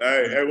 yeah.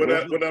 Hey, what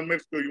elementary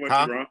school you went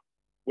to, Ron?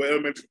 What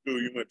elementary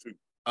school you went to?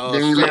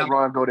 They ain't let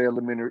Ron go to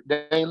elementary.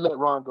 They ain't let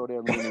Ron go to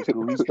elementary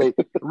school. He stayed.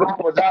 Ron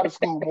was out of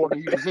school more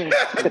than he was in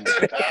school.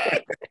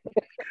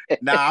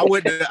 Nah, I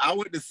went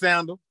to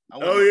Sandal.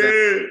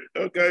 Okay.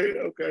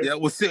 Yeah, it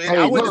was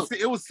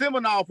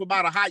Seminole for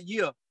about a hot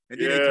year,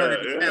 and then they turned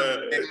it to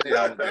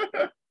Sandal.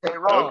 Hey,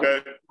 Ron,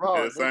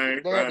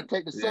 same. They had to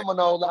take the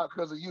Seminole out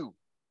because of you.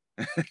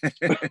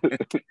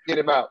 Get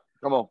him out.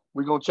 Come on,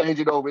 we're gonna change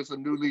it over. It's a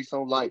new lease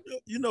on life.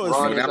 You know,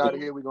 Ron is out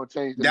of here. We're gonna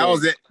change the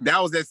That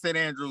was at St.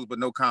 Andrews, but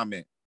no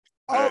comment.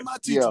 All my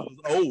teachers was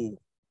old.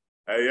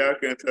 Hey, y'all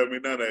can't tell me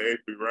none of that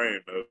AP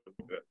rain though.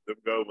 Them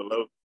go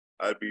below.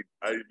 I'd be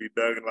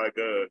dugging like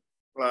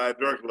Clyde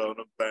Drexler on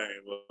them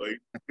things. Well, you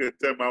couldn't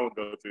tell me I was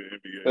going to the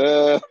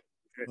NBA.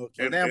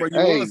 Okay. Damn, bro,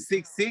 you was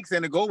 6'6"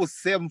 and the goal was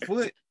 7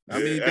 foot. I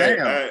mean,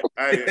 damn.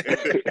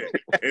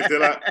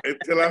 Until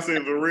I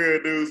seen the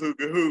real dudes who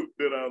could hoop,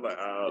 then I was like,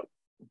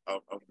 I'm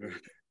good.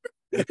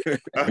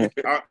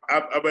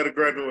 I better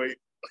graduate.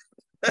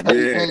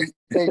 Hey,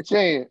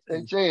 Chance,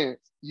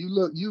 you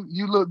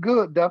look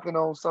good ducking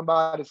on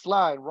somebody's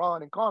slide,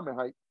 Ron and Carmen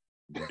height.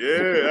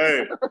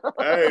 Yeah,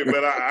 hey,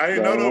 but I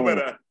ain't know no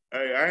better.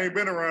 Hey, I ain't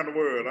been around the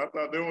world. I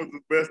thought that was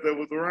the best that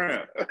was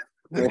around.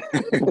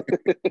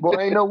 Boy,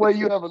 ain't no way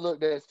you ever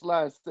looked at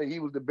Sly and say he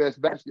was the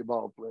best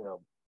basketball player.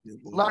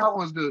 Sly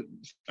was the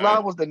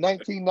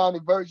 1990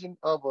 version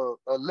of a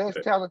less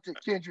talented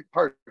Kendrick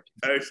Perkins.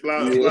 Hey,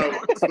 Sly was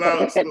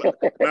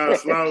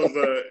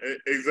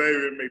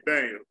Xavier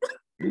McDaniel.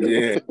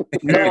 Yeah.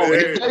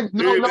 Xavier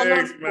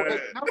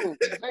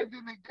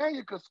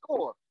McDaniel could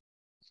score.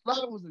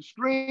 Sly was a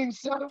string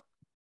setter,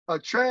 a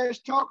trash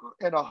talker,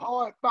 and a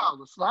hard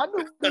fouler. So I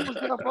knew he was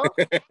there for.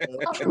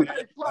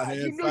 I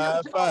had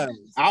 5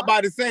 fouls. I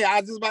was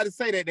just about to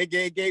say that they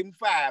gave him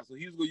 5, so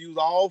he was gonna use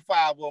all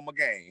 5 on my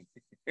game.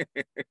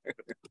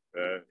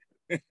 Hey,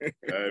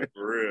 for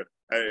real.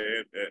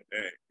 Hey, and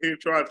he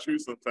tried to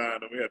shoot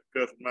sometime, and we had to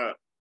cuss him out.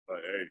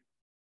 Like, hey,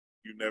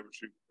 you never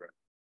shoot, bro.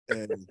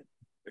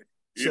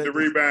 Get the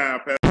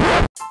rebound, pass.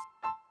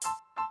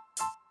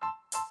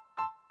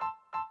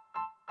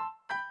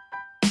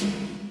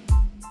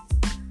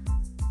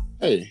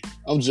 Hey,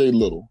 I'm Jay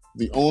Little,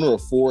 the owner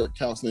of Forward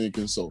Counseling and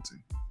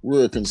Consulting.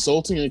 We're a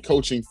consulting and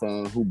coaching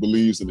firm who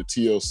believes in the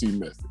TLC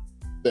method.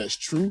 That's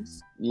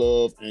truth,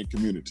 love, and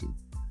community.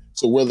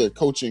 So whether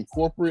coaching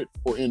corporate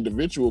or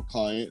individual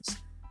clients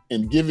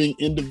and giving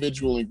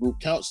individual and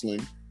group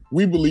counseling,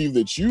 we believe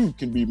that you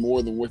can be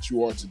more than what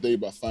you are today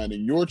by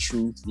finding your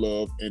truth,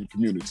 love, and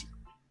community.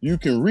 You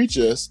can reach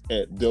us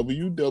at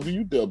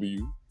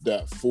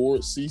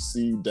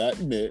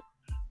www.forwardcc.net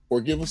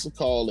or give us a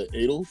call at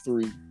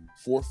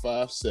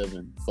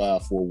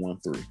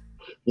 803-457-5413.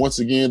 Once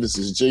again, this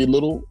is Jay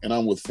Little, and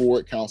I'm with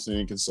Forward Counseling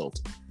and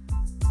Consulting.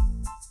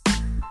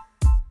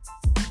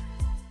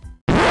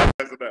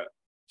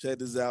 Check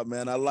this out,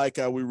 man. I like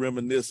how we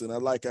reminiscing.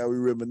 Because,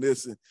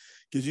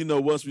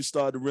 once we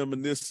started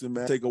reminiscing,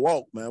 man, take a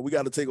walk, man. We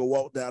got to take a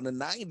walk down the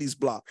 90s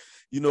block.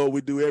 You know what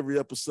we do every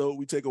episode?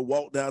 We take a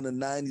walk down the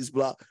 90s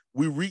block.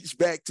 We reach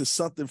back to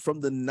something from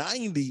the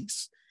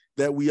 90s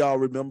that we all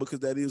remember,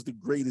 because that is the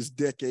greatest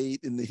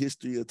decade in the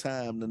history of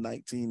time, the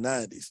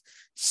 1990s.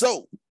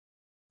 So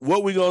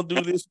what we're going to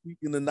do this week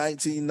in the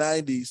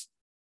 1990s,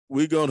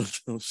 we're going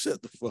to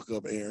shut the fuck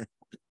up, Aaron.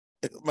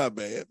 My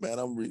bad, man.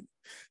 I'm reading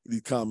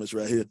these comments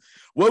right here.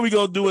 What we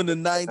going to do in the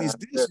 90s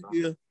this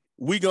year,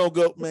 we going to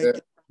go, man,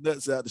 get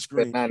nuts out the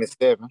screen.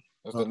 97.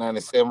 That's the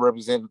 97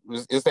 represent.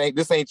 This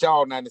ain't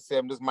y'all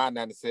 97. This is my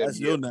 97. That's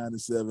your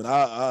 97.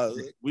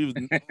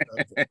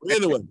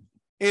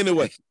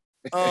 Anyway.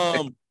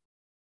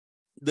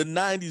 The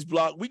 90s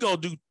block, we're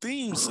going to do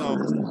theme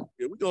songs.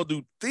 We're going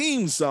to do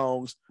theme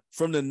songs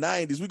from the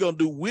 90s. We're going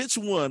to do which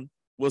one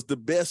was the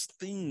best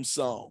theme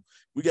song.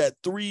 We got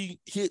 3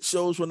 hit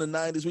shows from the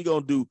 90s. We're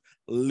going to do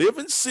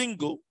Living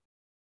Single,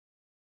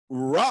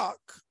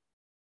 Rock,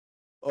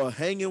 or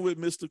Hanging with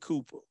Mr.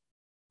 Cooper.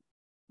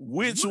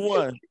 Which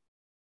one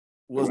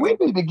We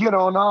need to get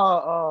on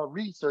our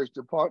research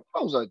department.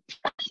 Those are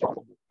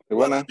terrible.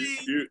 No,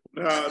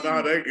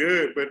 they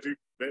good, but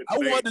I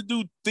wanted to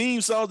do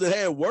theme songs that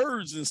had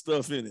words and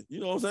stuff in it. You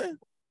know what I'm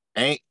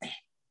saying?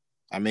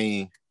 I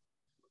mean,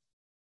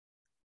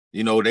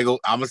 you know, they go,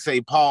 I'm gonna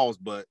say pause,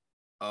 but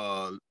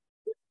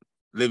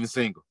Living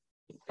Single.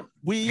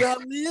 We are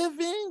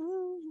living.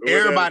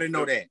 Everybody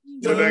know that.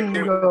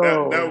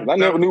 I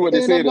never knew what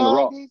they said in the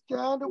rock.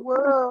 Kind of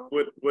world.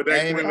 With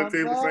that Queen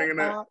Latifah singing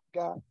that.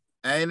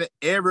 Ain't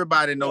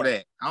everybody know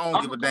that? I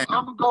don't give a damn.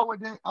 I'm gonna go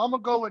with that. I'm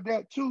gonna go with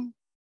that too,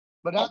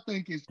 but I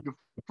think it's the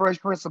Fresh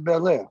Prince of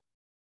Bel-Air.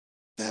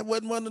 That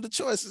wasn't one of the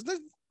choices.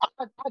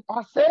 I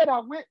said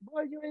I went.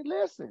 Boy, you ain't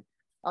listen.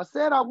 I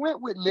said I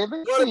went with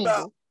Living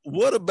Single.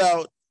 What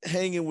about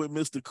Hanging with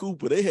Mr.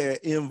 Cooper? They had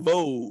In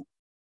Vogue.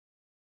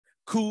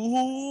 Cooper,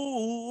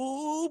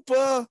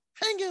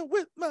 hanging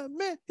with my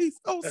man.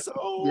 He's so.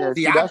 Yeah,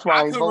 see, that's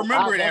why I could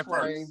remember that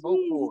first. I ain't vote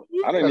for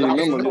it. I didn't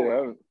even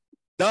remember.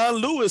 Don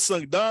Lewis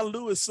sung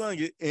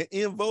it, and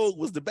In Vogue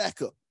was the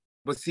backup.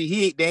 But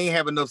see, they ain't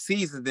have enough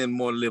seasons than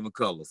more Living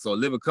Color. So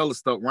Living Color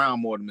stuck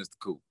around more than Mr.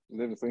 Cooper.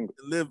 Living Single.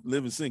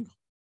 Living Single.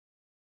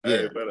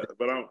 Yeah, but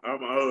I'm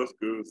old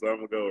school, so I'm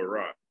gonna go with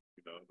rock.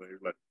 You know, so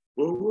he's like,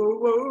 whoa, whoa,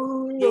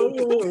 whoa,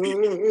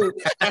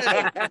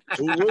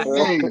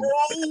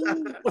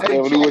 I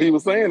never knew what he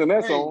was saying in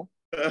that song.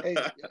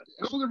 The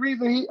only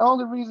reason he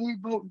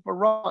voted for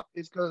rock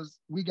is because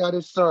we got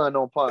his son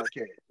on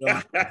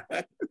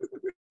podcast.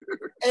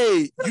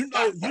 Hey, you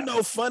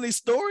know, funny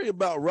story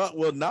about Rock.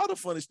 Well, not a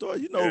funny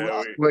story. You know,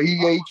 Rock. Well,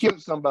 he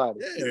killed somebody.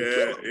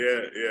 Yeah.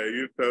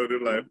 You told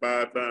it like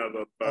 5 times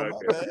on the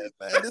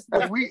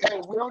podcast. We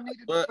don't need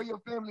to know your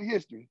family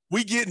history.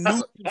 We get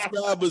new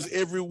subscribers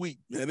every week,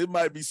 man. It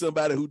might be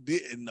somebody who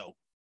didn't know.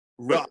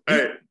 Rock.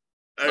 Hey,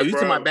 you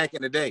talking about back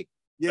in the day?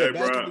 Yeah, hey,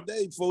 back bro. in the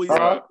day before he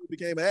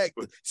became an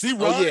actor. See,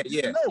 Ron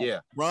didn't know.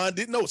 Ron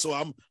didn't know, so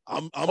I'm.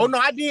 Oh no,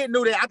 I didn't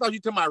know that. I thought you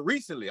talking about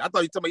recently. I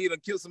thought you talking about you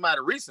done killed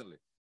somebody recently.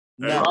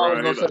 Hey, no,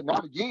 Brian, I was gonna say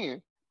not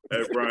again.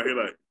 Hey, Brian, he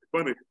like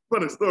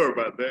funny story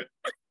about that.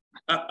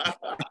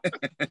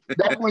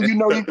 That's when you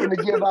know you're gonna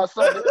give out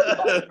something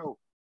everybody know.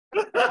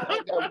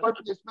 That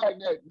worthless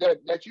fact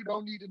that you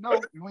don't need to know.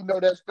 We know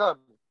that's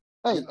coming.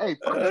 Hey,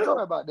 funny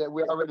story about that.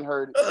 We already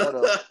heard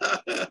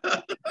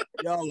it.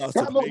 Y'all lost.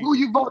 Come on, who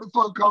you voted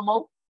for? Come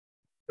on.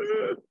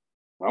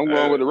 I'm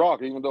going with the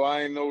Rock, even though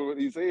I ain't know what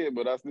he said,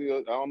 but I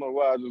don't know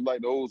why I just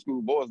like the old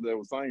school voice that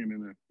was singing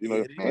in there. You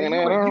know, hey,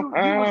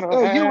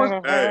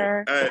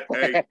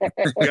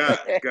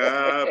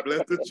 God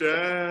bless the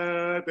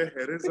child that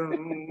had his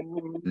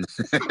own.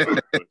 I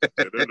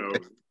don't know.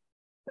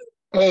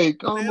 Hey,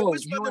 come Man, on.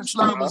 which one You of them and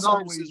Slime streaming is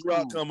always services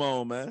Rock cool. come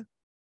on, man?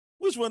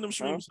 Which one of them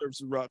streaming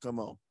services Rock come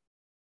on?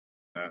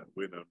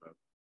 We don't know.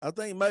 I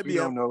think it might be. You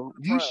don't know.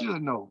 You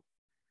should know.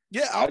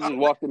 Yeah, I just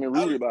watched him in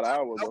Rudy about an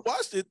hour I ago.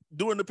 watched it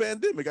during the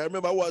pandemic. I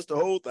remember I watched the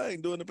whole thing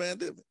during the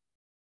pandemic.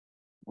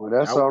 Well,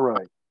 that's all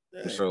right.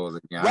 The show was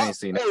again. Rock, I ain't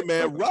seen that. hey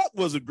man, Rock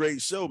was a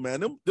great show,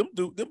 man. Them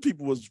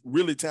people was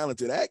really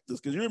talented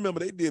actors because you remember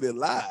they did it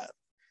live.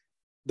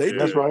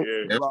 That's right.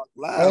 Yeah. Rock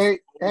live.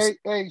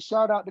 Hey!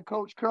 Shout out to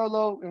Coach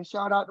Curlo and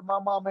shout out to my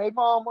mama. Hey,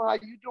 mama, how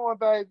you doing,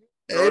 baby?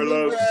 Hey,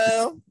 Curlo,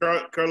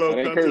 come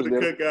to the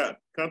cookout.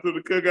 Come to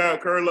the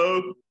cookout,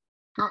 Curlo.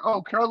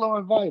 Curlo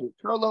invited.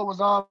 Curlo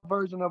was our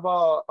version of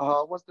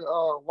what's the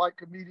white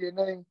comedian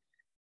name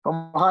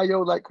from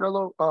Ohio, like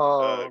Curlo?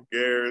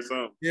 Gary or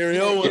something. Gary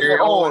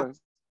Owens.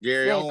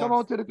 Gary Owens. Come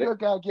on to the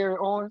cookout, Gary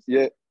Owens.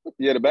 Yeah.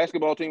 The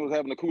basketball team was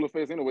having a cooler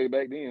fest anyway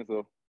back then,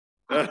 so.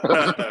 Cause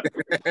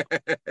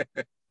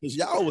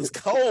y'all was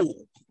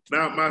cold.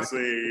 Not my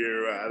senior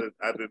year. I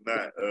did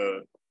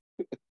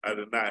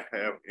not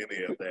have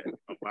any of that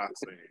on my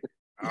senior.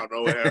 I don't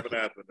know what happened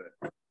after that.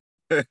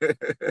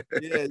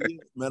 Yeah,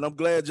 man. I'm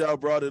glad y'all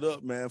brought it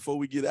up, man. Before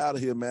we get out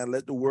of here, man,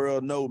 let the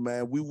world know,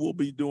 man. We will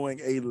be doing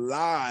a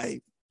live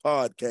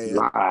podcast.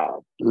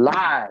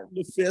 Live.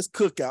 Cooler Fest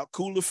Cookout.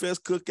 Cooler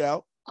Fest.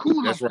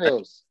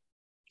 Right.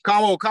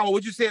 Come on.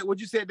 What you said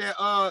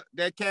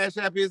that Cash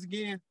App is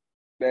again?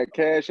 That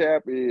Cash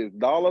App is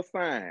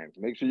 $.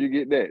 Make sure you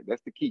get that.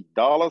 That's the key.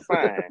 $.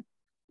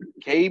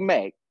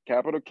 K-Mac,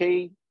 capital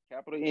K,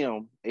 capital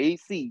M,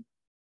 AC,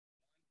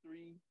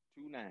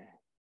 329.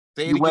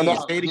 Say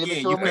it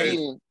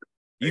again.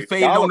 You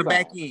faded on the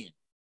back end.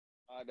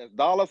 That's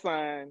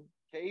 $.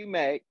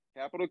 K-Mac,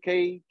 capital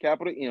K,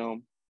 capital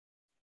M,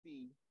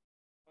 C,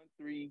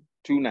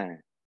 1329.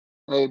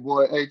 Hey,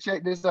 boy. Hey,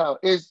 check this out.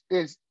 It's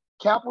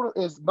capital,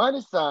 it's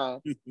money sign,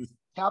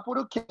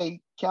 capital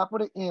K,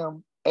 capital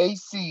M,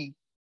 AC,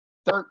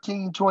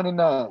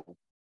 1329.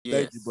 Yes.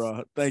 Thank you,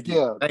 bro. Thank you.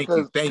 Yeah, thank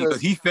you.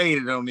 Because he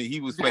faded on me.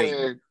 He was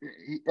fading.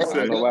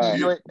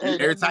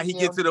 Every time he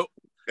gets to the,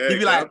 he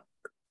be like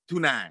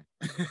 29.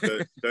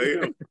 I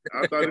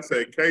thought he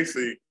said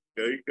Casey.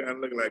 Yeah, he kind of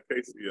look like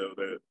Casey over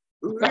there.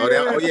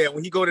 Oh yeah,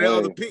 when he go to the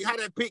other pick, how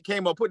that pick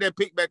came up, put that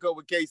pick back up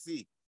with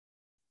KC.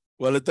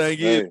 Well, the thing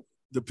is,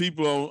 the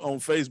people on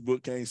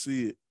Facebook can't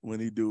see it when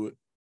he do it.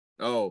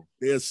 Oh,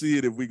 they'll see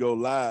it if we go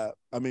live.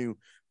 I mean,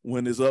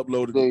 when it's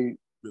uploaded.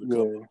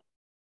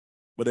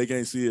 but they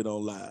can't see it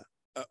on live.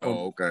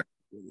 Oh, okay.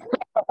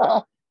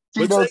 But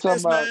Tito say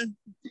this, man.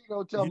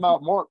 Tito talking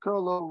about Mark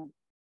Curlow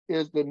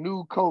is the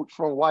new coach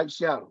from White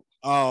Shadow.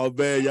 Oh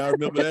man, y'all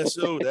remember that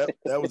show?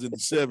 That was in the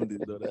 70s,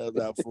 though. That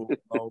was out for a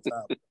long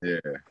time.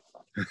 Yeah.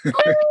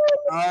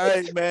 All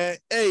right, man.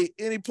 Hey,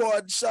 any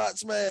parting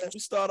shots, man? We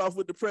start off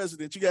with the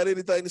president. You got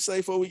anything to say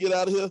before we get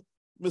out of here,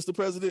 Mr.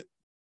 President?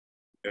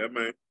 Yeah,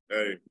 man.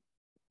 Hey,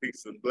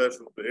 peace and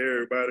blessings to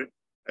everybody.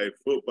 Hey,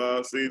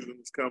 football season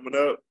is coming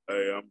up.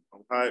 Hey, I'm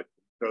hyped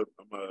because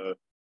I'm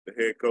the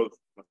head coach of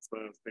my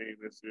son's team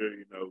this year.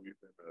 You know, we've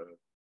been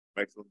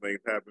make some things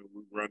happen.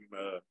 We're running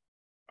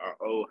our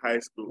old high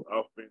school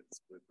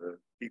offense with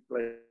key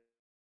play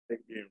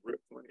in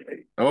RIP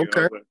 28.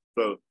 Okay. You know,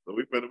 so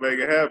we finna make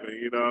it happen.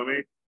 You know what I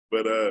mean?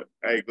 But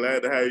hey,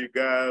 glad to have you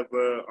guys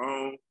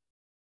on.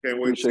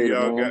 Can't wait to see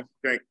y'all. Can't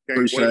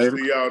wait to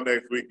see y'all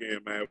next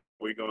weekend, man.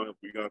 We gonna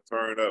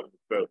turn up and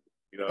stuff.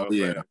 You know what I'm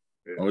saying?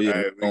 Oh yeah,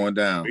 hey, going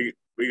down.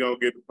 We gonna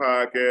get the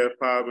podcast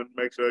popping.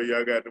 Make sure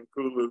y'all got them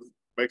coolers.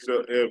 Make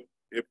sure if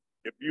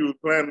you was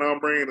planning on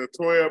bringing a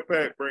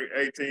 12-pack, bring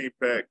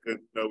 18-pack,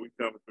 because you know we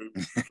coming through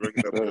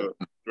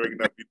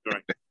drinking up your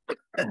drink.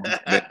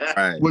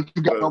 Right. What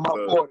you got on my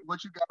 40?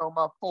 What you got on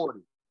my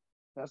 40?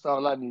 That's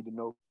all I need to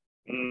know.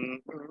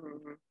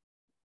 Mm-hmm.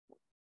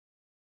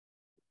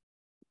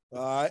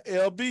 All right,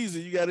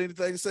 LBZ, you got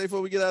anything to say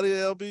before we get out of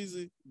here,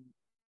 LBZ?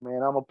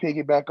 Man, I'm gonna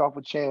piggyback off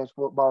a chance.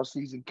 Football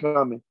season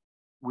coming.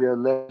 We're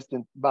less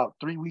than about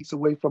 3 weeks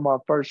away from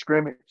our first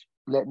scrimmage,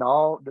 letting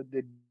all the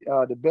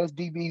best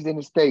DBs in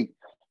the state.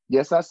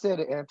 Yes, I said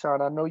it,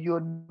 Anton. I know you're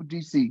a new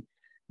DC.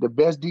 The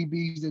best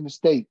DBs in the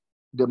state,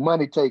 the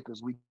money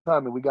takers. We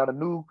coming. We got a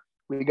new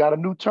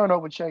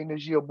turnover chain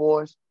this year,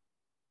 boys.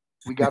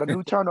 We got a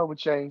new turnover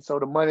chain, so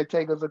the money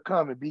takers are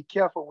coming. Be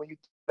careful when you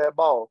take that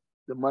ball.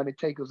 The money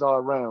takers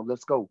are around.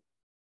 Let's go.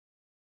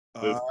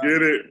 Let's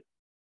get it.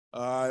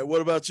 All right.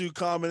 What about you,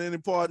 Carmen? Any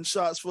parting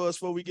shots for us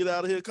before we get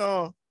out of here,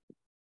 Carm?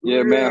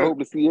 Yeah, man. Hope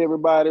to see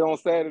everybody on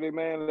Saturday,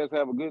 man. Let's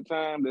have a good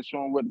time. Let's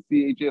show them what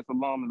the CHS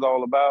alum is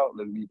all about.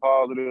 Let's be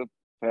positive.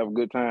 Have a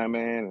good time,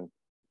 man.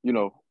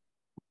 And,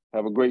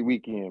 have a great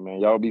weekend,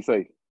 man. Y'all be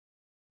safe.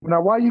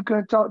 Now, why you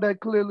couldn't talk that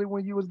clearly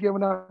when you was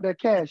giving out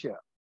that cash out?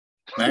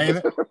 Ain't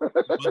it? I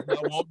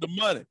want the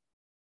money.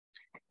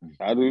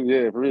 I do,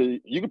 yeah. For real.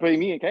 You can pay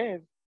me in cash.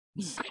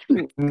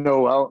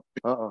 No,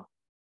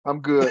 I'm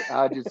good.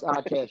 I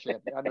cash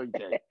out. I know you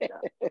can.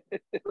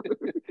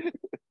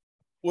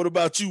 What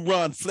about you,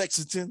 Ron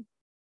Flexington?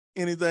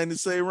 Anything to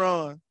say,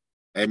 Ron?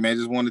 Hey, man,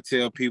 just want to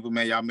tell people,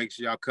 man, y'all make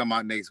sure y'all come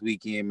out next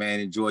weekend, man.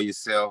 Enjoy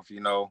yourself,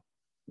 I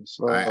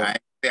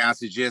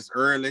suggest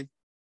early.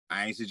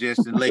 I ain't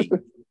suggesting late.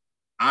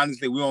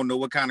 Honestly, we don't know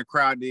what kind of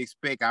crowd they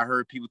expect. I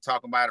heard people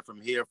talking about it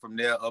from here, from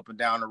there, up and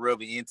down the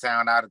river, in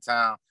town, out of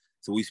town.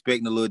 So we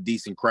expecting a little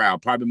decent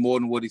crowd. Probably more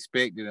than what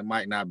expected. It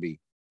might not be.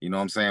 You know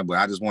what I'm saying? But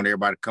I just want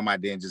everybody to come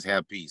out there and just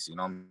have peace. You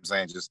know what I'm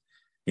saying? Just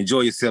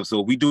enjoy yourself.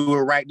 So if we do it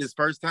right this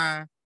first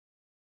time,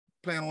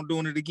 plan on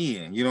doing it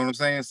again. You know what I'm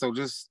saying? So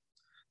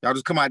y'all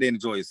just come out there and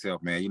enjoy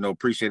yourself, man.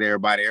 Appreciate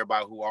everybody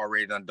who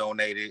already done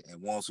donated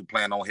and ones who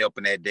plan on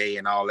helping that day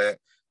and all that.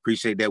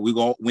 Appreciate that. We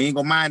ain't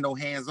gonna mind no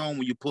hands-on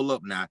when you pull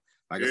up now.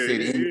 Like I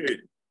said,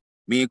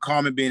 me and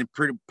Carmen being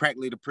pretty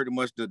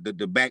much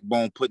the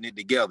backbone putting it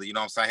together. You know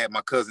what I'm saying? I had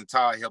my cousin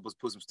Todd help us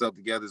put some stuff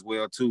together as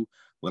well too.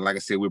 But like I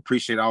said, we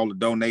appreciate all the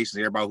donations,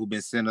 everybody who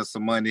been sending us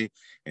some money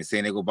and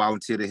saying they go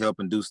volunteer to help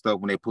and do stuff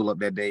when they pull up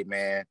that day,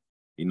 man.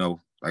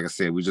 Like I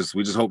said, we just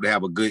hope to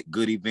have a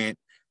good event.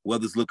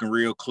 Weather's looking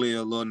real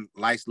clear,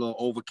 nice little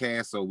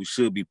overcast, so we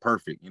should be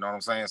perfect. You know what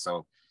I'm saying?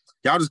 So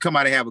y'all just come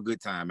out and have a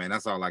good time, man.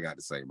 That's all I got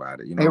to say about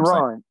it. You know hey, what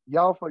I'm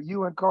Ron,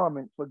 you and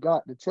Carmen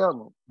forgot to tell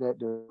them that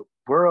the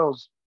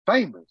world's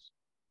famous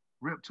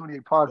RIP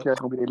 28 podcast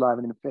gonna be there live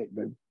and in effect,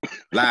 baby.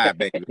 Live,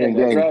 baby.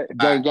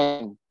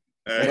 Gang.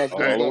 Hey,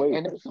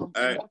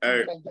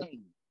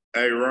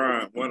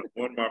 Ron, one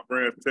of my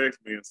friends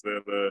texted me and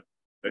said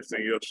they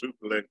seen your shoe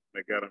collection.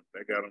 They got them a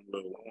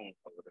little warm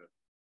over there.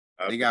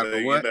 They got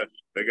the what?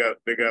 They got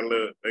a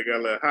little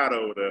hot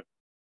over there.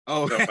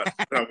 Oh, talking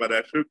about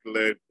that shoe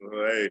collection.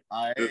 Hey,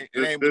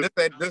 this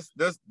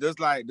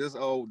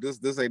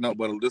ain't nothing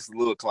but this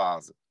little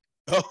closet.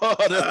 Oh,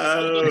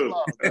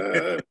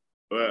 that's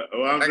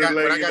well, I'm just letting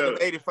you know. I got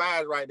the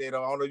 85s right there,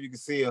 though. I don't know if you can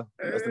see them.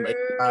 That's them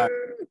 85.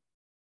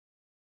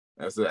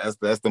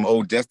 That's them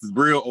old. That's the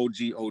real OG.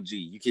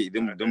 You can't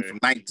them from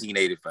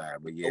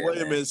 1985. But yeah. Wait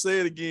a minute,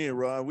 say it again,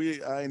 Ron.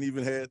 I ain't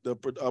even had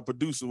our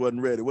producer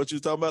wasn't ready. What you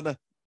talking about now?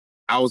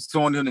 I was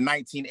showing them the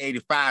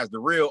 1985s, the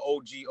real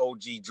OG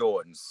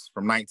Jordans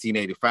from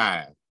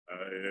 1985.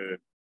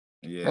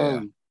 Yeah.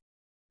 Hey,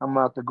 I'm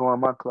about to go in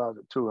my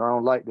closet too. I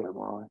don't like that,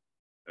 Ron.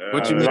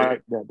 What you mean?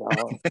 Like that,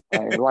 dog. I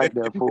ain't like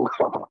that fool.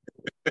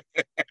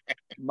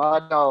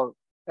 My dog.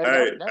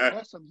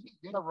 That's some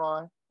heat,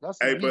 Ron. That's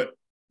some heat.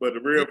 But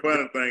the real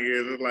funny thing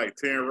is, it's like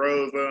 10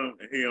 rows on,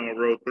 and he on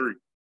row 3.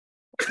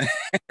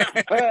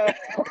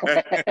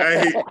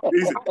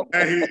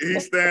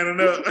 He's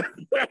standing up.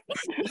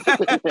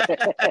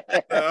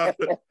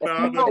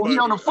 No, he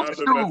on the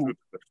footstool.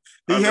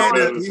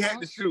 He had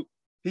to shoot.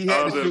 He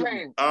had to shoot.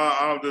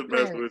 I'm just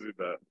messing with you,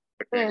 dog.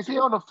 Man, he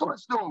on the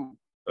footstool.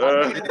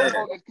 I bet him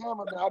on this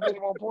camera now. I bet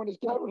him on point his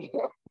camera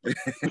now.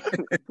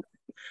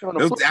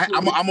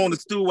 I'm on the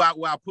stool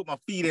where I put my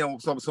feet in,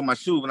 so my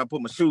shoes, when I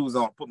put my shoes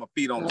on, put my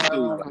feet on the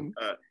stool.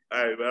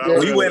 Hey,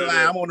 man, you went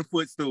lying. I'm on the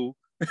footstool.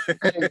 Hey,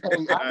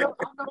 I know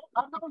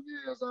you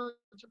is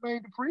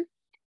Jermaine Dupree.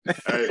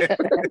 hey,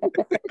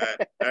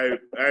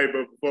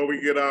 but before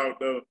we get out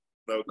though,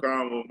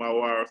 Carmel, my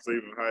wide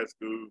receiver in high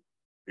school,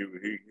 he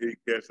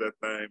catch that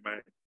thing,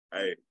 man.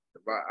 Hey,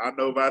 I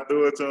know if I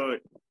threw it to him,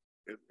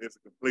 it's a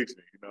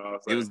completion. You know what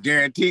I'm saying? It was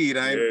guaranteed,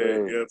 ain't it?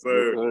 Yeah, yes,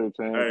 sir.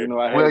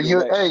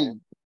 Hey,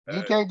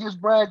 you can't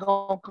just brag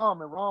on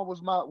Carmen. Ron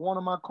was one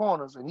of my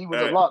corners, and he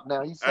was a lock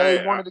now. He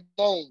saved one of the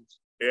games.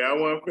 Yeah, I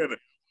wasn't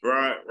finished.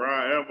 Ron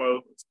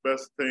Elmo,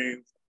 special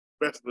teams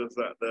specialist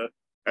out there.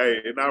 Hey,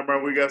 and I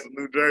remember we got some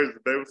New Jersey.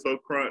 They were so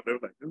crunk. They were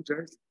like, New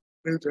Jersey.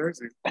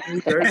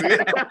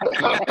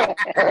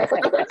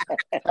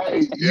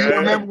 Hey, you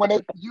remember when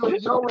you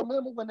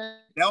remember when they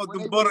that was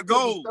the butter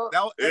gold.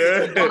 We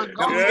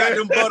got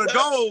them butter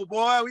gold,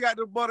 boy. We got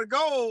them butter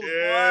gold.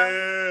 Yeah.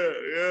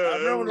 I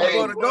remember the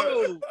butter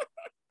gold.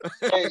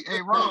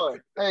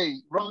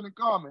 Ron and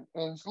Carmen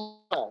and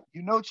Sly.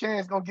 You know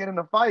Chan's gonna get in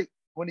a fight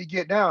when he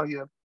get down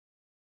here.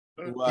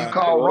 Right.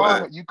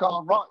 You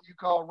call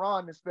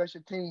Ron the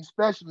special team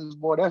specialist,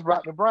 boy. That's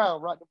Rodney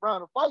Brown. Rodney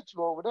Brown will fight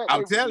you over that.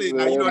 I'm telling you,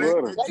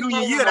 that junior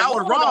year, that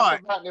was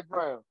Ron. Rodney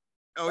Brown.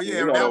 Oh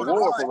yeah, that was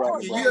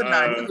Ron.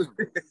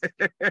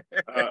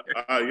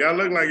 Y'all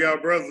look like y'all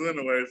brothers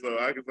anyway, so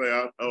I can say,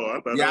 I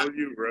thought that was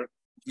you, bro.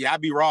 Yeah, I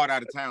be raw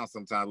out of town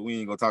sometimes, but we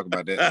ain't gonna talk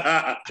about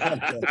that.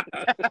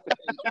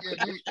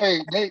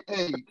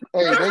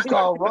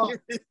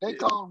 They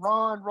call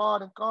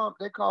Rod and Carm.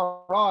 They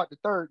call Rod the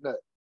third nut.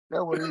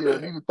 That's what he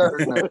is. He's the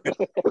third nut.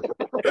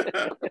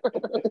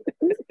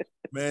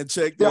 Man,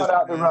 check this. Shout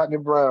out to Rodney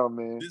Brown,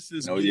 man. This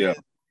is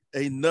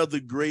another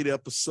great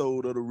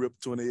episode of the RIP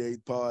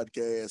 28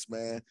 podcast,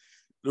 man.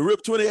 The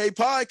RIP 28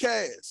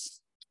 podcast.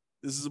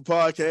 This is a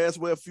podcast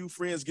where a few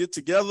friends get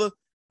together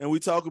and we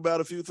talk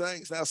about a few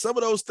things. Now, some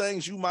of those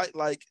things you might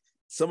like,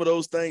 some of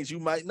those things you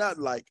might not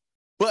like,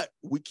 but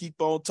we keep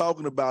on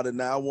talking about it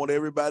now. I want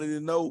everybody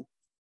to know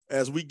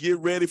as we get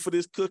ready for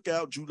this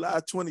cookout, July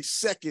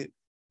 22nd,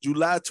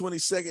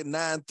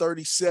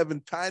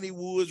 937 Piney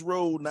Woods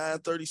Road,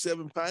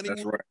 937 Piney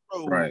Woods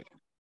Road. Right.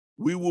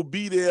 We will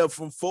be there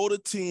from 4 to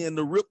 10.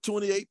 The RIP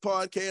 28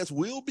 podcast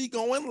will be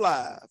going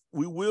live.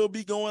 We will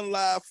be going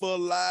live for a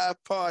live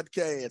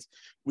podcast.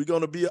 We're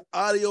going to be an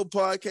audio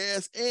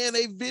podcast and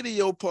a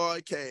video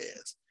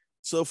podcast.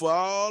 So for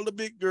all the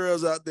big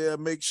girls out there,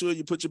 make sure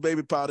you put your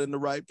baby powder in the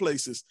right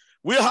places.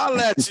 We'll holler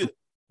at you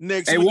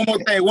next week.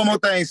 One more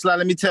thing, Sly.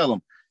 Let me tell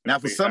them. Now,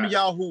 for some of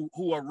y'all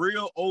who are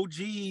real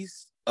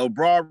OGs of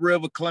Broad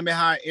River, Columbia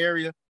High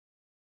area,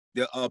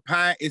 the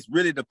it's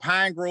really the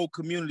Pine Grove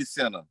Community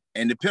Center.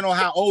 And depending on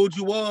how old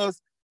you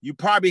was, you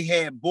probably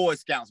had Boy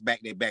Scouts back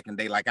in the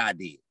day like I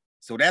did.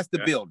 So that's the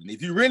building.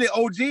 If you really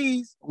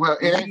OGs, well,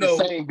 it ain't the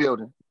same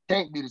building.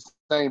 Can't be the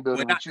same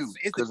building with you.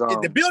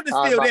 The building's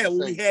still there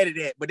where we had it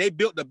at, but they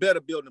built a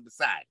better building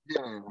beside.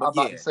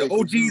 The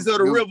OGs of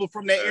the river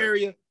from that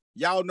area,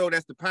 y'all know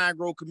that's the Pine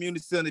Grove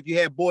Community Center. If you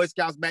had Boy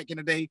Scouts back in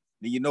the day,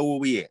 then you know where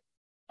we at.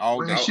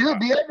 It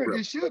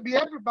should be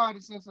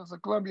everybody since it's a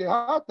Columbia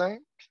High thing.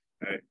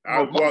 Hey,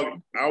 I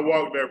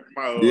walked there from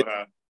my old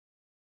house.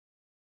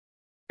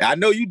 I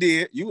know you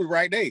did. You was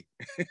right there.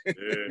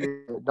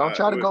 Don't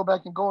try to go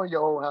back and go in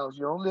your old house.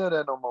 You don't live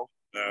there no more.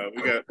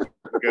 We got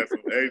some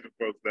Asian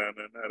folks down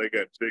there now. They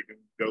got chicken,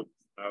 goats,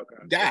 all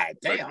kinds. God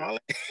damn.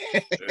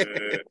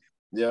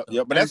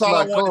 But that's all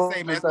I want to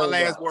say, man. That's my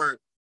last word.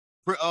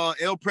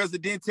 El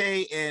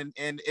Presidente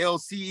and El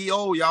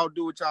CEO, y'all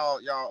do what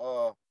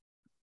y'all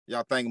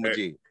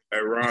thingamajig. Hey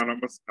Ron, I'm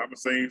gonna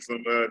send you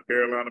some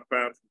Carolina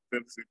Panthers,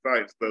 Tennessee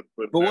Titans stuff.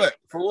 For what?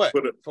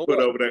 Put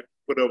over that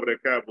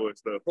Cowboy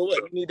stuff. For what?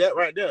 You need that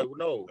right there.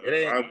 No, it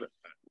ain't.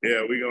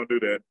 Yeah, we gonna do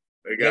that.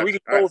 We can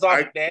close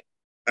off that.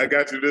 I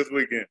got you this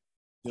weekend.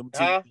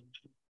 Huh?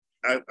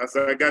 I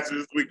said I got you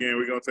this weekend.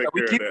 We're gonna take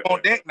care of that. We keep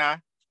on deck now.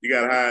 You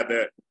gotta hide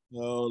that.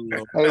 Oh,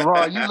 no. Hey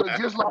Ron, you look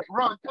just like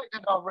Ron. Take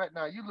that off right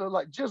now. You look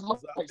like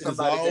somebody.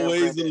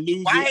 Always a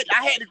loser. I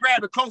had to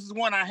grab the closest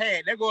one I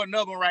had. There go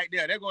another one right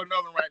there. Now you look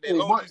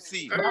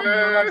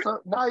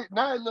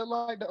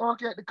like the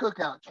uncle at the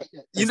cookout.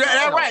 You know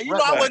that right? You know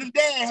what them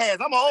dad has.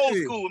 I'm an old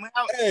school man.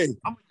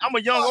 I'm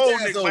a young old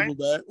nigga,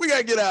 man. We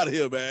gotta get out of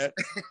here, man.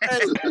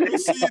 Hey, we'll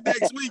see you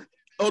next week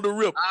on the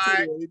RIP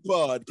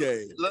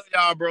podcast. Love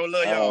y'all, bro.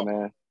 Love y'all,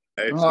 man.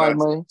 Hey, man.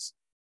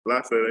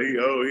 Sly said he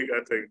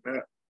gotta take a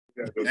nap.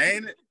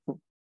 Ain't it?